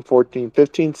 13, 14,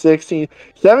 15, 16,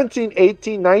 17,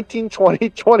 18, 19, 20,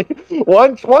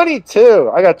 21,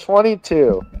 22. I got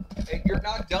 22. Hey, you're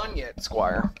not done yet,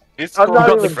 Squire. I'm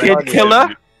not even Kid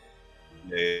Killer.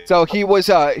 So he was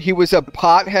a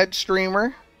pothead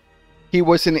streamer. He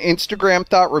was an Instagram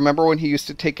thought. Remember when he used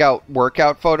to take out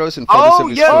workout photos and photos of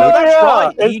his food? That's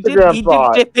right. He did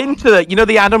dip into that. You know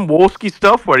the Adam Worski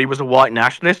stuff where he was a white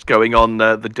nationalist going on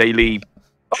the Daily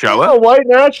Show? Oh, white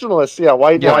nationalist. Yeah,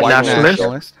 white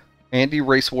nationalist. Andy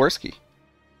Raceworski.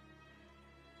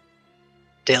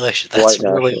 Delicious. That's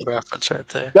a really good reference right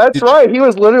there. That's right. He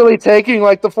was literally taking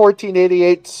like the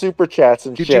 1488 super chats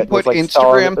and shit. Did you put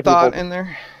Instagram thought in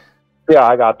there? Yeah,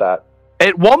 I got that.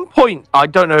 At one point, I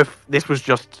don't know if this was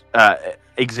just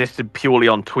existed purely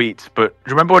on tweets, but do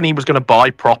you remember when he was going to buy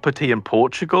property in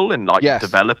Portugal and like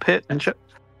develop it and shit?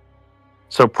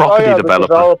 So property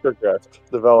developer.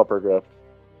 Developer grift.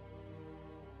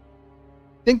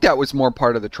 I think that was more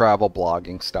part of the travel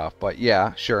blogging stuff, but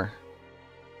yeah, sure.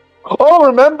 Oh,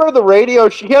 remember the radio?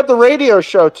 She had the radio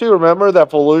show too. Remember that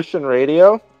Volution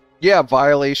Radio? Yeah,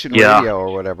 Violation Radio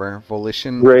or whatever.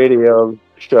 Volition Radio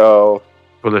show.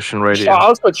 Volition Radio. I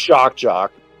was put Shock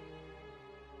Jock.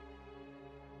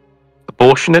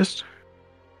 Abortionist.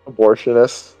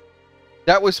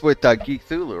 That was with Geek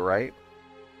Thulu, right?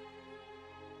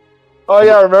 Oh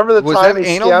yeah, remember the was time that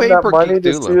he Anal scammed Vape that or money Geek to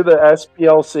Thulu? sue the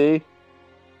SPLC?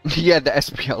 Yeah, the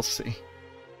SPLC.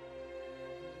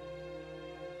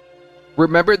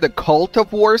 Remember the cult of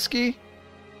Warski?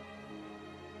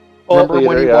 Remember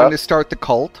when he wanted to start the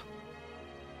cult?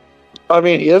 I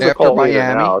mean, he is a cult leader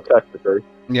Miami? now, technically.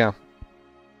 Yeah.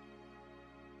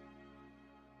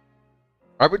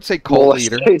 I would say cult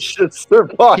leader.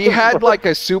 He had like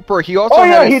a super. He also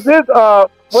had he did.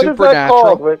 What is that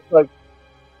called? With, like,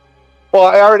 well,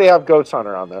 I already have Ghost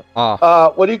Hunter on there.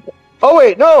 What do you? Oh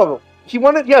wait, no. He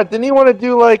wanted. Yeah, didn't he want to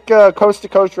do like coast to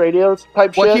coast radios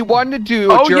type shit? Well, he wanted to do.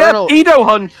 Pedo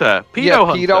Hunter.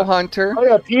 Pedo Hunter. Oh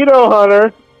yeah, Pedo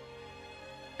Hunter.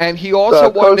 And he also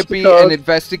wanted to be an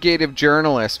investigative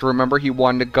journalist. Remember, he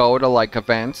wanted to go to like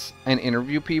events and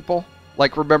interview people.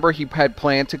 Like, remember, he had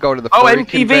planned to go to the furry MTV.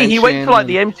 convention. He went to like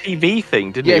the MTV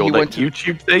thing, didn't he? Or he went to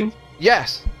YouTube thing.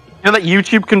 Yes. You know that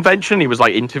YouTube convention? He was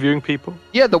like interviewing people.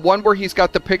 Yeah, the one where he's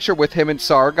got the picture with him and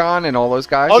Sargon and all those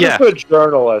guys. I'll just put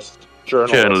journalist.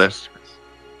 Journalist.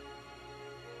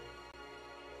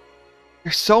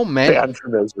 There's so many. Banned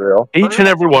from Israel. Each and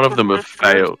every one of them have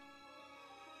failed.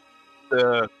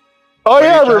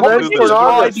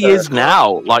 What he is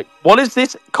now? Like, what is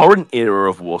this current era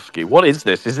of Wolski? What is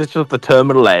this? Is this just the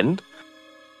terminal end?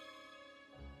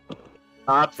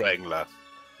 Art Wrangler.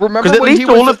 Remember because at when least he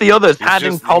all was of the others had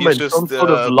in just- common he's just, some sort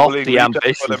of lofty bullying retail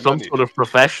ambition, for their some money. sort of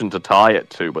profession to tie it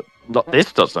to, but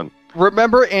this doesn't.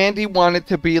 Remember Andy wanted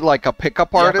to be like a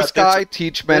pickup artist but that's- guy,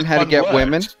 teach men that's how to one get word.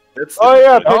 women? That's Oh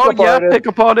yeah, Oh pickup yeah, artist.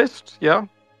 pickup artist. Yeah.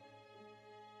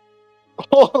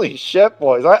 Holy shit,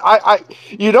 boys!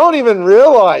 You don't even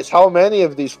realize how many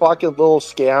of these fucking little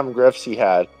scam grifts he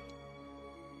had.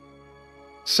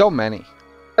 So many.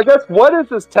 I guess what is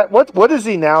this? What is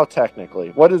he now technically?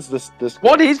 What is this?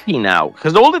 What is he now?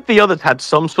 Because all of the others had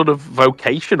some sort of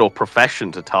vocation or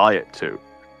profession to tie it to.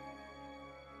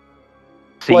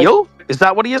 Seal? Is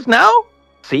that what he is now?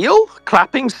 Seal?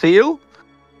 Clapping seal?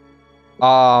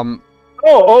 Oh,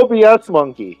 OBS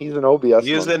monkey. He's an OBS monkey.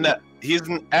 He's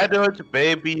an adult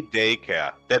baby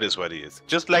daycare. That is what he is.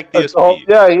 Just like DSP. Adult,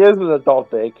 yeah, he is an adult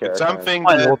daycare. It's something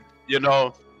that, you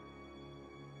know...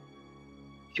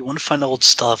 If you want to find old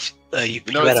stuff, you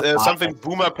You know, gotta it's something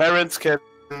boomer parents can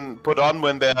put on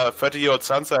when their 30-year-old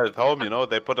sons are at home, you know?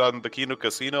 They put on the Kino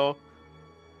Casino.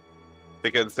 They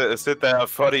can sit their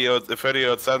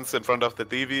 30-year-old sons in front of the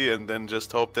TV and then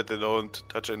just hope that they don't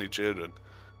touch any children.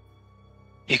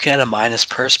 You can add a minus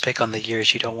perspic on the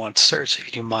years you don't want to search. If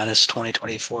you do minus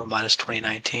 2024, minus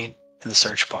 2019 in the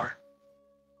search bar.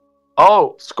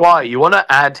 Oh, Squire, you want to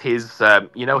add his,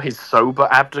 his sober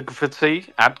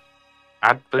advocacy?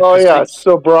 Advocacy? Oh yeah,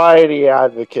 sobriety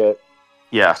advocate.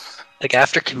 Yes. Like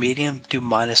after comedian, do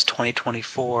minus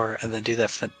 2024, and then do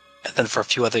that and then for a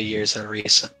few other years that are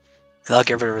recent. And I'll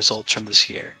get rid of results from this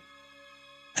year.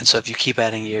 And so if you keep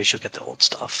adding years, you'll get the old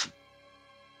stuff.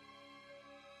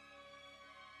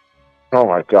 Oh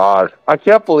my god. I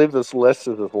can't believe this list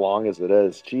is as long as it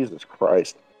is. Jesus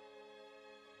Christ.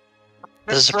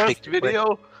 This is a pretty First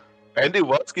video, Andy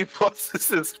Watsky posts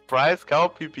his prize cow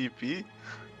PPP.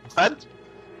 What?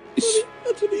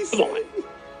 That's what he said.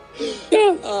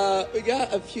 Yeah. We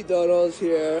got a few donos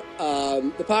here.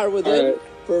 The Power Within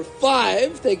for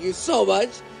 5. Thank you so much.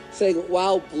 Saying,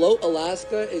 wow, Bloat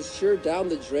Alaska is sure down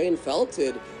the drain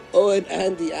felted. Oh, and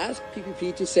Andy asked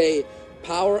PPP to say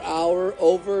Power Hour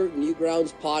over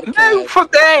Newgrounds podcast. Move for me!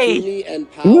 Cooney and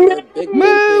Power, big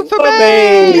Move for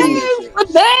me!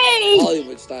 me!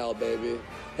 Hollywood style, baby.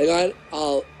 Hang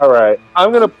on, Alright,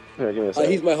 I'm gonna... Here, give me a second.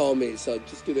 he's my homie, so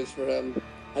just do this for him.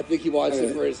 I think he wants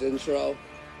it for his intro.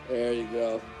 There you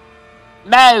go.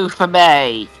 Move for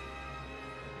me!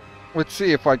 Let's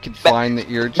see if I can find the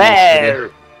ear juice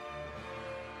video.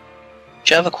 Do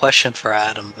you have a question for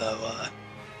Adam, though?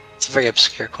 It's a very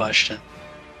obscure question.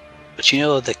 But you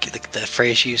know the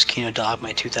phrase you used, Kino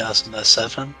Dogma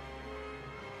 2007?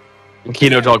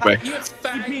 Kino Dogma.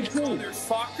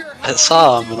 I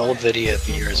saw an old video of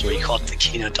yours where you called it the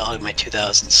Kino Dogma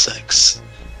 2006.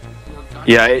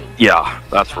 Yeah,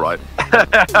 that's right.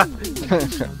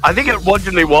 I think it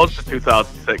originally was for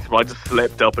 2006, but I just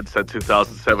slipped up and said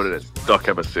 2007 and it's stuck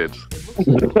ever since.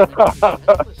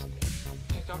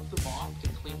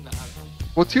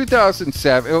 Well,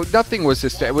 2007, nothing was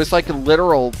this. It was like a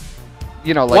literal,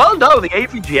 you know, like. Well, no, the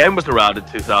AVGN was around in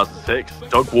 2006.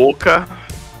 Doug Walker,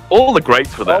 all the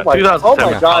greats were there.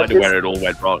 2007 was kind of where it all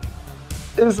went wrong.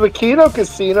 Is the Kino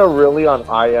Casino really on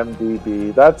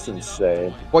IMDb? That's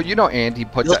insane. Well, you know, Andy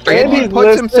puts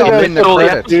himself in the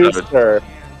credits. Producer.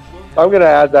 I'm gonna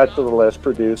add that to the list.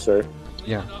 Producer.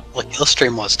 Yeah. Well,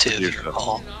 Killstream was too, if you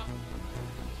recall.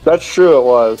 That's true. It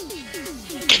was.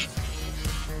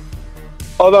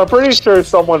 Although I'm pretty sure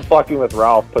someone fucking with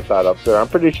Ralph put that up there. I'm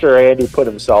pretty sure Andy put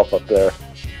himself up there.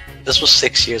 This was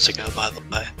 6 years ago, by the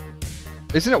way.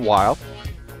 Isn't it wild?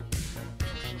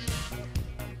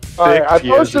 Alright, I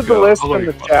posted the list in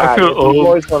the chat. If you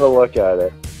always want to look at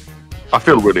it. I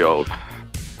feel really old.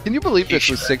 Can you believe this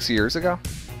was 6 years ago?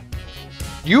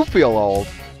 You feel old.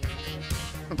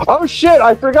 Oh shit,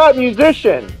 I forgot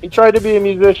musician. He tried to be a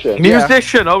musician.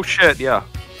 Musician, oh shit, yeah.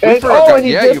 And, and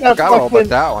he did you forgot all about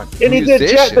that one. And he did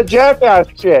the Jackass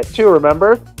shit too,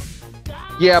 remember?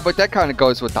 Yeah, but that kind of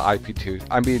goes with the IP2.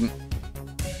 I mean,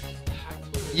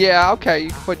 yeah, okay, you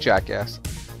can put Jackass.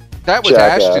 That was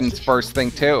Ashton's first thing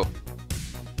too.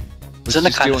 Isn't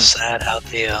it kind of sad how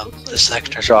the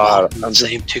sectors are the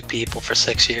same two people for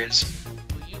 6 years?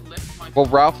 Well,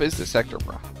 Ralph is the sector,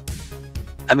 bro.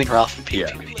 I mean, Ralph and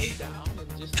PvP.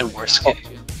 And Worski.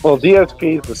 Well,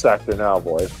 DSP is the sector now,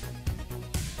 boys.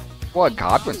 What,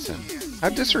 Godwinson? How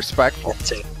disrespectful.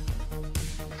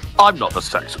 I'm not the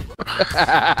sector.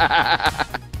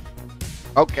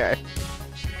 Okay.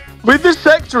 I mean, this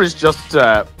sector is just,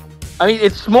 I mean,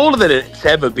 it's smaller than it's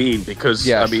ever been because,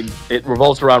 I mean, it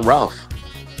revolves around Ralph.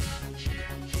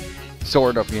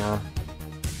 Sort of, yeah.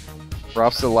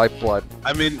 Ralph's the lifeblood.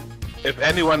 I mean, if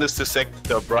anyone is the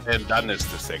sector, Brian Dunn is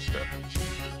the sector.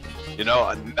 You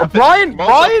know, Brian,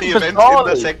 most of the events in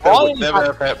the sector would never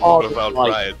have happened without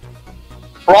Brian.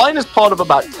 Brian is part of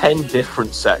about 10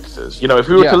 different sectors. You know, if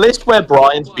we were to list where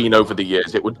Brian's been over the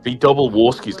years, it would be double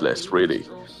Warski's list, really.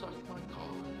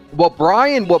 What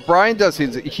Brian does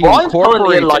is he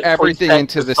incorporates everything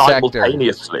into the sector.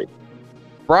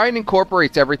 Brian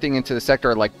incorporates everything into the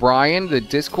sector. Like Brian, the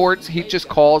Discords, he just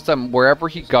calls them wherever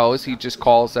he goes. He just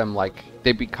calls them like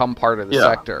they become part of the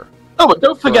sector. Oh, but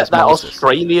don't forget that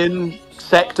Australian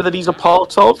sector that he's a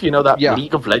part of. You know, that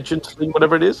League of Legends thing,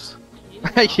 whatever it is.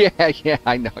 yeah,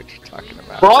 I know what you're talking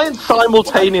about. Brian's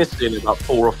simultaneously in about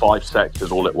 4 or 5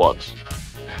 sectors all at once.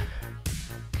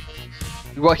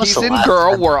 Well, he's in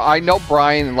Girl World. I know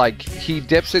Brian, like, he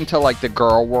dips into, like, the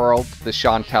Girl World, the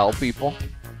Chantel people.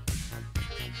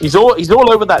 He's all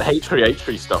over that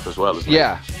H3 stuff as well, isn't he?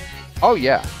 Yeah. Oh,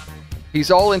 yeah. He's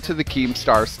all into the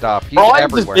Keemstar stuff. He's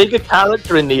Brian's everywhere. a bigger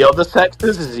character in the other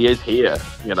sectors as he is here,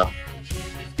 you know.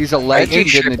 He's a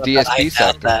legend in the DSP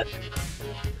sector.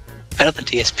 I know the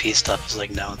DSP stuff is, like,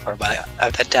 known for, but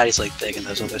I bet Daddy's, like, big in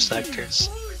those other sectors.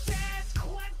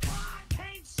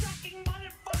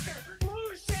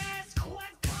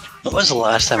 When was the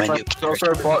last time I knew? It's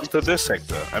also important to this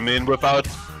sector. I mean, without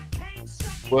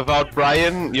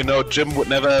Brian, you know, Jim would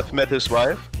never have met his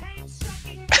wife.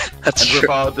 That's true.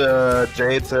 And without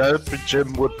Jade's help,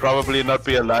 Jim would probably not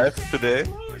be alive today.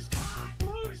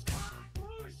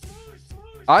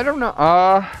 I don't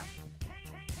know.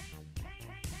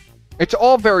 It's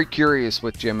all very curious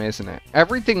with Jim, isn't it?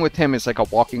 Everything with him is like a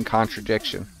walking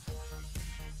contradiction.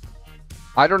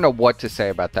 I don't know what to say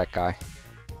about that guy.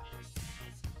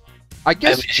 I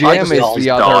guess Jim is the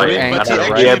other anchor,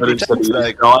 right? The evidence that he's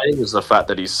dying is the fact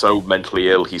that he's so mentally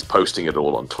ill, he's posting it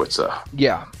all on Twitter.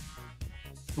 Yeah.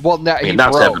 Well, now I mean,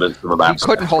 that's evidence from that. He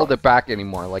couldn't hold it back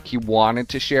anymore. Like, he wanted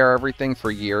to share everything for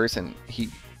years, and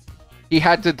he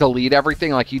had to delete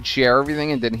everything. Like, he'd share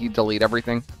everything, and then he'd delete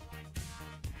everything.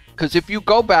 Because if you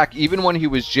go back, even when he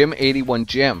was Jim81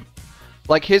 Jim,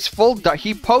 like, his full...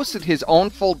 he posted his own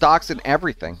full docs and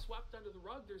everything.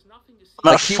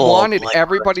 Like, he wanted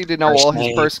everybody to know all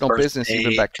his personal business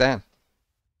even back then.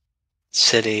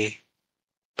 City,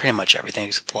 pretty much everything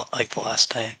except like the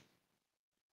last day.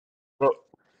 Well,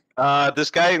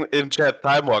 this guy in chat,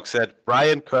 Timewalk, said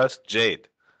Brian cursed Jade,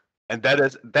 and that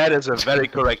is a very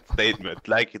correct statement.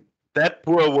 Like, that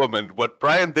poor woman, what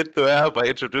Brian did to her by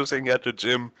introducing her to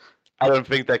Jim, I don't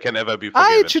think that can ever be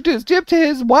forgiven. I introduced Jim to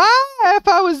his wife.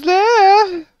 I was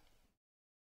there.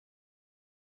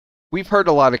 We've heard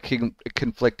a lot of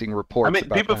conflicting reports. I mean,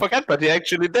 people forget, but he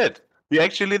actually did. He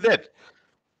actually did.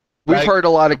 We've heard a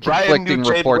lot of conflicting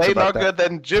reports about that. Way longer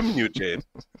than Jim knew Jade.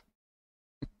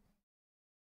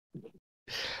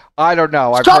 I don't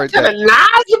know. I've heard that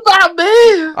lies about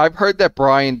me. I've heard that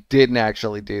Brian didn't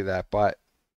actually do that, but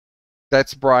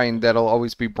that's Brian. That'll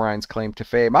always be Brian's claim to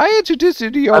fame. I introduced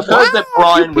you to your. I've heard that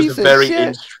Brian was a very,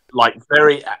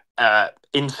 very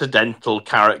incidental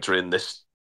character in this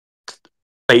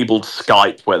fabled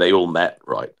Skype where they all met,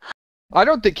 right? I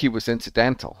don't think he was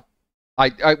incidental.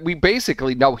 We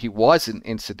basically know he wasn't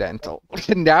incidental.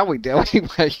 Now we do. He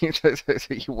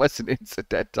wasn't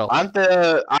incidental. Aren't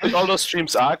all those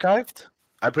streams archived?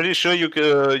 I'm pretty sure you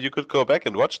could go back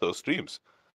and watch those streams.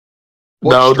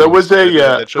 No, there was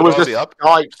a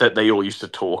Skype that they all used to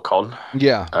talk on.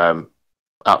 Yeah.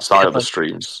 Outside of the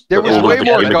streams, there was way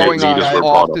more going on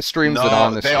off the streams than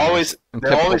on the streams. They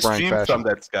always stream from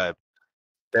that Skype.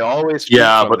 They always stream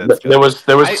from that Skype.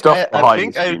 there was stuff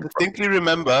behind. I distinctly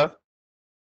remember.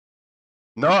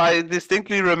 No, I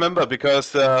distinctly remember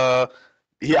because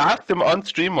he asked him on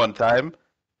stream one time.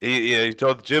 He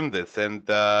told Jim this, and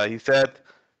he said,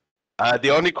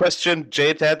 the only question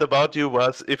Jade had about you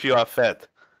was if you are fat.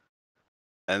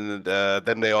 And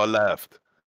then they all laughed.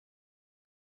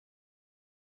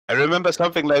 I remember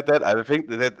something like that. I think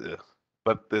that,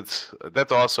 but that's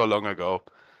all so long ago.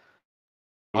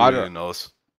 Who really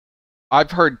knows?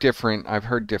 I've heard different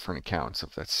accounts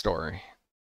of that story.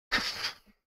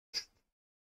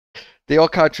 They all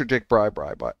contradict Bri,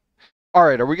 but all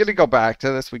right. Are we going to go back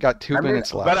to this? We got 2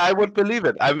 minutes left. But I would believe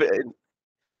it.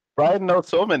 Brian knows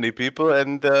so many people,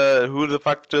 and who the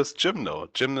fuck does Jim know?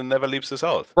 Jim never leaves his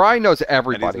house. Brian knows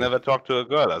everybody. And he's never talked to a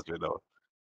girl, as we know.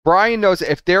 Brian knows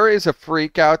if there is a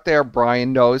freak out there,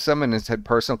 Brian knows them and has had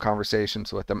personal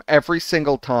conversations with them. Every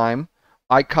single time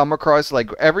I come across,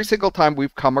 every single time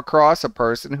we've come across a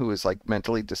person who is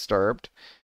mentally disturbed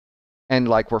and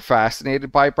we're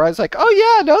fascinated by it, Brian's like, oh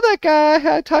yeah, I know that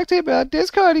guy. I talked to him about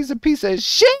Discord. He's a piece of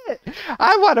shit.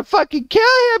 I want to fucking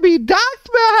kill him. He doxed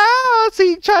my house.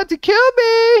 He tried to kill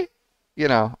me. You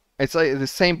know, it's like the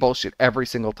same bullshit every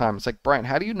single time. It's like, Brian,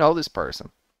 how do you know this person?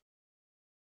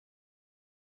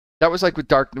 That was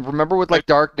with remember with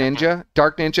Dark Ninja?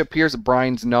 Dark Ninja appears and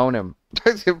Brian's known him.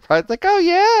 Brian's like, oh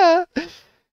yeah.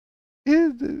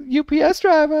 He's the UPS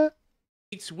driver.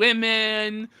 It's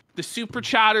women. The super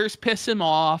chatters piss him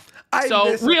off. I'm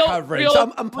real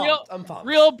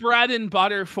bread and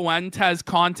butter Fuentes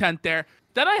content there.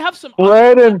 Then I have some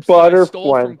bread and butter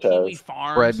Fuentes.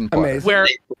 Bread and butter. Where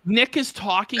Nick is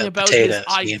talking about his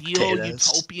ideal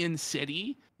utopian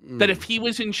city. That if he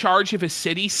was in charge of a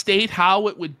city-state, how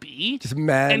it would be. Just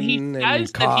men and he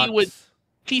says that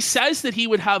he says that he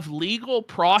would have legal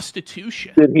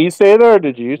prostitution. Did he say that or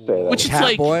did you say that? Which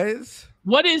is boys?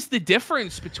 What is the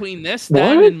difference between this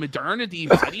then and modernity,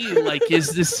 buddy?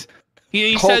 Is this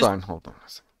he says Hold on a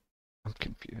second. I'm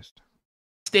confused.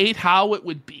 State how it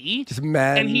would be. Just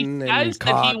men and he says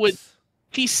that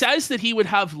he says that he would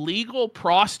have legal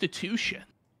prostitution.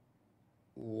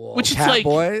 Whoa. Which is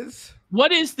boys?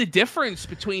 What is the difference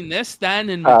between this then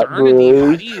and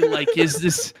modernity, buddy? Is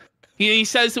this... He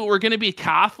says that we're going to be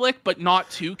Catholic, but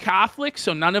not too Catholic,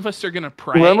 so none of us are going to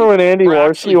pray. Remember when Andy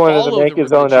Warsi wanted to make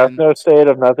his own ethno-state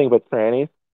of nothing but trannies?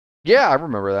 Yeah, I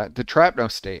remember that. The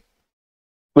Trapno state.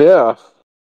 Yeah.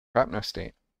 Trapno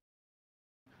state.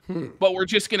 But we're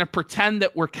just going to pretend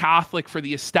that we're Catholic for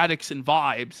the aesthetics and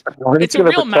vibes. It's a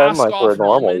real mask-off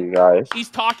moment. You guys. He's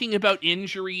talking about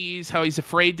injuries, how he's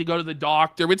afraid to go to the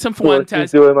doctor with some Fuentes.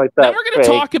 He's doing that then we're going to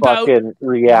talk about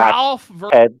Ralph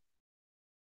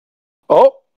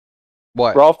Oh,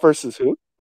 what? Ralph versus who?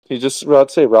 He just about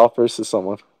to say Ralph versus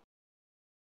someone.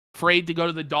 Afraid to go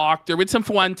to the doctor with some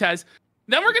Fuentes.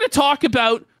 Then we're going to talk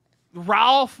about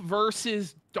Ralph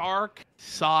versus Dark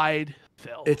Side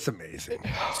Phil. It's amazing.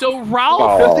 So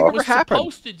Ralph was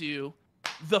supposed to do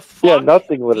the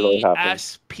nothing literally happened.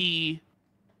 DSP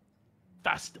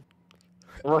festival.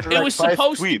 It was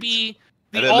supposed to be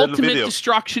the ultimate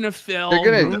destruction of Phil.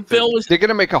 They're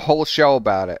gonna make a whole show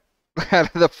about it.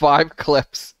 Out of the 5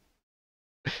 clips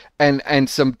and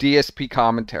some DSP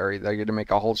commentary, they're going to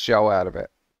make a whole show out of it.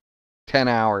 10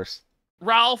 hours.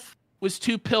 Ralph was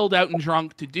too pilled out and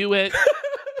drunk to do it.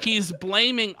 He's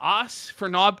blaming us for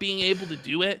not being able to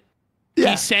do it.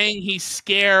 Yeah. He's saying he's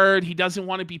scared. He doesn't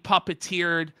want to be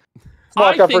puppeteered.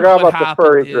 I forgot about the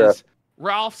furry grift.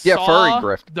 Ralph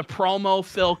saw the promo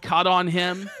Phil cut on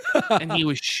him, and he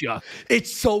was shook.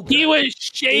 It's so good. He was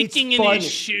shaking in his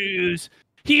shoes.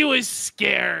 He was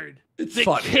scared.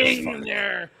 The king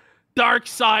there, Dark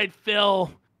Side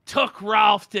Phil, took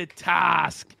Ralph to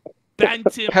task.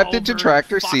 Bent him Have the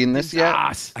detractors seen this yet?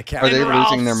 I can't. Are they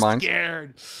losing their minds?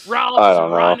 Scared.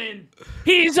 Ralph's running.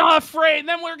 He's afraid.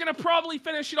 Then we're gonna probably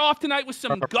finish it off tonight with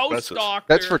some Ghost Doctor.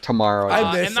 That's for tomorrow.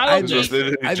 That'll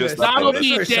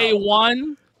be day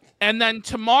 1, and then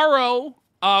tomorrow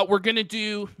we're gonna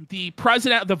do the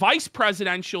vice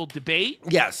presidential debate.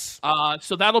 Yes.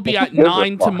 So that'll be at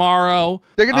 9 tomorrow.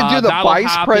 They're gonna do the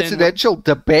vice presidential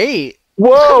debate.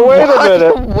 Whoa, wait a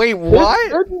minute. Wait,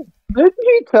 what? Didn't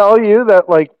he tell you that,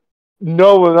 like,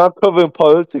 no, we're not covering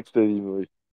politics anymore?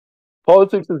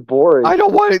 Politics is boring. I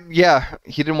don't want to. Yeah,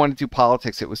 he didn't want to do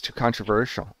politics. It was too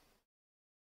controversial.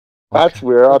 That's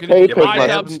weird. I'll pay They've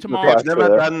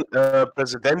never done a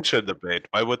presidential debate.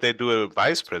 Why would they do a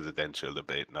vice presidential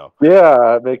debate now?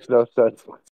 Yeah, it makes no sense.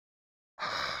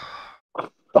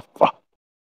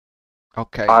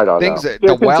 Okay. I don't know.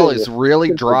 The well is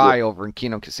really dry over in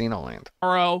Kino Casino Land.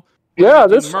 Yeah,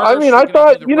 I mean, I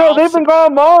thought, they've been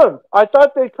gone a month. I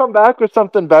thought they'd come back with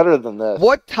something better than this.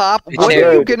 What are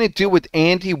you going to do with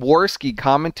Andy Worski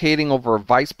commentating over a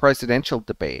vice presidential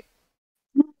debate?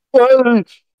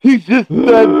 He just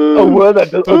said a word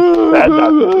that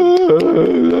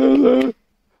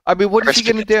I mean, what is he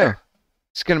going to do?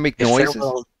 He's going to make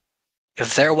noises?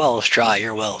 If their well is dry,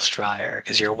 your well is drier,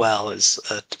 because your well is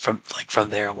from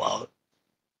their well.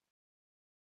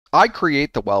 I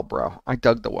create the well, bro. I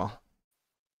dug the well.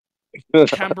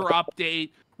 September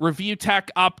update, Review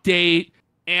Tech update,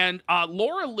 and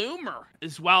Laura Loomer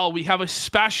as well. We have a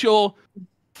special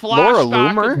flashback of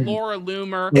Laura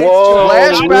Loomer. Whoa,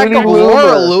 flashback of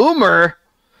Laura Loomer?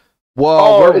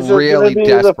 Whoa, we're really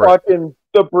desperate.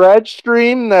 The bread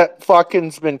stream that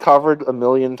fucking's been covered a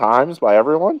million times by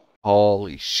everyone?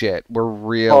 Holy shit. We're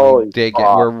really digging.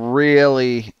 We're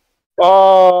really...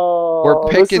 Oh, we're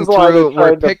picking through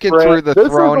the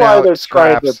thrown out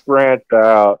scraps. This is why they're trying to branch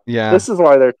out. Yeah. This is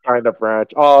why they're trying to branch.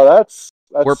 Oh, that's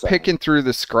we're sad. Picking through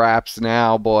the scraps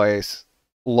now, boys.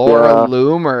 Laura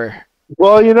Loomer.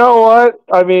 Well, you know what?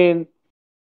 I mean,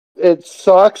 it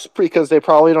sucks because they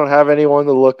probably don't have anyone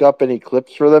to look up any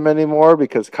clips for them anymore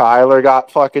because Kyler got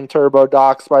fucking turbo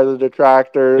doxed by the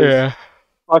detractors. Yeah.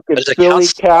 Fucking Billy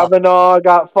Kavanaugh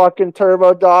got fucking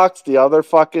turbo doxed. The other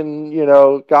fucking,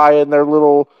 guy in their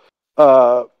little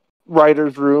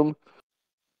writer's room.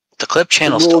 The clip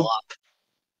channel's still up.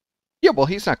 Yeah, well,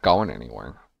 he's not going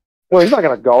anywhere. Well, he's not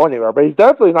going to go anywhere, but he's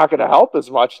definitely not going to help as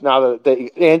much now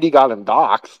that Andy got him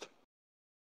doxed.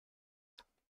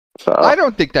 So. I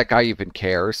don't think that guy even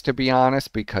cares, to be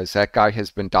honest, because that guy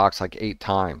has been doxed like 8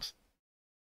 times.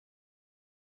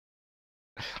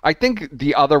 I think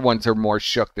the other ones are more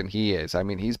shook than he is. I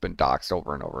mean, he's been doxed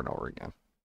over and over and over again.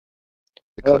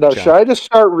 No, should I just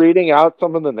start reading out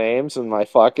some of the names in my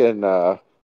fucking... Oh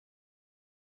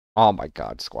my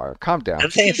God, Squire. Calm down.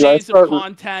 Should I start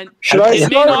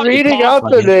reading out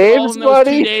the names,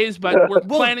 buddy? 2 days, but we're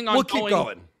planning on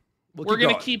going. We're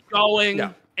going to keep going.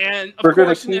 Yeah. And of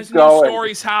course, as new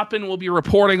stories happen, we'll be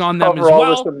reporting on them as well.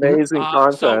 All this amazing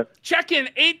content. So check in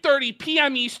 8:30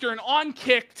 p.m. Eastern on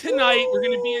Kick tonight. We're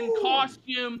going to be in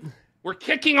costume. We're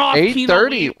kicking off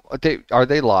 8:30. Are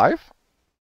they live?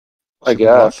 I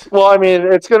guess. Well, I mean,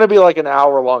 it's going to be like an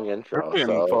hour-long intro. In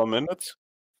 4 minutes.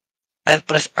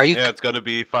 But are you? Yeah, it's going to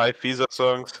be 5 Visa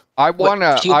songs. I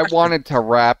wanted to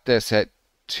wrap this at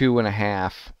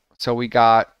 2.5, so we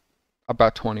got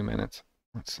about 20 minutes.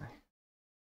 Let's see.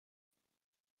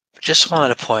 Just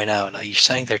wanted to point out, you're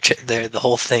saying the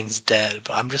whole thing's dead,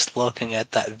 but I'm just looking at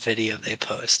that video they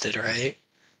posted, right?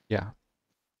 Yeah.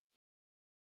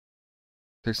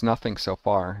 There's nothing so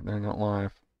far. They're not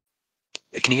live.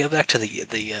 Can you go back to the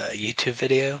YouTube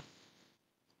video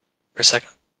for a second?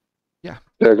 Yeah.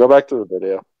 Yeah, go back to the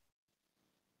video.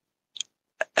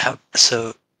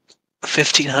 So,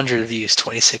 1,500 views,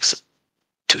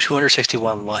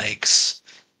 261 likes.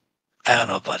 I don't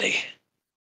know, buddy.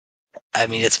 I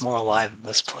mean, it's more alive in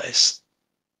this place.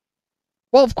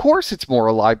 Well, of course it's more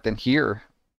alive than here.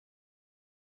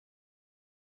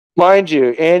 Mind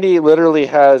you, Andy literally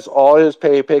has all his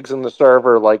pay pigs in the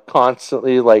server, like,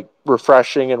 constantly, like,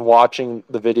 refreshing and watching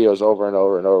the videos over and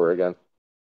over and over again.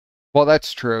 Well,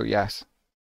 that's true, yes.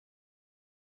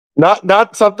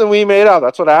 Not something we made up.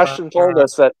 That's what Ashton told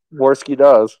us that Worski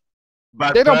does.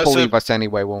 But they don't believe us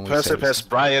anyway when we say has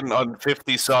Brian on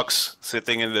 50 socks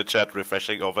sitting in the chat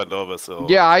refreshing over and over. So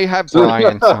yeah, I have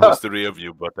Brian. Just the three of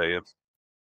you, but I am.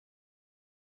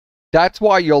 That's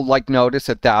why you'll notice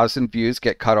 1,000 views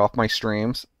get cut off my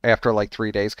streams after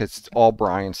 3 days because it's all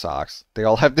Brian socks. They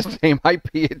all have the same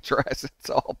IP address. It's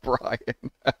all Brian.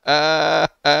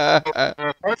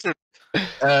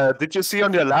 Did you see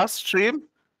on your last stream?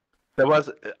 There was,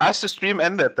 as the stream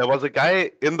ended, there was a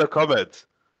guy in the comments.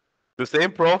 The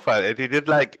same profile, and he did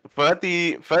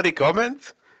 30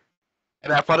 comments,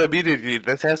 and I thought immediately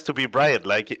this has to be Brian.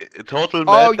 Total meltdown.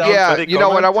 Oh yeah, you know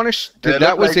what I want to?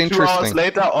 That was interesting. 2 hours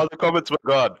later, all the comments were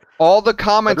gone. All the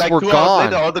comments were 2 gone. Hours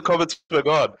later, all the comments were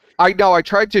gone. I know. I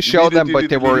tried to show them, but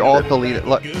they were all deleted.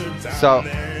 Look, so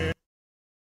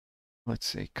let's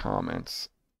see comments.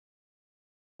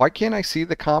 Why can't I see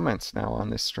the comments now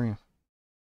on this stream?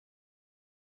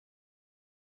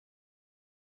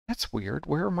 That's weird.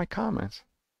 Where are my comments?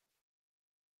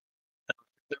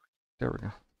 There we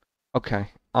go. Okay.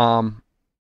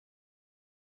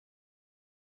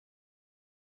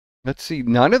 Let's see.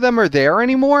 None of them are there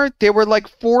anymore. There were like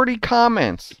 40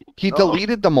 comments. He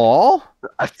deleted them all.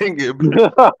 I think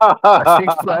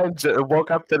Brian woke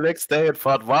up the next day and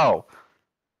thought, "Wow,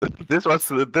 this was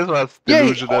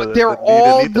delusional." Yeah, they're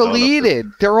all deleted.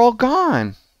 They're all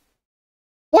gone.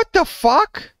 What the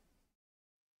fuck?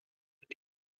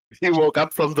 He woke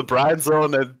up from the Brian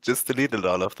zone and just deleted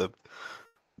all of them.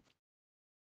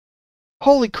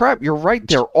 Holy crap! You're right.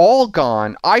 They're all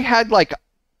gone. I had like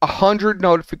 100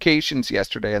 notifications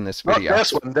yesterday in this video.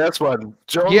 Oh, there's one.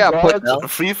 Joe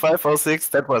 3506,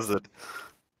 that was it.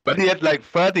 But he had like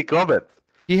 30 comments.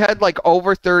 He had like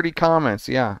over 30 comments,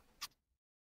 yeah.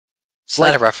 It's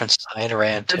not a reference to Ayn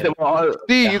Rand, too.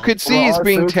 See, you could see he's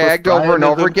being tagged over and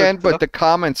over again, but the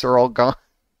comments are all gone.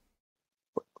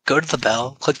 Go to the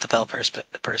bell, click the bell,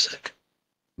 Persic.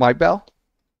 My bell?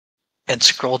 And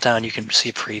scroll down, you can see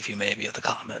a preview maybe of the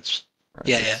comments. Right,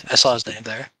 yeah, I saw his name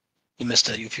there. You missed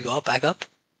it. If you go back up.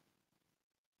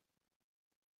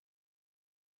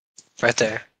 Right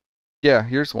there. Yeah,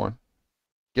 here's one.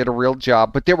 Get a real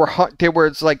job. But there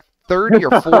was like 30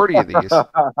 or 40 of these. There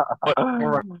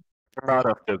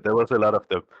was a lot of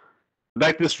them.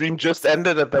 Like the stream just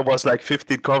ended and there was like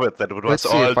 15 comments and it was Let's see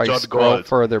all if I John scroll Gold.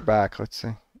 further back. Let's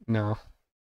see. No.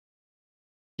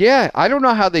 Yeah, I don't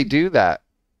know how they do that.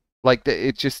 Like,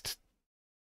 it just...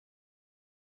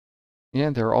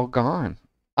 Yeah, they're all gone.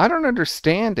 I don't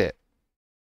understand it.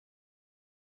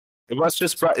 It was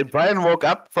just Brian woke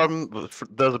up from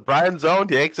the Brian zone.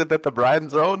 He exited the Brian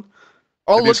zone.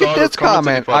 Oh, look at this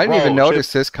comment. I didn't even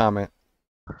notice this comment.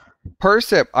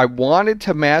 Persip, I wanted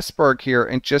to Massberg here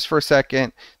and just for a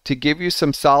second to give you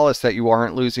some solace that you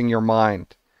aren't losing your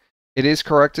mind. It is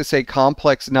correct to say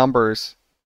complex numbers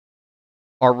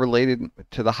are related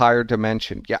to the higher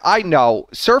dimension. Yeah, I know.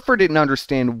 Surfer didn't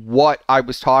understand what I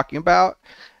was talking about.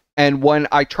 And when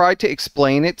I tried to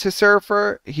explain it to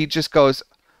Surfer, he just goes,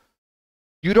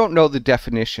 "You don't know the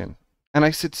definition." And I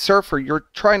said, "Surfer, you're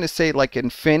trying to say like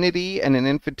infinity and an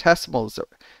infinitesimal.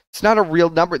 It's not a real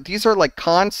number. These are like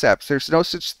concepts. There's no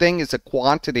such thing as a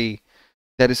quantity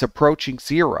that is approaching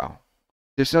zero.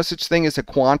 There's no such thing as a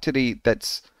quantity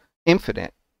that's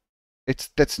infinite.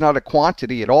 That's not a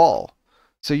quantity at all.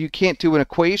 So you can't do an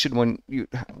equation when you...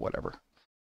 Whatever.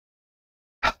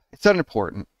 It's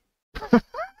unimportant."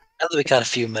 Now that we got a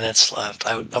few minutes left,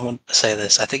 I want to say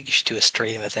this. I think you should do a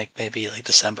stream. I think maybe like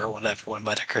December, whenever when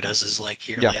Medicare does his like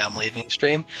yearly I'm leaving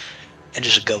stream, and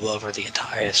just go over the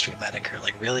entire history of Medicare.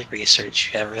 Like really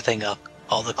research everything up,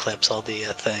 all the clips, all the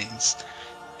things.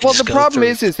 Well, the problem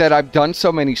is that I've done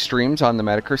so many streams on the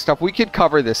Medicare stuff. We could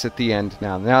cover this at the end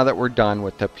now that we're done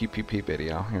with the PPP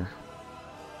video here.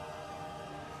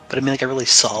 But I mean, like a really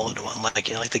solid one, like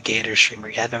like the Gator stream, where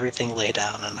you have everything laid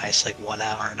out in a nice like 1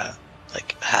 hour and a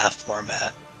like half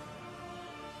format.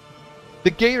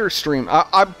 The Gator stream,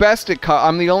 I'm best at.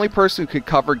 I'm the only person who could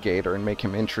cover Gator and make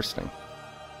him interesting.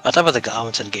 I thought about the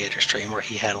Goblins and Gator stream where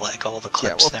he had like all the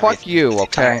clips. Yeah, well, fuck you,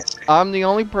 okay? I'm the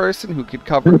only person who could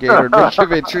cover Gator and make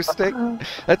him interesting.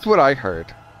 That's what I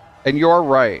heard, and you're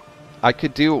right. I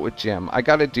could do it with Jim. I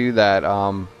got to do that.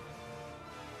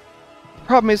 The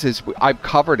problem is I've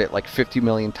covered it like 50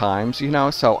 million times, you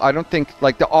know, so I don't think,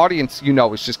 like, the audience, you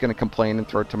know, is just going to complain and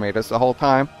throw tomatoes the whole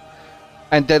time.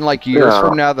 And then, like, years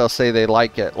from now, they'll say they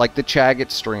like it. Like the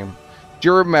Chaggett stream. Do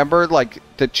you remember, like,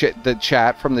 the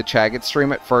chat from the Chaggett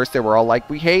stream at first? They were all like,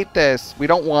 "We hate this. We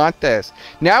don't want this."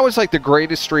 Now it's like the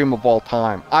greatest stream of all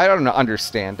time. I don't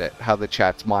understand it, how the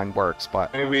chat's mind works,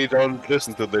 but... Maybe we don't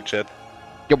listen to the chat.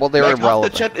 Yeah, well, they're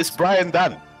irrelevant. Half the chat is Brian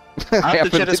Dunn. Half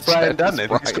the chat is Brian Dunn,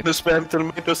 and he's going to spam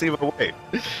tomatoes either way.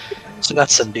 So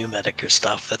that's some new Medicare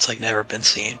stuff that's like never been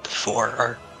seen before,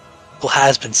 or well,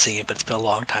 has been seen, but it's been a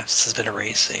long time since it's been a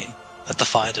race scene. I have to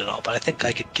find it all, but I think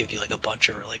I could give you like a bunch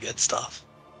of really good stuff.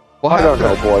 Well, I don't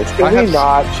know, boys. Can we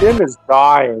not? Jim is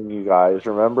dying, you guys,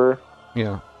 remember?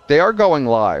 Yeah. They are going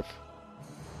live.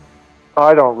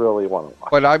 I don't really want to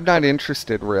watch. But I'm not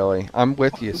interested, really. I'm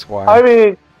with you, Squire. I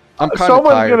mean, I'm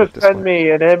someone's going to send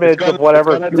me an image of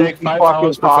whatever fucking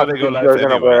costumes they're going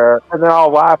to wear, and then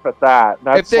I'll laugh at that.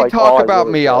 If they talk about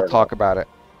me, I'll talk about it.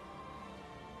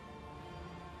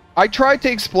 I tried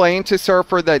to explain to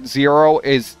Surfer that 0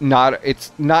 is not,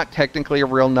 it's not technically a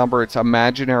real number. It's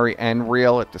imaginary and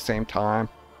real at the same time.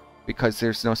 Because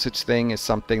there's no such thing as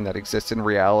something that exists in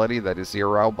reality that is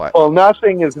 0. But well,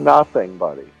 nothing is nothing,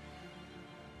 buddy.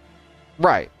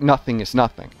 Right. Nothing is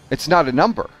nothing. It's not a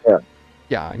number. Yeah.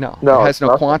 Yeah, I know. No, it has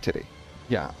no quantity.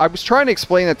 Yeah, I was trying to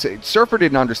explain that to Surfer.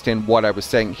 Didn't understand what I was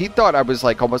saying. He thought I was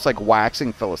like almost like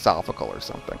waxing philosophical or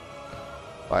something.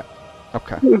 But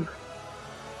okay.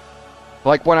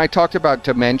 Like when I talked about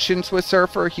dimensions with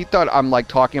Surfer, he thought I'm like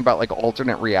talking about like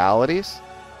alternate realities.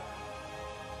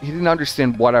 He didn't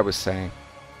understand what I was saying.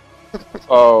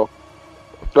 Oh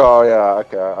yeah,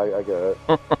 okay, I get it.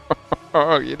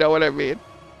 Oh, you know what I mean?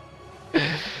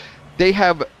 They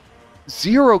have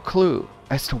zero clue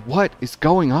as to what is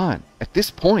going on at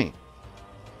this point.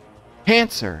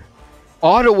 Cancer,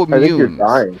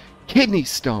 autoimmune, kidney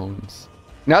stones.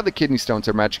 Now the kidney stones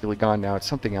are magically gone. Now it's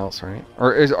something else, right?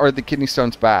 Or are the kidney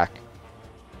stones back?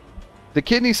 The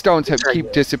kidney stones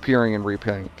keep disappearing and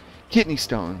reappearing. Kidney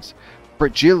stones,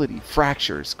 fragility,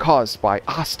 fractures caused by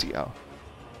osteo,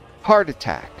 heart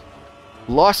attack,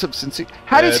 loss of sensation.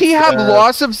 How does he have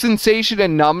loss of sensation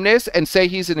and numbness and say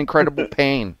he's in incredible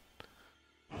pain?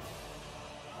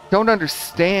 Don't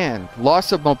understand.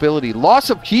 Loss of mobility, loss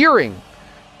of hearing,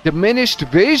 diminished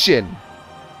vision,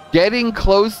 getting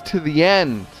close to the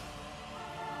end.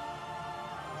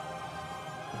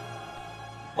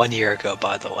 1 year ago,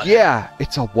 by the way. Yeah,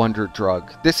 it's a wonder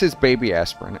drug. This is baby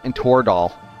aspirin and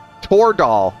Toradol.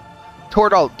 Toradol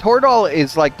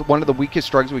is like one of the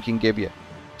weakest drugs we can give you.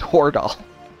 Toradol.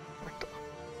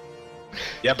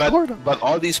 Yeah, but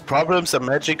all these problems are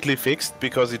magically fixed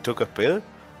because he took a pill?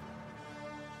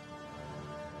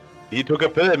 He took a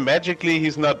pill and magically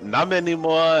he's not numb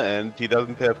anymore and he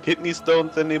doesn't have kidney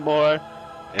stones anymore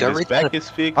and his back is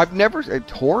fixed. I've never said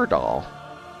Toradol.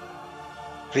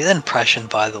 Read that impression,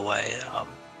 by the way,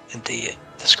 in the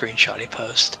screenshot he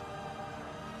posted.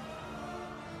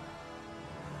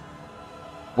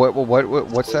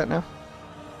 What's that now?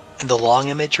 In the long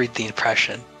image, read the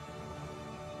impression.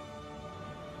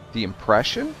 The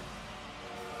impression?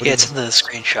 Yeah, it's in the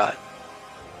screenshot.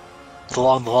 The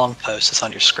long post is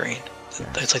on your screen.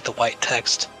 Yeah. It's like the white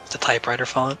text, the typewriter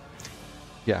font.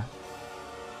 Yeah.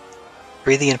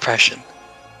 Read the impression.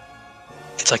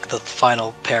 It's like the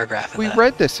final paragraph. We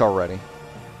read this already.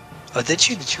 Oh, did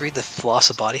you? Did you read the loss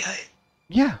of body height?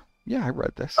 Yeah, I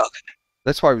read this. Okay.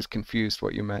 That's why I was confused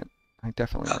what you meant. I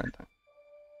definitely read that.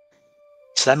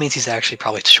 So that means he's actually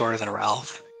probably shorter than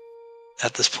Ralph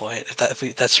at this point,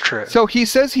 if that's true. So he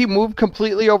says he moved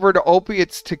completely over to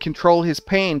opiates to control his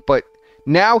pain, but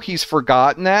now he's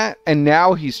forgotten that, and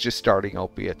now he's just starting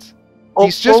opiates.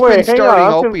 He's just been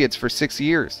starting opiates for 6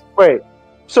 years. Wait,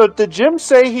 so did Jim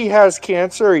say he has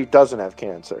cancer or he doesn't have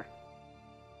cancer?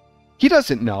 He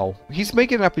doesn't know. He's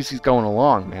making it up as he's going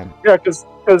along, man. Yeah, because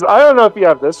I don't know if you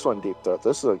have this one, Deep Throat.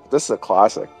 This is a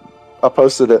classic. I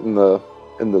posted it in the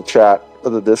chat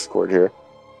of the Discord here.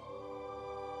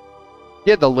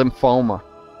 Yeah, the lymphoma,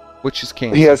 which is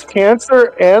cancer. He has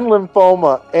cancer and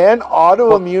lymphoma and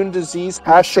autoimmune disease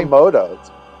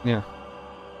Hashimoto's. Yeah.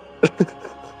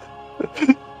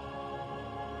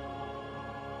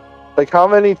 Like, how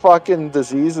many fucking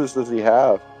diseases does he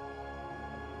have?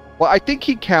 Well, I think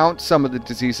he counts some of the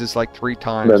diseases like 3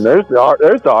 times. Man, there's the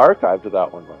archive to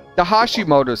that one. Man. The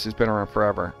Hashimoto's has been around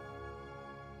forever.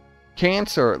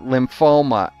 Cancer,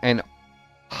 lymphoma, and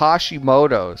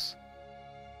Hashimoto's.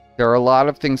 There are a lot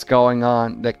of things going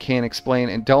on that can't explain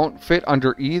and don't fit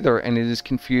under either, and it is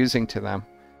confusing to them.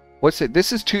 What's it?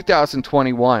 This is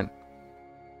 2021.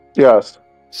 Yes.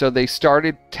 So they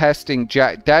started testing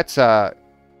Jack. That's Jack2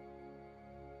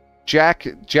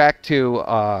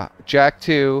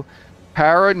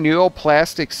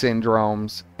 paraneoplastic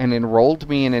syndromes and enrolled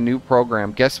me in a new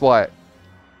program. Guess what?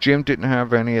 Jim didn't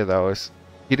have any of those.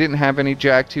 He didn't have any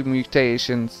JAK2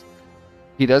 mutations.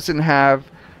 He doesn't have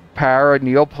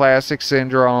paraneoplastic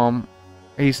syndrome.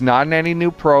 He's not in any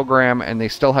new program, and they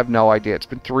still have no idea. It's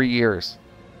been 3 years.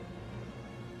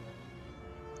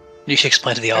 You should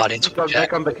explain to the audience.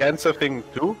 Back on the cancer thing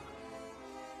too.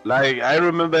 Like, I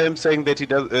remember him saying that he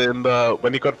does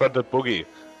when he confronted Boogie.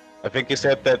 I think he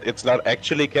said that it's not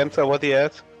actually cancer what he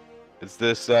has. It's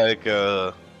this like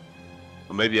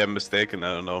maybe I'm mistaken.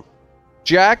 I don't know.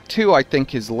 JAK2, I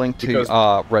think, is linked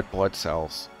to red blood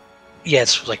cells. Yeah,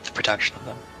 it's like the production of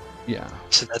them. Yeah.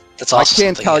 So that's also I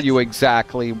can't tell you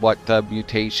exactly what the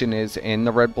mutation is in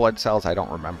the red blood cells. I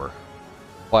don't remember,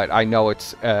 but I know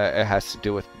it has to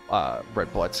do with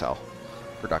red blood cell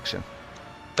production.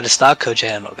 But it's not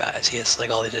congenital, guys. He has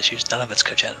like all these issues. None of it's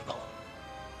congenital.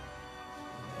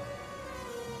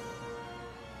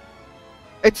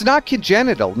 It's not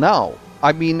congenital, no.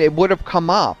 I mean, it would have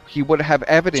come up. He would have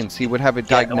evidence. He would have a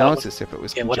diagnosis if it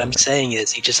was congenital. What I'm saying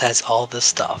is he just has all this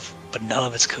stuff, but none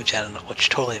of it's congenital, which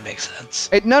totally makes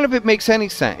sense. None of it makes any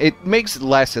sense. It makes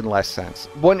less and less sense.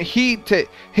 When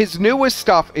his newest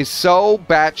stuff is so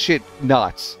batshit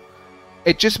nuts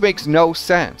It just makes no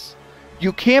sense.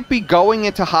 You can't be going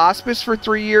into hospice for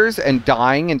 3 years and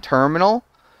dying in terminal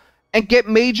and get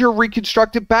major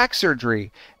reconstructive back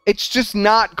surgery. It's just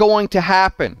not going to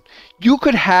happen. You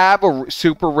could have a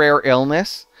super rare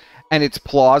illness and it's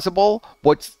plausible.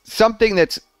 What's something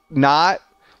that's not,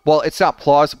 well, it's not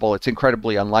plausible. It's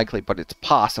incredibly unlikely, but it's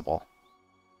possible.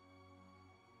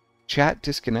 Chat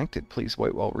disconnected. Please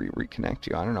wait while we reconnect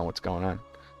you. I don't know what's going on.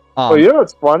 Well, you know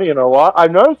what's funny?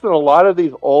 I've noticed in a lot of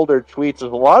these older tweets,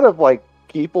 there's a lot of like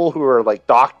people who are like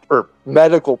doctor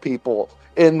medical people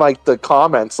in like the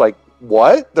comments, like,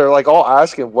 what? They're like all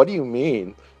asking, what do you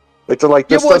mean? Like they're like,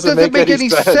 this doesn't make any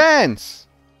sense.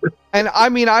 And I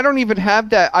mean, I don't even have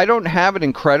that. I don't have an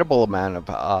incredible amount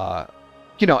of,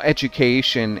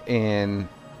 education in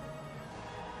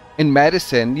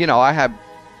medicine. You know, I have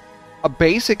a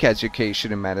basic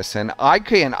education in medicine.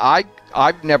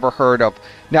 I've never heard of.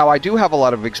 Now, I do have a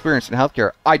lot of experience in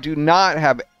healthcare. I do not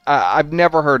have. I've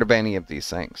never heard of any of these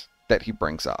things that he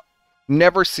brings up.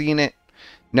 Never seen it.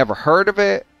 Never heard of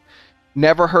it.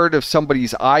 Never heard of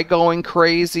somebody's eye going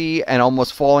crazy and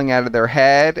almost falling out of their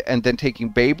head and then taking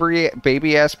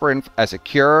baby aspirin as a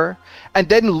cure and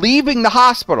then leaving the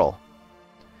hospital.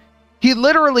 He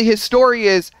literally, his story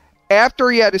is,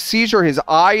 after he had a seizure, his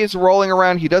eye is rolling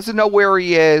around. He doesn't know where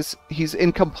he is. He's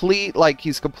incomplete, like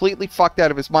he's completely fucked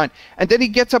out of his mind. And then he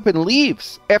gets up and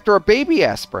leaves after a baby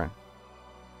aspirin.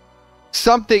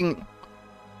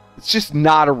 It's just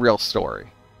not a real story.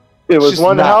 It was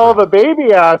one hell of a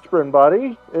baby aspirin,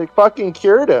 buddy. It fucking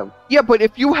cured him. Yeah, but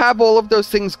if you have all of those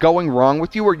things going wrong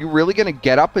with you, are you really going to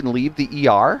get up and leave the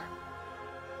ER?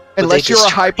 Unless you're a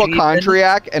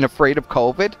hypochondriac and afraid of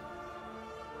COVID?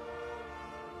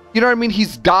 You know what I mean?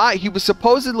 He's died. He was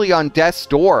supposedly on death's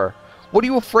door. What are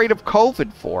you afraid of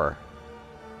COVID for?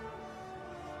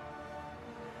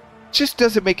 It just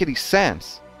doesn't make any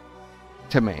sense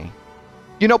to me.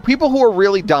 You know, people who are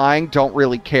really dying don't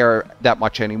really care that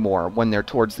much anymore when they're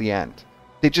towards the end.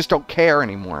 They just don't care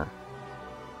anymore.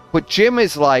 But Jim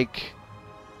is like,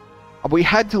 we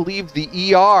had to leave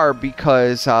the ER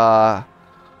because I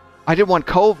didn't want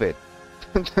COVID.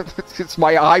 It's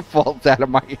my eye falls out of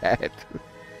my head.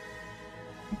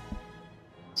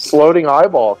 Floating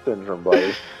eyeball syndrome,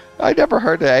 buddy. I never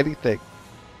heard of anything.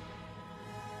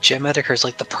 Jim Ediker's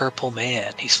like the purple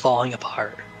man. He's falling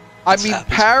apart. I mean,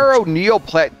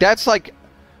 paraneoplasty, that's like,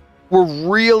 we're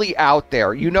really out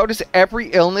there. You notice every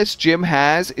illness Jim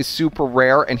has is super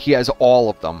rare, and he has all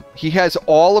of them. He has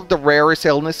all of the rarest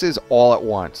illnesses all at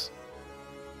once.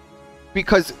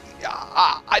 Because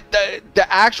the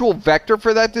actual vector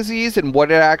for that disease and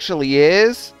what it actually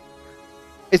is,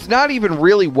 it's not even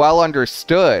really well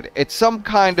understood. It's some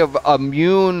kind of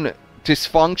immune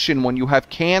dysfunction when you have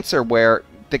cancer where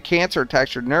the cancer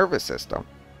attacks your nervous system.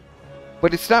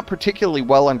 But it's not particularly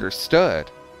well understood.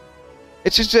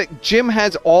 It's just that Jim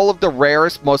has all of the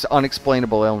rarest, most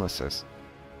unexplainable illnesses.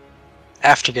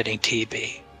 After getting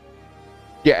TB.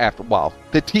 Yeah,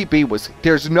 the TB was...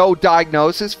 There's no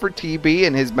diagnosis for TB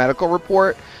in his medical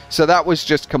report, so that was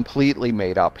just completely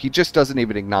made up. He just doesn't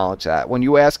even acknowledge that. When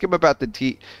you ask him about the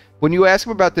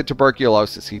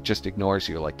tuberculosis, he just ignores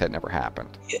you like that never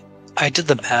happened. Yeah. I did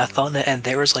the math on it, and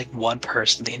there was like one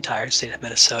person in the entire state of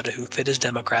Minnesota who fit his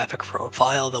demographic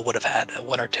profile that would have had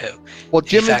one or two. Well,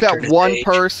 Jim is that one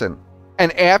person.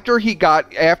 And after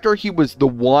he was the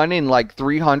one in like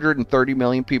 330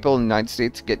 million people in the United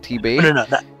States to get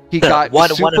TB, he got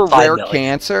super rare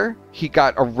cancer. He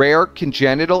got a rare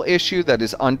congenital issue that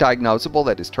is undiagnosable,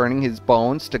 that is turning his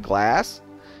bones to glass.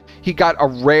 He got a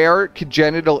rare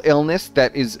congenital illness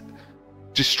that is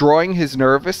destroying his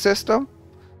nervous system.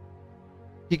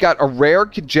 He got a rare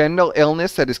congenital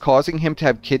illness that is causing him to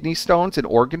have kidney stones and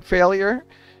organ failure.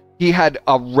 He had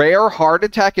a rare heart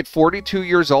attack at 42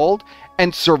 years old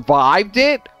and survived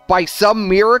it by some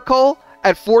miracle.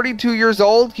 At 42 years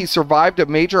old, he survived a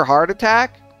major heart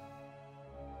attack.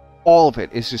 All of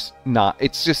it is just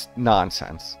it's just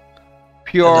nonsense.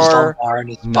 Pure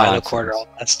nonsense. All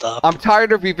that stuff. I'm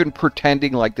tired of even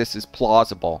pretending like this is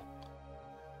plausible.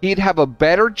 He'd have a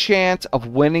better chance of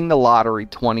winning the lottery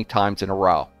 20 times in a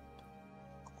row.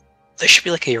 There should be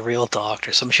like a real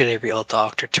doctor. Someone should have a real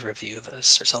doctor to review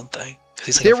this or something.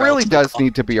 Like there really does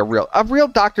need to be a real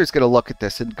doctor's going to look at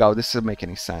this and go, this doesn't make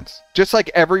any sense. Just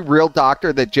like every real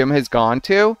doctor that Jim has gone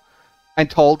to and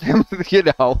told him,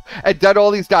 and done all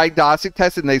these diagnostic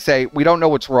tests, and they say, we don't know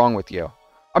what's wrong with you.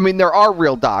 I mean, there are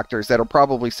real doctors that are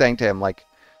probably saying to him, like,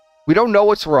 we don't know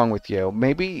what's wrong with you.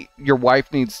 Maybe your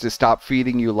wife needs to stop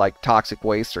feeding you like toxic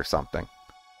waste or something.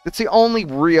 That's the only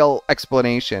real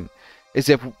explanation, is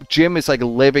if Jim is like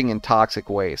living in toxic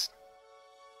waste.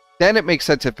 Then it makes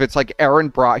sense if it's like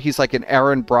he's like an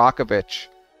Aaron Brockovich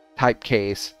type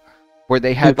case where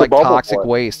they had like toxic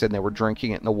waste and they were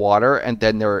drinking it in the water and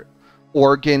then their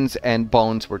organs and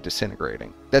bones were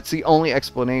disintegrating. That's the only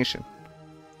explanation.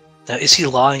 Now, is he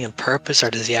lying on purpose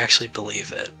or does he actually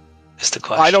believe it? Is the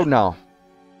question. I don't know.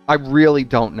 I really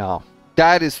don't know.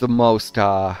 That is the most,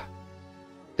 that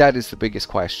is the biggest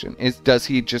question. Does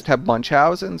he just have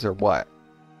Munchausen's or what?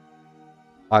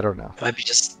 I don't know. It might be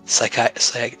just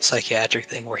psychiatric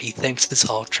thing where he thinks it's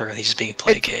all true and he's just being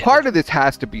placated. Part of this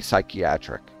has to be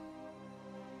psychiatric.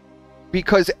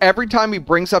 Because every time he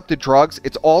brings up the drugs,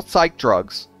 it's all psych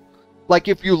drugs. Like,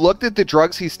 if you looked at the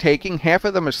drugs he's taking, half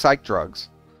of them are psych drugs.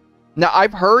 Now,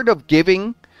 I've heard of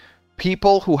giving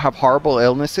people who have horrible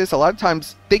illnesses, a lot of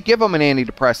times they give them an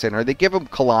antidepressant or they give them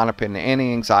Klonopin,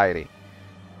 anti-anxiety.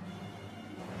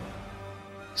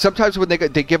 Sometimes when they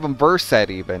give them Versed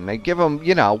even. They give them,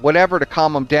 you know, whatever to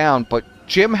calm them down. But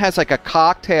Jim has like a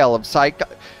cocktail of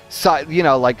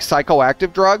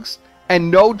psychoactive drugs and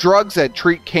no drugs that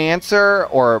treat cancer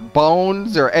or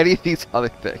bones or any of these other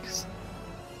things.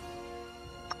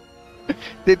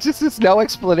 There just is no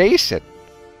explanation.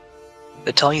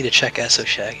 They're telling you to check S.O.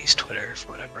 Shaggy's Twitter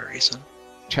for whatever reason.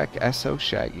 Check S.O.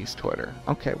 Shaggy's Twitter.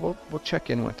 Okay, we'll check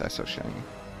in with S.O. Shaggy.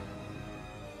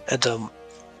 And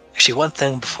actually, one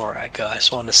thing before I go, I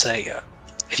just wanted to say,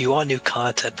 if you want new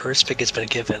content, Perspic has been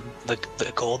given the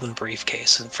golden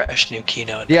briefcase and fresh new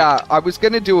keynote. Yeah, I was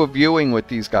going to do a viewing with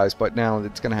these guys, but now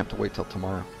it's going to have to wait till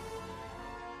tomorrow.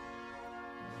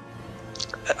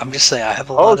 I'm just saying, I have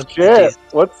a lot of shit! ideas.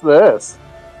 What's this?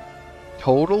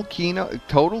 Total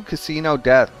Casino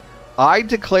Death. I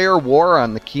declare war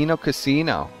on the Kino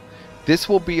Casino. This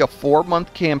will be a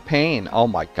 4-month campaign. Oh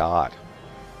my god.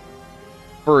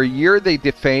 For a year they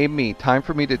defamed me. Time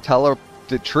for me to tell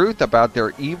the truth about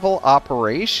their evil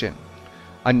operation.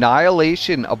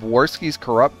 Annihilation of Worski's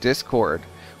corrupt Discord.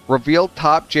 Reveal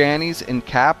top Jannies and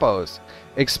capos.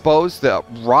 Expose the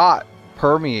rot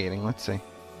permeating. Let's see.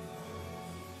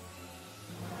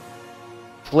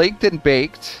 Flaked and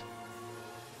Baked.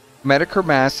 Medicare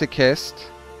Masochist.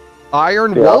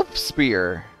 Iron Wolf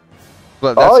Spear.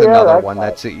 But that's another one.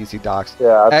 That's the easy docs.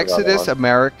 Yeah, Exodus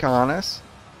Americanus.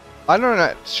 I'm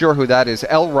not sure who that is.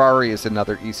 El Rari is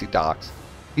another easy docs.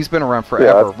 He's been around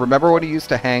forever. Yeah. Remember when he used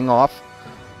to hang off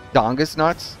Donga's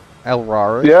nuts? El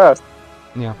Rari? Yes.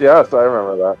 Yeah. Yes, I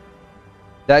remember that.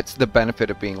 That's the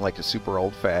benefit of being like a super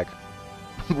old fag.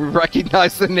 We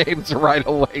recognize the names right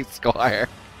away, Squire.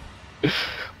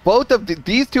 Both of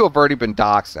these two have already been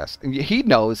doxed us. And he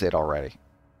knows it already.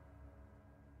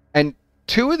 And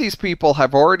 2 of these people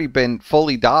have already been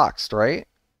fully doxed, right?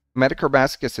 Medicare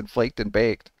Masochist and Flaked and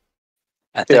Baked.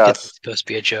 I think it's supposed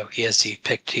to be a joke. He has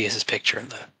his picture in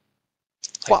the...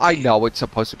 Well, I know it's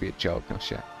supposed to be a joke. No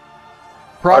shit.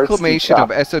 Proclamation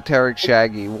of Esoteric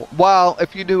Shaggy. Well,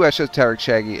 if you do Esoteric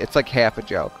Shaggy, it's like half a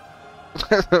joke.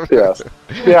 Yes.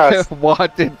 Yes.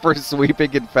 Wanted for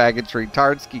sweeping and faggotry.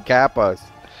 Tarnsky Kappas.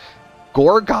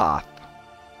 Gorgoth.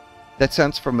 That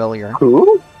sounds familiar.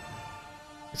 Who?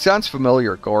 It sounds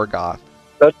familiar, Gorgoth.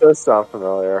 That does sound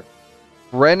familiar.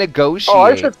 Renegotiate. Oh,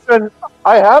 I should send...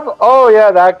 I have... Oh,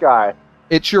 yeah, that guy.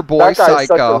 It's your boy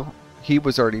Psycho. He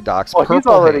was already doxed. Oh, he's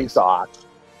already doxed.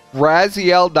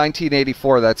 Raziel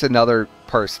 1984. That's another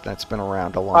person that's been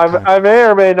around a long time. I may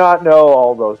or may not know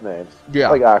all those names.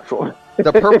 Yeah. Like, actually.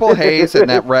 The Purple Haze and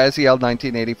that Raziel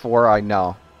 1984, I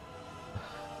know.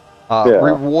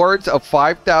 Rewards of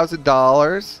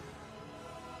 $5,000.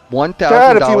 $1,000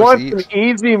 Chad, if you want each. some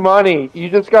easy money, you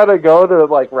just gotta go to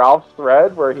like Ralph's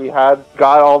thread where he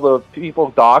got all the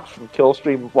people doxed from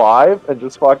Killstream Live and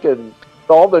just fucking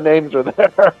all the names are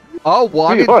there. Oh,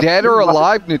 wanted dead or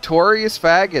alive, notorious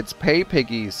faggots, pay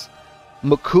piggies,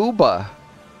 Makuba,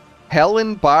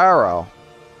 Helen Barrow,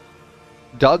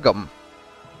 Duggum.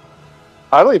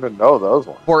 I don't even know those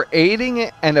ones. For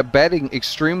aiding and abetting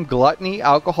extreme gluttony,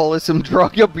 alcoholism,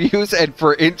 drug abuse, and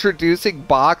for introducing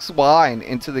boxed wine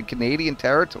into the Canadian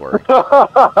territory.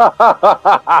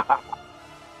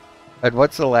 And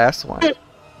what's the last one?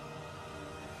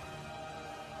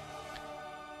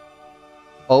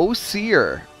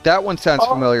 O'Seer. That one sounds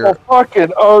familiar. Oh,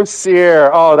 fucking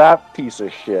O'Seer. Oh, that piece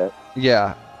of shit.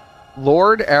 Yeah.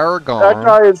 Lord Aragon. That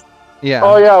guy is... Yeah.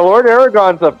 Oh, yeah, Lord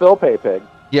Aragon's a Phil Pay Pig.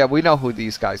 Yeah, we know who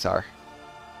these guys are.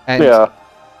 And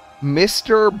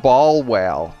Mr.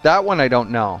 Ballwell. That one I don't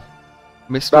know.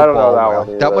 Mr. I don't know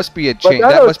Ballwell. That must be a chain.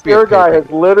 That must be a guy has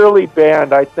literally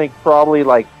banned, I think, probably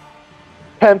like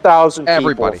 10,000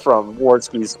 people from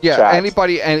Warski's chats.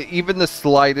 Anybody, and even the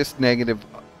slightest negative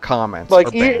comments.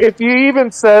 Like, if you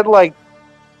even said, like,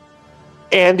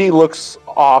 Andy looks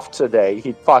off today.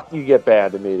 You get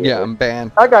banned immediately. Yeah, I'm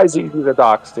banned. That guy's easy to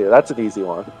dox too. That's an easy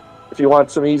one. If you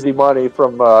want some easy money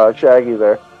from Shaggy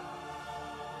there.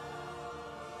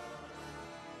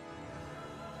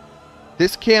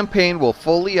 This campaign will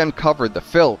fully uncover the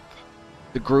filth,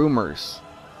 the groomers,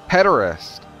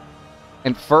 pederasts,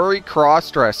 and furry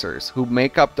cross-dressers who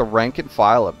make up the rank and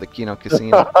file of the Kino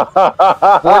Casino.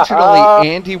 Fortunately,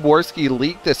 Andy Worski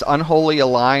leaked this unholy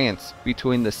alliance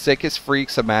between the sickest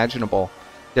freaks imaginable.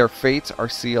 Their fates are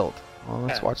sealed. Well,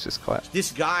 let's watch this clip.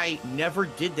 This guy never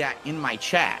did that in my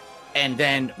chat. And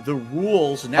then the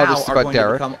rules now this is are about going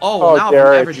Derek. to become, now if you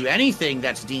ever do anything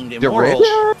that's deemed immoral,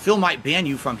 Derich? Phil might ban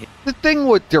you from him. The thing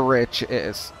with Derich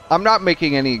is, I'm not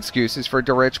making any excuses for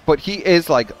Derich, but he is,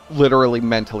 like, literally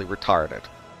mentally retarded.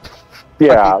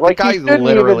 Yeah, like the guy's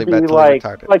literally mentally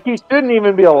retarded. Like, he shouldn't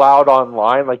even be allowed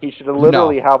online. Like, he should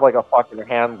literally have, like, a fucking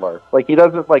handler. Like, he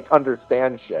doesn't, like,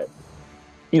 understand shit.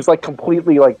 He's, like,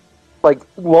 completely, like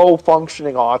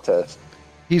low-functioning autist.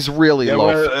 He's really low.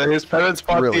 Well, his parents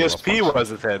thought DSP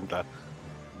was a handler.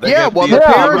 Yeah, well, the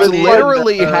parents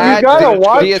literally had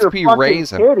DSP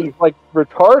raise him. He's like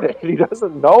retarded. He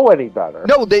doesn't know any better.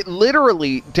 No, they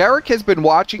literally. Derek has been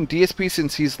watching DSP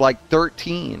since he's like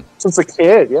 13. Since a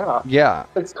kid, yeah. Yeah.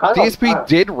 It's kind DSP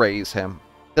did raise him.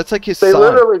 That's like his they son.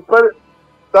 Literally put it.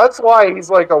 That's why he's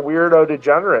like a weirdo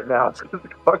degenerate now. It's because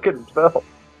of fucking Phil.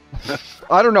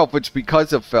 I don't know if it's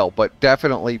because of Phil, but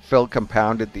definitely Phil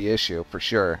compounded the issue for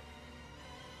sure.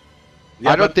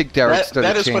 Yeah, I don't think Derek stood a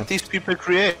chance. That is what these people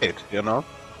create, you know?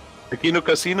 The Kino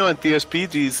Casino and TSP,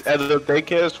 these adult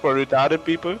daycares for retarded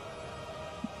people.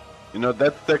 You know,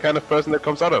 that's the kind of person that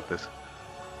comes out of this.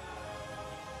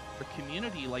 The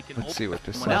community, like an Let's see what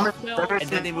this someone else, and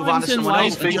then they move on to someone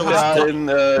else. I think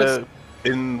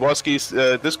in Worski's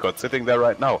Discord, sitting there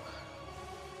right now.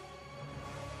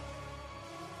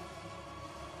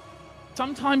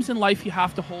 Sometimes in life you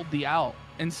have to hold the L,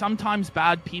 and sometimes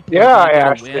bad people are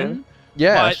going to win.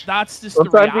 Yeah, but that's just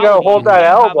sometimes the reality. you gotta hold that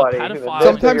L, buddy.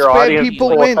 Sometimes bad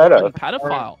people win.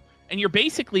 Pedophile, and you're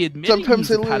basically admitting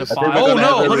he's a pedophile. Oh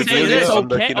no! Let me say this.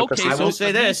 Okay, I will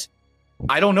say this.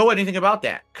 I don't know anything about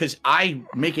that because I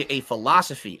make it a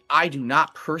philosophy. I do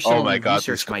not personally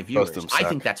research my viewers. I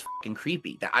think that's fucking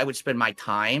creepy. That I would spend my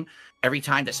time every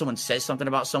time that someone says something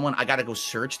about someone. I got to go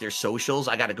search their socials.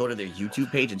 I got to go to their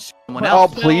YouTube page and someone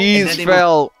else. Oh please,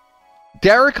 Phil.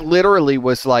 Derek literally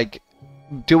was like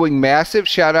doing massive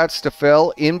shout outs to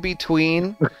Phil in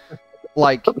between,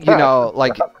 like, you know,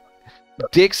 like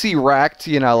Dixie wrecked,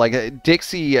 you know, like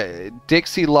Dixie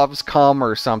loves cum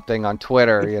or something on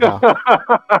Twitter, you know.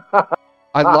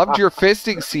 I loved your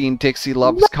fisting scene, Dixie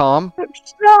loves cum.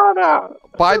 Shut up.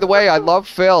 By the way, I love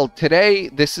Phil. Today,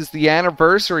 this is the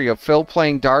anniversary of Phil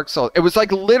playing Dark Souls. It was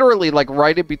like literally like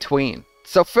right in between.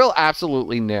 So Phil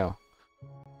absolutely knew.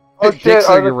 Oh shit,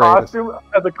 have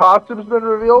the costumes been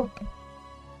revealed?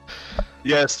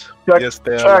 Yes. Check, yes,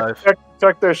 they are live.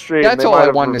 Check their stream. That's all I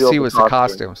wanted to see was the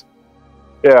costumes.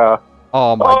 Yeah.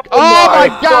 Oh my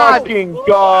god! Fucking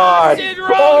god!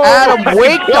 Adam,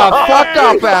 wake the fuck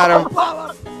up, Adam!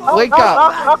 Wake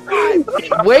up!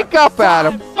 Wake up,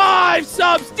 Adam! 5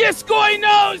 subs, Discoy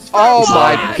knows! Oh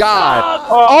my god!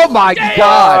 Oh my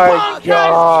god!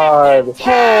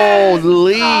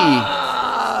 Holy!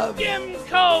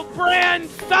 Gimco brand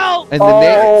felt. And the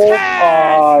name.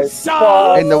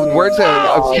 And the words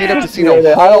of Kino Casino.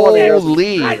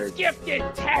 Holy! I gifted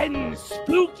 10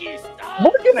 spooky stuff.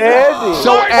 Look at Andy.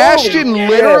 So Ashton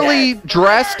literally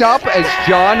dressed up as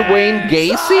John Wayne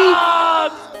Gacy?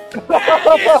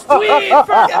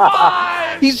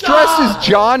 He's dressed as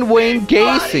John Wayne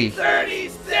Gacy. Yeah, he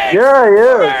is.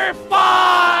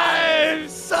 5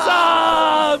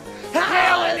 subs.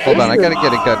 Hold on, I gotta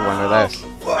get a good one of this.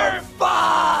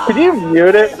 Can you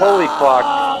mute it? Holy fuck.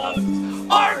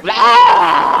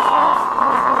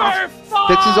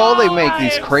 This is all they make,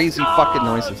 these crazy fucking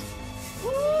noises.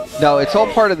 No, it's all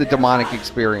part of the demonic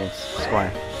experience,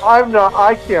 Squire.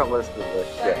 I can't listen to this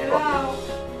shit.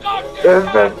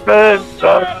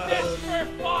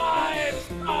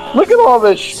 Look at all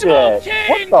this shit.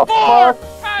 What the fuck?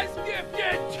 Has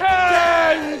gifted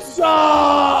 10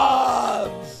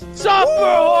 subs. Suffer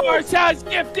Horse has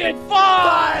gifted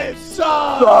 5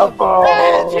 subs.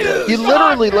 He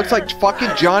literally looks like fucking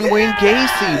John Wayne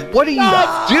Gacy. What are you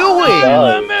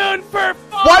doing?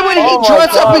 Why would he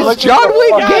dress up as John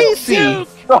Wayne Gacy?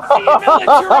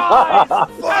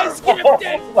 Has gifted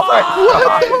 5.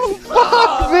 What the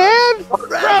fuck, man?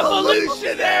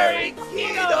 Revolutionary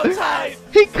phenotype.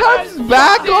 He comes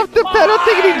back off the pedal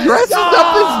thing and he dresses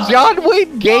up as John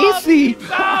Wayne Gacy.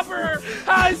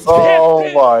 Has oh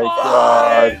my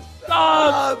god.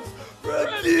 Subs.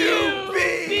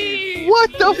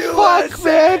 the fuck,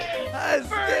 man?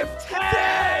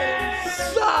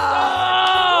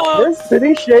 Did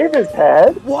he shave his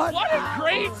head? What a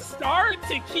great start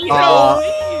to Keto.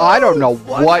 I don't know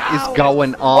what is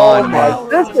going on, man.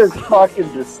 This is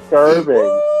fucking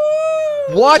disturbing.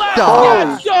 What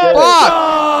the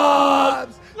fuck?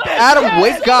 Adam,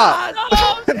 wake up!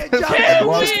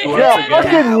 Yeah,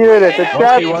 fucking mute it. The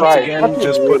chat's right.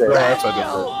 Just put the effort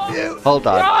in. Hold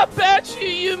on. I bet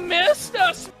you missed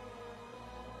us.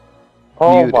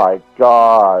 Oh my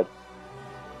god.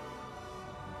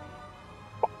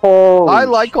 Holy I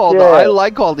like all shit.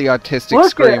 the autistic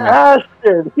Look screaming. at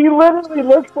Ashton. He literally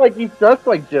looks like he's dressed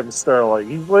like Jim Sterling.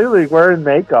 He's literally wearing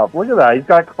makeup. Look at that. He's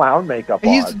got clown makeup on.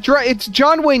 It's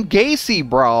John Wayne Gacy,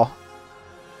 bro.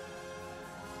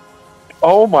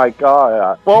 Oh my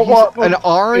god. Well, an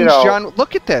orange John.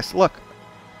 Look at this. Look.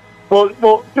 Well,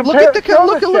 look at the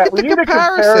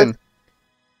comparison.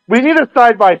 We need a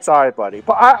side by side, buddy.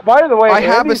 But by the way, I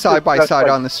have a side by side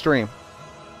on the stream.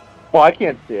 Well, I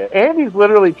can't see it. Andy's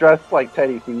literally dressed like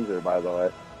Teddy Caesar, by the way.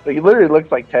 Like, he literally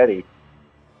looks like Teddy.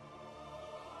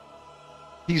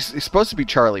 He's supposed to be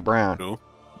Charlie Brown.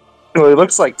 Well, he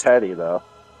looks like Teddy, though.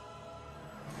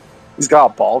 He's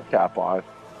got a bald cap on.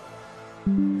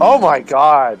 Oh my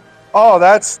god. Oh,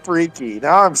 that's freaky.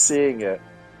 Now I'm seeing it.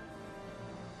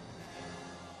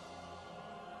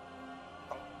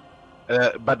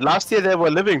 But last year they were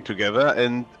living together,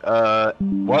 and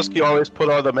Woski always put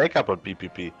all the makeup on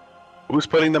PPP. Who's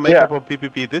putting the makeup on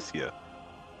PPP this year?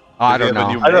 I don't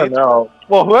know. I don't know.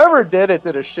 Well, whoever did it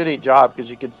did a shitty job, because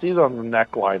you can see it on the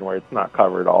neckline where it's not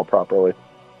covered all properly.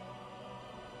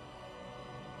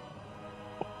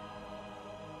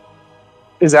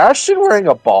 Is Ashton wearing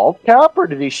a bald cap, or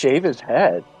did he shave his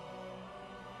head?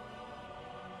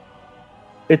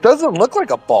 It doesn't look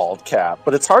like a bald cap,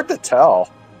 but it's hard to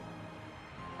tell.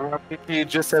 He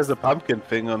just has a pumpkin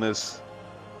thing on his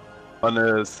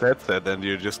headset, and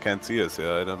you just can't see us.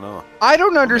 Yeah, I don't know. I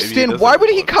don't understand. Why would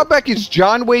he come back as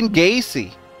John Wayne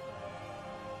Gacy?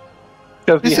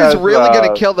 This is really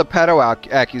going to kill the pedo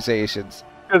accusations.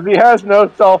 Because he has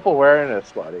no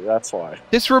self-awareness, buddy. That's why.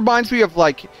 This reminds me of,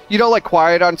 like, you know, like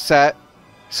Quiet on Set?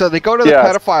 So they go to the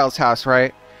pedophile's house,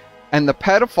 right? And the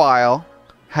pedophile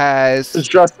is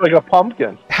dressed like a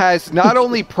pumpkin. Has not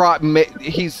only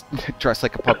he's dressed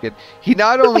like a pumpkin. He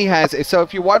not only has, so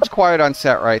if you watch Quiet on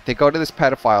Set, right, they go to this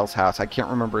pedophile's house. I can't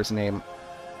remember his name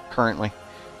currently,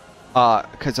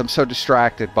 because I'm so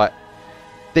distracted. But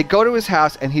they go to his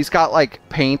house, and he's got like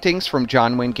paintings from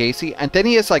John Wayne Gacy, and then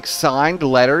he has like signed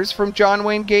letters from John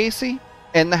Wayne Gacy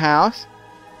in the house.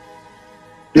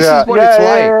 This is what it's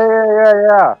like.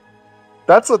 Yeah.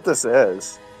 That's what this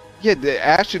is. Yeah,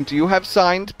 Ashton, do you have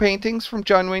signed paintings from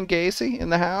John Wayne Gacy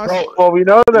in the house? Bro, well, we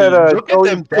know that look at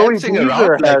them dancing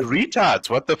around like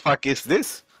retards. What the fuck is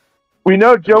this? We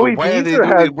know Joey Beezer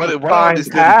has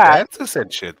signed hat.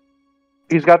 And shit?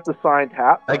 He's got the signed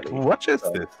hat. Like, what is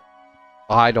this?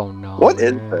 I don't know. What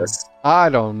is this? I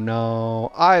don't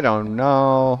know.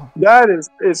 That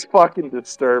is fucking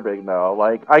disturbing, though.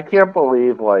 Like, I can't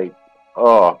believe, like,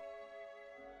 oh.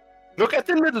 Look at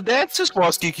the little dances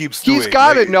Woski keeps doing. He's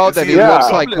got to know that he looks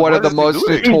like one of the most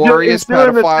notorious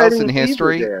pedophiles in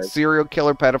history. Serial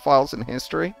killer pedophiles in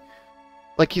history.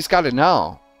 Like, he's got to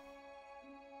know.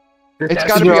 It's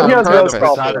got to be on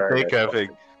purpose.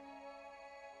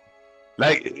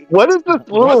 Like, what is this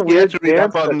little weird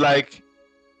dance? On, like,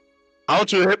 how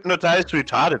to hypnotize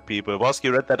retarded people.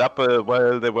 Woski read that up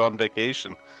while they were on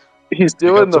vacation. He's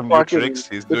doing the fucking tricks.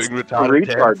 He's doing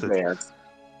retard dance.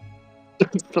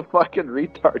 It's the fucking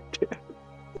retard dance.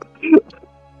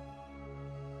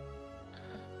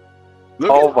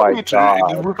 Oh my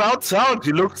god! Without sound,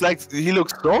 he looks so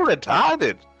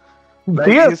retarded.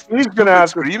 Like, he's gonna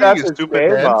have to step his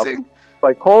game up.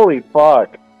 Like, holy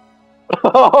fuck!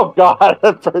 Oh god!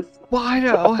 Why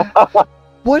no?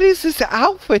 What is this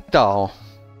outfit though?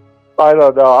 I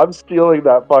don't know. I'm stealing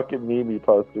that fucking meme he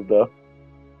posted though.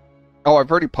 Oh, I've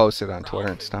already posted on Twitter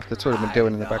and stuff. That's what I've been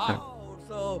doing in the background.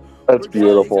 That's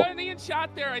beautiful. He's got anything in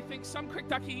chat there. I think some quick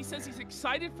ducky. He says he's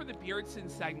excited for the Beardson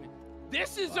segment.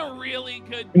 This is a really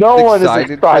good. No one is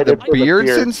excited for the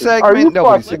Beardson segment.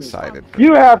 Nobody's excited.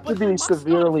 You have to be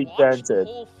severely dented.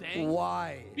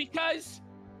 Why? Because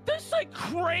there's like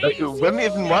crazy. Like, when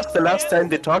even was the last time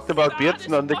they talked about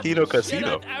Beardson on the Kino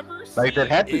Casino? Like, it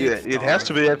has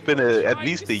to be at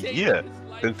least a year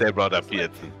since they brought up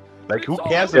Beardson. Like, who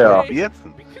cares about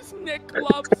Beardson? Because Nick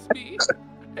loves me.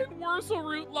 And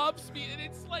Wurzelroot loves me, and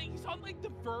it's like he's on like the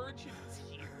verge of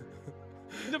tears.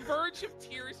 The verge of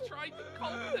tears, trying to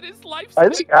call that his life. I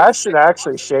think Ashton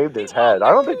actually shaved his head. I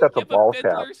don't think that's a ball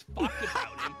cap.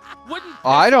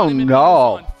 I don't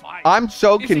know. I'm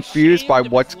so confused by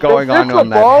what's going on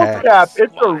that head. Cap.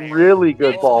 It's a really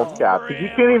good bald cap because you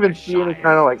can't even see any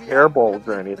kind of like hair bulbs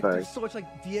or anything. There's so much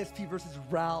like DSP versus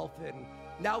Ralph and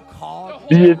now Cog.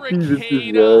 DSP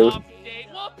versus Ralph.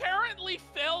 Well, apparently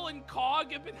Phil and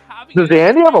Cog have been having. Does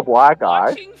Andy have a black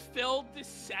eye?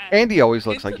 Andy always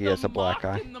looks like he has a black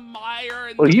eye.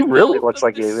 Well, he really looks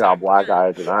like he's got a black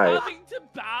eye tonight.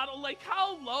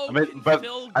 I mean, but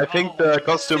I think the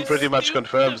costume pretty much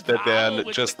confirms that they're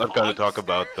just not going to talk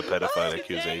about the pedophile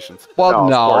accusations. Well,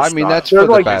 no, I mean, that's for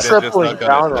the best. Tripling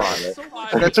down on it.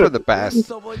 That's for the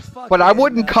best. But I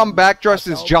wouldn't come back dressed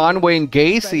as John Wayne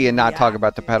Gacy and not talk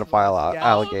about the pedophile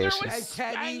allegations.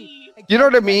 You know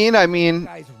what I mean? I mean,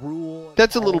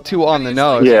 that's a little too on the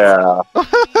nose. Yeah.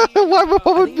 What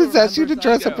would possess you to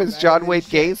dress up as John Wayne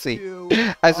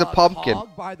Gacy as a pumpkin?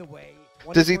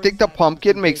 Does he think the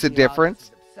pumpkin makes a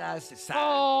difference?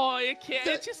 Oh, it can't.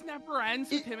 It just never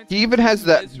ends with him. He even has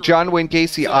the John Wayne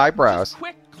Gacy eyebrows.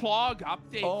 Quick clog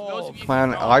update.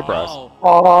 Clown eyebrows.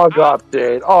 Cog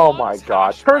update. Oh my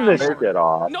god. Turn this shit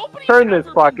off. Turn this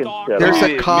fucking shit off. There's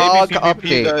a cog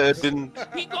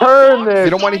update. Turn this.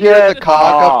 You don't want to hear the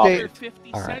cog update?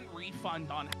 Alright.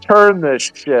 Turn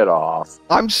this shit off.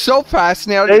 I'm so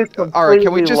fascinated. Alright,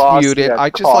 can we just mute it?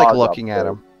 I just like looking at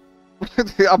him.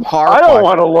 I'm horrified. I don't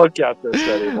want to look at this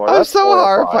anymore. I'm so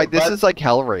horrified. This is like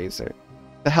Hellraiser.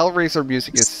 The Hellraiser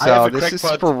music is so. This is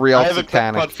for real satanic. I have a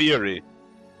crackpot theory.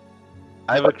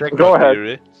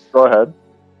 Go ahead.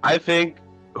 I think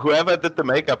whoever did the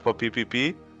makeup for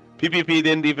PPP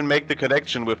didn't even make the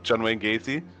connection with John Wayne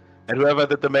Gacy, and whoever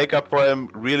did the makeup for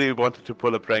him really wanted to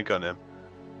pull a prank on him.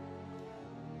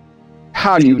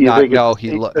 How do you not know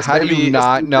he? How do you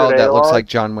not know that looks like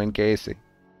John Wayne Gacy?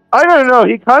 I don't know.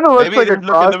 He kind of looks like a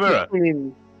cross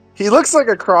between. He looks like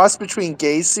a cross between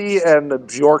Gacy and the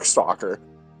Bjork Stalker.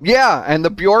 Yeah, and the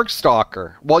Bjork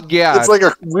Stalker. Well, yeah, it's like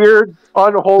a weird,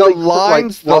 unholy. The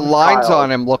lines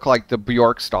on him look like the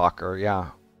Bjork Stalker.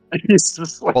 Yeah, he's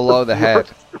just like below the head.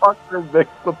 Stalker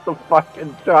mixed with the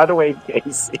fucking John Wayne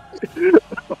Gacy.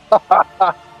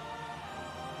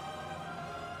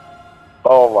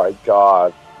 Oh my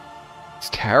god, it's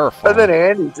terrifying. And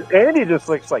then Andy just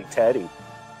looks like Teddy.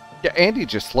 Yeah, Andy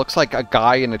just looks like a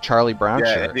guy in a Charlie Brown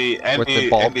shirt with the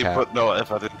bald cap. Put no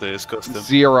effort into his costume.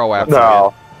 Zero effort.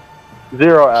 No.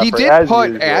 Zero effort. He did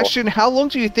put Ashton. How long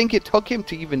do you think it took him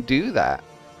to even do that?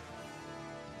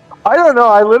 I don't know.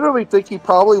 I literally think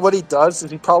what he does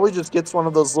is he probably just gets one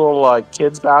of those little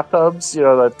kids bathtubs, you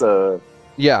know, that the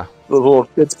little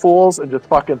kids pools, and just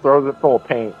fucking throws it full of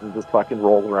paint and just fucking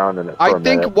rolls around in it. I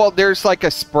think there's like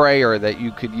a sprayer that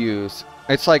you could use.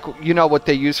 It's like, you know what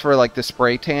they use for like the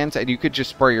spray tans, and you could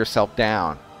just spray yourself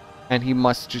down, and he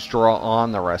must just draw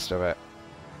on the rest of it.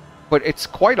 But it's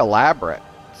quite elaborate.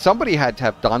 Somebody had to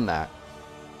have done that.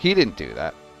 He didn't do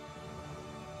that.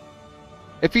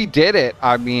 If he did it,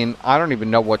 I mean, I don't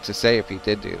even know what to say if he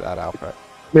did do that outfit.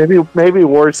 Maybe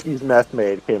Worski's meth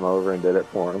maid came over and did it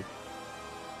for him.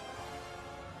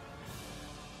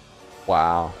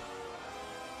 Wow.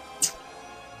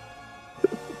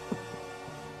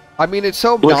 I mean, it's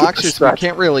so obnoxious we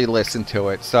can't really listen to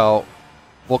it, so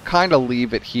we'll kind of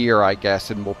leave it here, I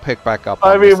guess, and we'll pick back up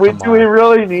on do we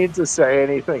really need to say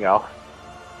anything else?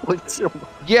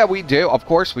 Yeah, we do. Of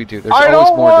course we do. There's I always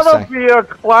don't more to say. want to be a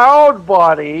clown,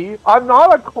 buddy. I'm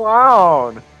not a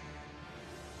clown.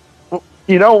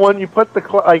 You know, when you put the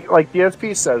like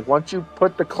DSP says, once you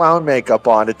put the clown makeup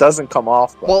on, it doesn't come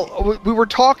off. Buddy. Well, we were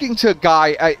talking to a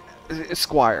guy,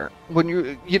 Squire.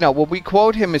 When when we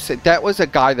quote him, it said that was a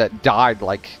guy that died.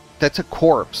 Like, that's a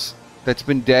corpse that's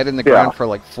been dead in the ground for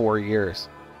like 4 years.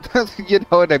 You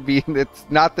know what I mean? It's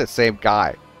not the same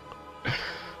guy.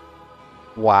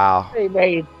 Wow. I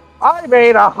made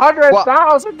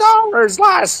 $100,000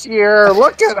 last year.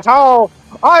 Look at how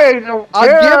I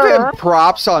give him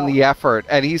props on the effort,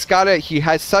 and he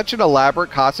has such an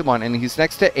elaborate costume on, and he's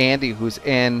next to Andy, who's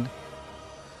in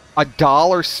a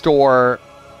dollar store,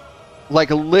 like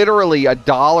literally a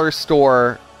dollar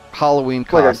store Halloween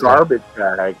costume. Like a garbage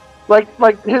bag. Like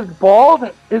his bald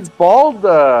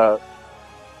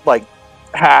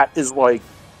hat is like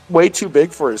way too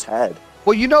big for his head.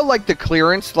 Well, you know, like the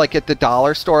clearance, like at the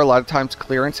dollar store, a lot of times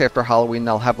clearance after Halloween,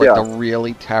 they'll have like the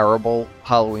really terrible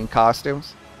Halloween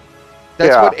costumes.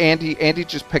 That's what Andy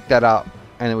just picked that up,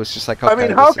 and it was just like, okay, I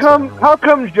mean, how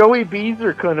come Joey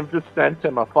Beezer couldn't have just sent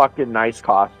him a fucking nice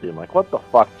costume? Like, what the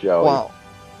fuck, Joey? Well,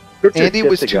 Andy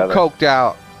was too coked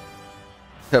out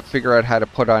to figure out how to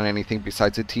put on anything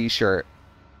besides a t-shirt.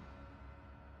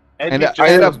 And a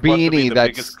beanie that's the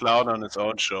biggest clown on his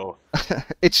own show.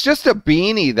 It's just a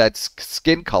beanie that's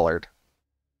skin colored.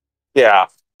 Yeah.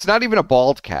 It's not even a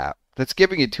bald cap. That's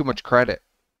giving it too much credit.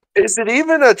 Is it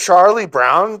even a Charlie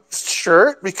Brown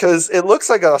shirt? Because it looks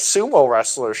like a sumo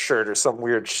wrestler shirt or some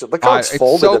weird shit. Look how it's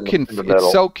folded so in the middle.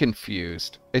 It's so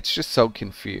confused. It's just so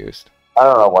confused. I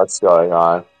don't know what's going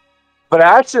on. But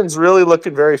Ashton's really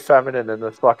looking very feminine in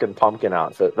this fucking pumpkin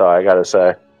outfit, though, I gotta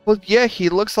say. Well, yeah, he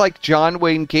looks like John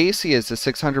Wayne Gacy as a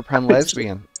 600-pound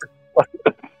lesbian.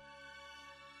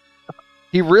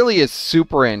 He really is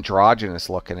super androgynous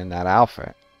looking in that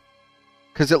outfit.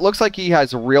 Because it looks like he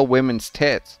has real women's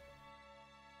tits.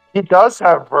 He does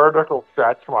have vertical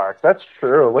stretch marks. That's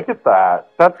true. Look at that.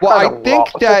 That's well, I think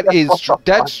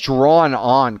that's drawn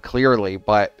on clearly,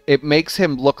 but it makes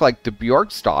him look like the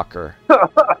Bjork stalker.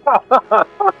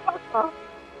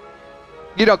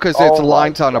 You know, because it's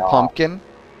lines on a pumpkin,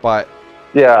 but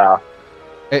yeah,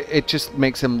 it just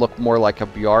makes him look more like a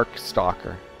Bjork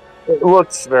stalker. It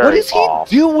looks very. What is he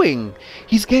doing?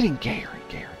 He's getting gayer and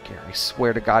gayer and gayer. I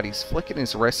swear to God, he's flicking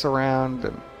his wrists around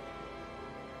and.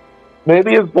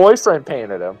 Maybe his boyfriend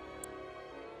painted him.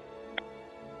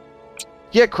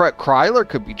 Yeah, Kryler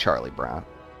could be Charlie Brown.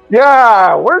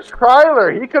 Yeah, where's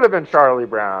Kryler? He could have been Charlie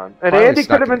Brown. And Kryler's Andy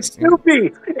could have been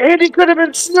Snoopy. Andy could have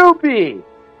been Snoopy.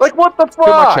 Like, what the fuck?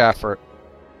 Too much effort.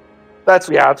 That's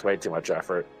way too much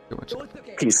effort. Too much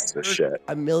effort. Pieces of shit.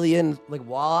 A million, like,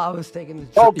 while I was taking the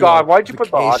Oh, God, why'd you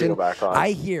put the audio back on?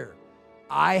 I hear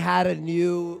I had a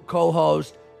new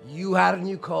co-host. You had a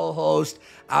new co-host.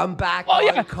 I'm back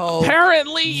on co.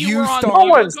 Apparently you were on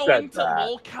going to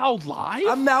Lolcow Live?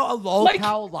 I'm now a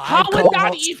Lolcow Live How would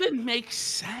that co-host. even make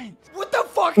sense? What the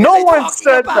fuck No are they one talking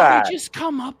said about? that. They just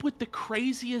come up with the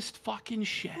craziest fucking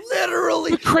shit. Literally.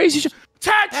 The craziest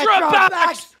shit.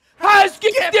 Tetrabax has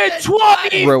gifted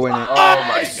 20. Ruin it. Oh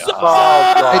my God.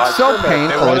 God. It's so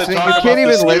painful, isn't it? You can't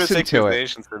even listen to it.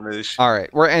 Accusations in this. All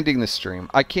right, we're ending the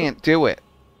stream. I can't do it.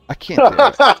 I can't do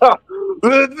it.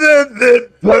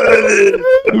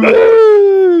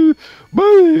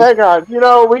 Hang on, you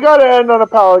know, we gotta end on a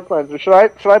palate cleanser. Should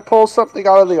I pull something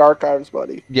out of the archives,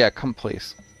 buddy? Yeah, come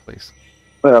please. Please.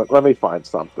 Yeah, let me find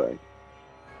something.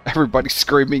 Everybody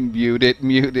screaming, mute it,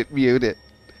 mute it, mute it.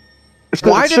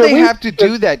 Why do they have to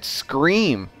do that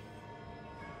scream?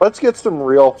 Let's get some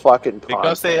real fucking content.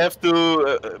 Because they have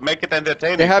to make it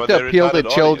entertaining. They have for to their appeal to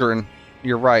retarded children. audience.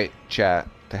 You're right, chat.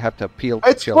 They have to appeal to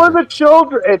It's children. for the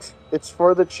children. It's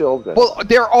for the children. Well,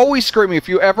 they're always screaming. If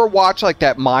you ever watch like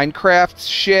that Minecraft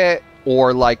shit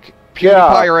or like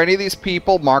PewDiePie or any of these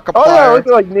people, Markiplier. Oh yeah, look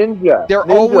like Ninja. They're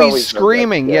Ninja always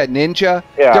screaming. Yeah. Ninja.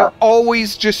 Yeah. They're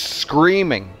always just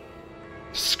screaming.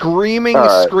 Screaming,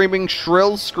 screaming,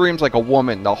 shrill screams like a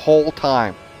woman the whole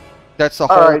time. That's the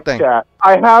whole thing. Chat.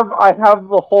 I have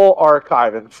the whole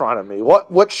archive in front of me.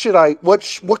 What should I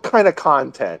what kind of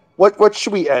content? What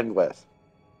should we end with?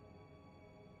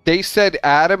 They said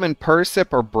Adam and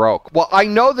Persip are broke. Well, I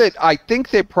know that I think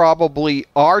they probably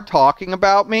are talking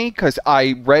about me because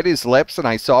I read his lips and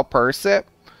I saw Persip,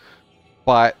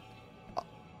 but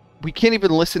we can't even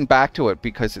listen back to it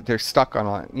because they're stuck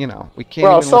on, you know, we can't.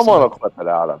 Well, even someone will listen. clip it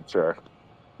out, I'm sure.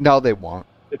 No, they won't.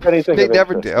 If anything, They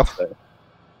never do.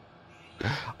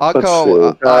 I'll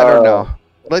go. I don't know.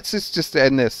 Let's just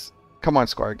end this. Come on,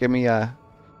 Squire. Give me a.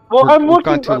 Well, I'm we've looking.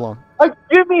 gone too long.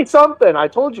 Give me something. I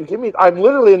told you. Give me. I'm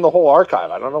literally in the whole archive.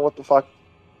 I don't know what the fuck.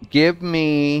 Give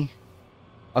me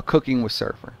a Cooking with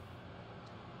Surfer.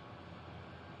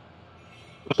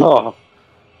 Oh.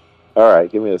 All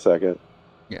right. Give me a second.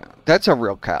 Yeah, that's a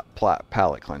real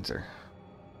palate cleanser.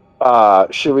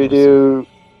 Should we do?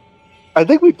 I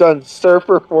think we've done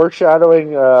Surfer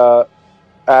foreshadowing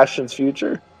Ashton's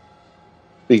future.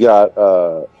 We got.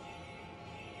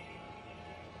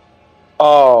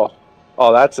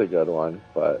 Oh, that's a good one,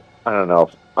 but I don't know.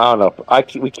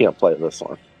 We can't play this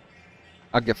one.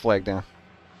 I'll get flagged down.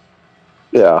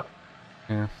 Yeah.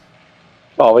 Yeah.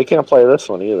 Oh, we can't play this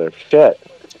one either. Shit.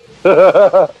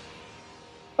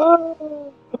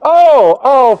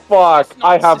 Oh, fuck!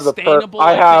 I have the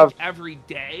I have every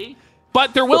day,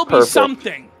 but there will be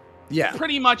something. Yeah.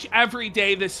 Pretty much every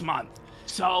day this month.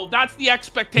 So that's the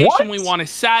expectation we want to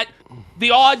set.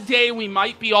 The odd day we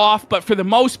might be off, but for the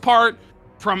most part,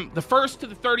 from the 1st to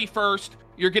the 31st,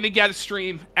 you're going to get a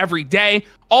stream every day.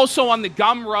 Also on the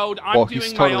Gumroad, I'm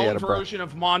doing my own version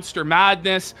of Monster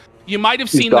Madness. You might have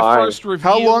seen the first review.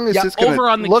 How long is this going to over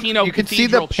on the look? Kino You can see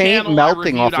the Cathedral paint channel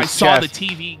melting off I his saw chest. the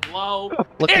TV glow.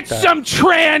 Look at It's that. some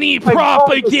tranny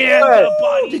propaganda,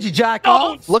 buddy. Did you jack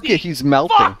Don't off? Look at he's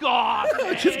melting. Fuck off.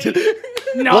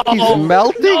 No. Look, he's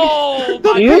melting. No, The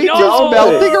buddy, paint no. is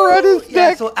melting around his Yeah,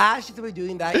 neck. so Ash is going to be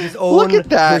doing that. His own Look at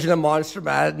that. version of Monster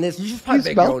Madness. You should probably He's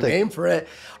make your own melting. name for it.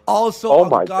 Also on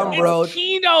the Gumroad. It's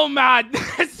Kino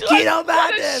Madness. Kino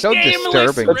Madness. So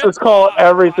disturbing. Let's just call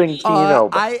everything Kino.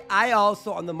 I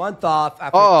also, on the month off,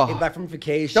 after I came back from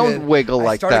vacation, don't wiggle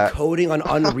like that. I started coding on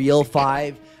Unreal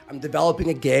 5. I'm developing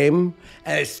a game,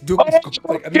 and it's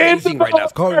like amazing right now.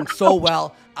 It's going so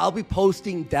well. I'll be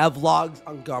posting devlogs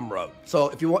on Gumroad. So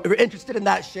if you're interested in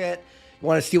that shit, you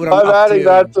want to see what I'm up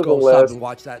to, go sub and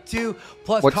watch that too.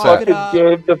 Plus,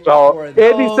 game developer?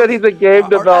 Andy said he's a game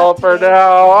developer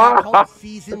now.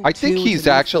 I think he's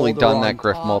actually done that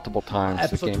grift multiple times.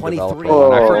 Episode 23.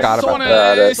 I forgot about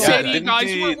that. I say to you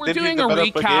guys, we're doing a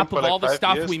recap of all the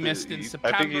stuff we missed in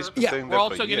September. We're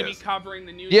also going to be covering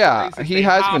the news. Yeah, he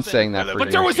has been saying that for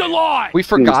But there was a lie. We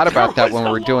forgot about that when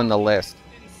we were doing the list.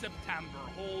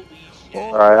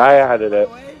 All right, I added it.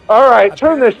 All right,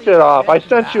 turn this shit off. I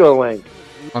sent you a link.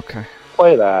 Okay.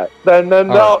 Play that. Then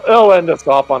they'll end us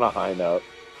off on a high note.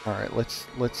 All right, let's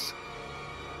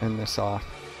end this off.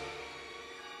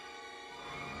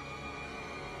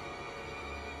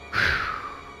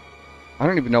 I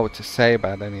don't even know what to say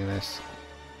about any of this,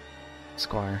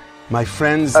 Squire. My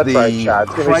friends, the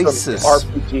crisis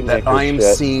that I am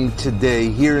seeing today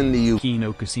here in the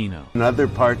Kino Casino and other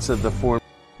parts of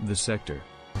the sector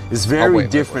is very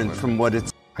different from what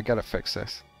it's. I gotta fix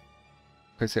this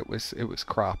because it was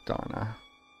cropped on.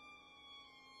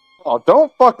 Oh,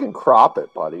 don't fucking crop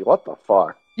it, buddy. What the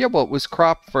fuck? Yeah, well, it was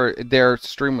cropped for their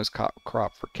stream was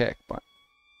cropped for kick, but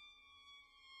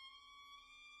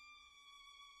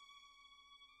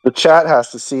the chat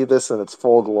has to see this in its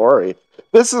full glory.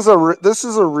 This is a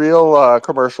real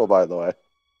commercial, by the way.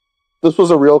 This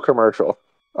was a real commercial.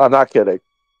 I'm not kidding.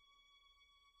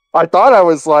 I thought I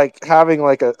was like having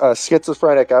like a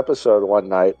schizophrenic episode one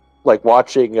night, like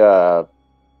watching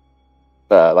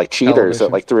like Cheaters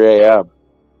at like 3 a.m.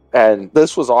 and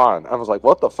this was on. I was like,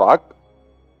 "What the fuck?"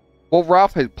 Well,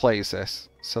 Ralph plays this,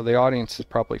 so the audience is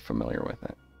probably familiar with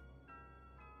it.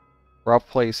 Ralph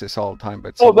plays this all the time,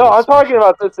 but no, I'm talking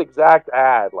about this exact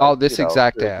ad. Like, this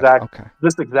exact ad. Okay,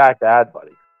 this exact ad,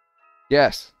 buddy.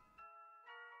 Yes,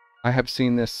 I have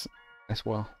seen this as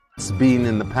well. It's been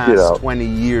in the past 20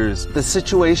 years. The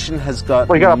situation has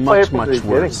gotten much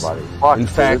worse. In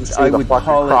fact, I would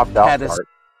call it catastrophic.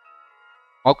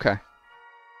 Okay.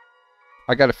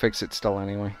 I gotta fix it still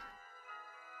anyway.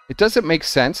 It doesn't make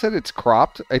sense that it's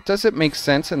cropped. It doesn't make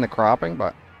sense in the cropping,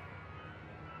 but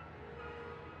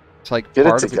it's like part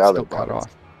of it's still cut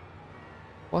off.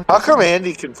 How come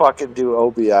Andy can fucking do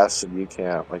OBS and you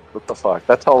can't? Like, what the fuck?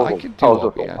 That's all. I could do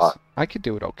OBS. I could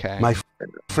do it okay. My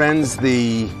friends,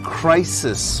 the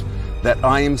crisis that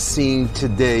I am seeing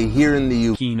today here in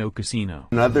the Kino Casino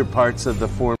and other parts of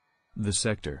the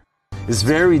sector is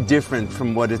very different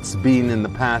from what it's been in the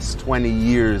past 20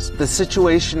 years. The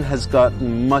situation has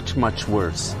gotten much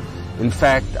worse. In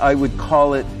fact, I would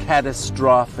call it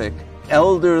catastrophic.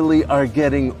 Elderly are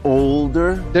getting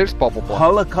older. There's bubble block.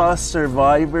 Holocaust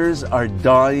survivors are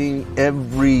dying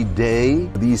every day.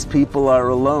 These people are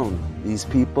alone. These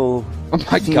people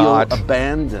feel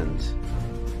abandoned.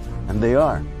 And they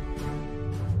are.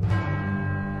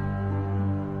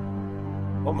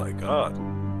 Oh my god.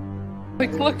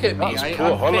 Like, look at me.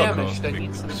 I'm famished. I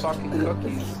need some fucking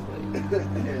cookies.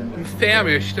 I'm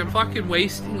famished. I'm fucking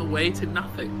wasting away to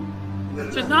nothing.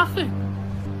 To nothing.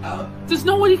 Does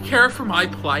nobody care for my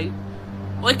plight?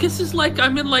 Like, this is like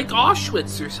I'm in like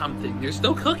Auschwitz or something. There's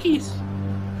no cookies.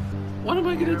 What am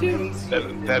I gonna do?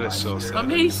 That is so sad. I'm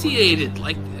emaciated.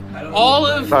 Like, all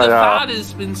of the fat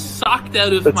has been sucked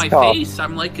out of my face.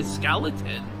 I'm like a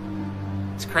skeleton.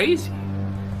 It's crazy.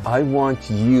 I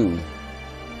want you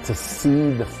to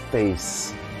see the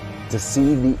face, to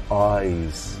see the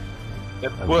eyes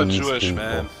that of poor these Jewish people.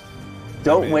 man.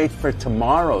 Don't wait for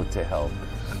tomorrow to help.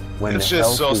 When it's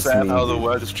just so sad how the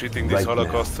world is treating these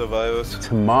Holocaust survivors.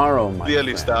 Tomorrow, my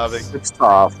Clearly friends. starving. It's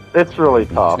tough. It's really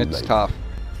tough. It's tough.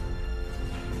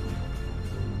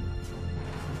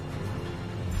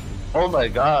 Oh my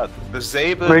god.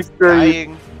 Disabled,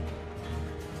 dying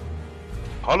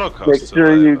Holocaust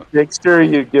survivor. Make sure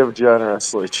you give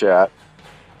generously, chat.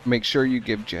 Make sure you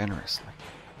give generously.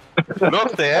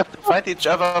 Look, they have to fight each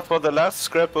other for the last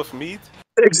scrap of meat.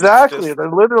 Exactly. They're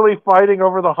literally fighting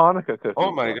over the Hanukkah cookies.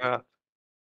 Oh my god.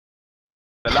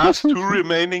 The last two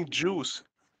remaining Jews.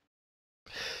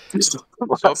 So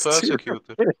persecuted.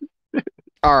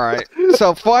 Alright.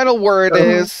 So final word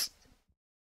is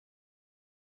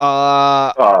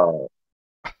holy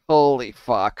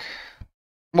fuck.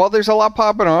 Well, there's a lot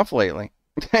popping off lately.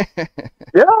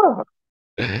 Yeah.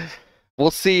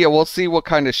 We'll see what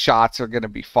kind of shots are gonna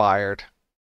be fired.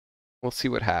 We'll see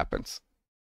what happens.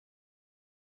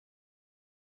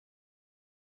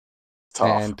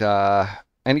 Tough. And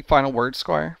Any final words,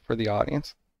 Squire, for the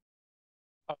audience?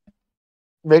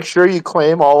 Make sure you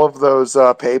claim all of those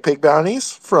pay pig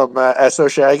bounties from SO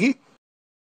Shaggy.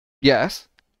 Yes.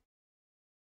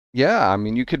 Yeah, I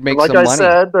mean, you could make like some I money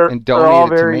said, and they're all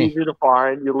donate it to very me. easy to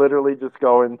find. You literally just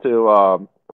go into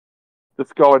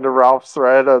Ralph's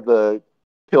thread of the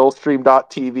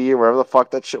killstream.tv or whatever the fuck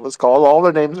that shit was called. All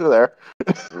their names are there.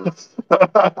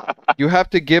 You have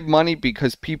to give money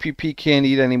because PPP can't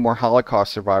eat any more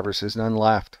Holocaust survivors. There's none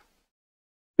left.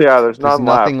 Yeah, there's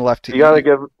nothing left to you gotta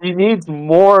eat. he needs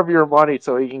more of your money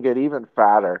so he can get even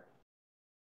fatter.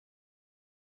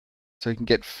 So he can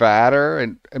get fatter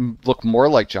and look more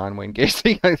like John Wayne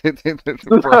Gacy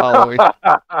for Halloween.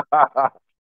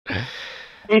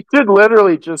 He should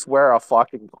literally just wear a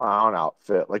fucking clown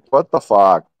outfit. Like, what the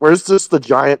fuck? Where's just the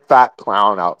giant fat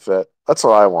clown outfit? That's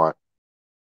what I want.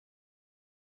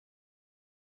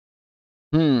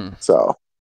 So.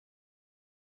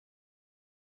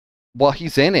 Well,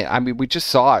 he's in it. I mean, we just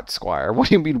saw it, Squire. What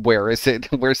do you mean, where is it?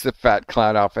 Where's the fat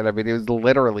clown outfit? I mean, it was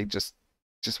literally just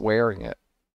wearing it.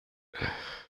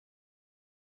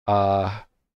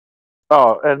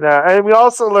 Oh, and we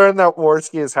also learned that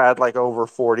Worski has had like over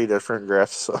 40 different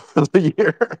grifts over the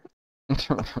year.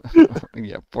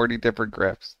 Yeah, 40 different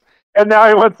grifts. And now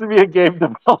he wants to be a game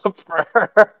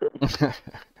developer.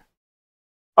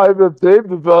 I'm a game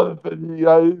developer, you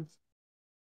guys.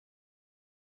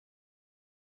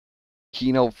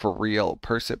 Keno for real.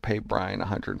 Persip pay Brian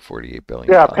 $148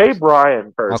 billion. Yeah, pay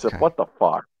Brian Persip. Okay. What the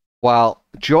fuck? Well,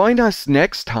 join us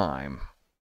next time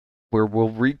where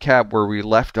we'll recap where we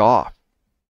left off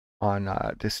on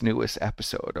this newest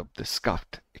episode of the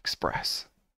Scuffed Express.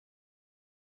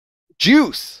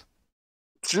 Juice!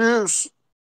 Juice!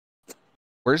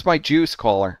 Where's my juice,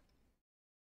 caller?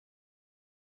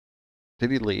 Did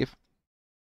he leave?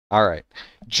 All right.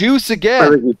 Juice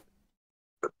again!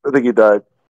 I think he died.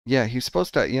 Yeah, he's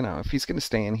supposed to, if he's going to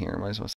stay in here, might as well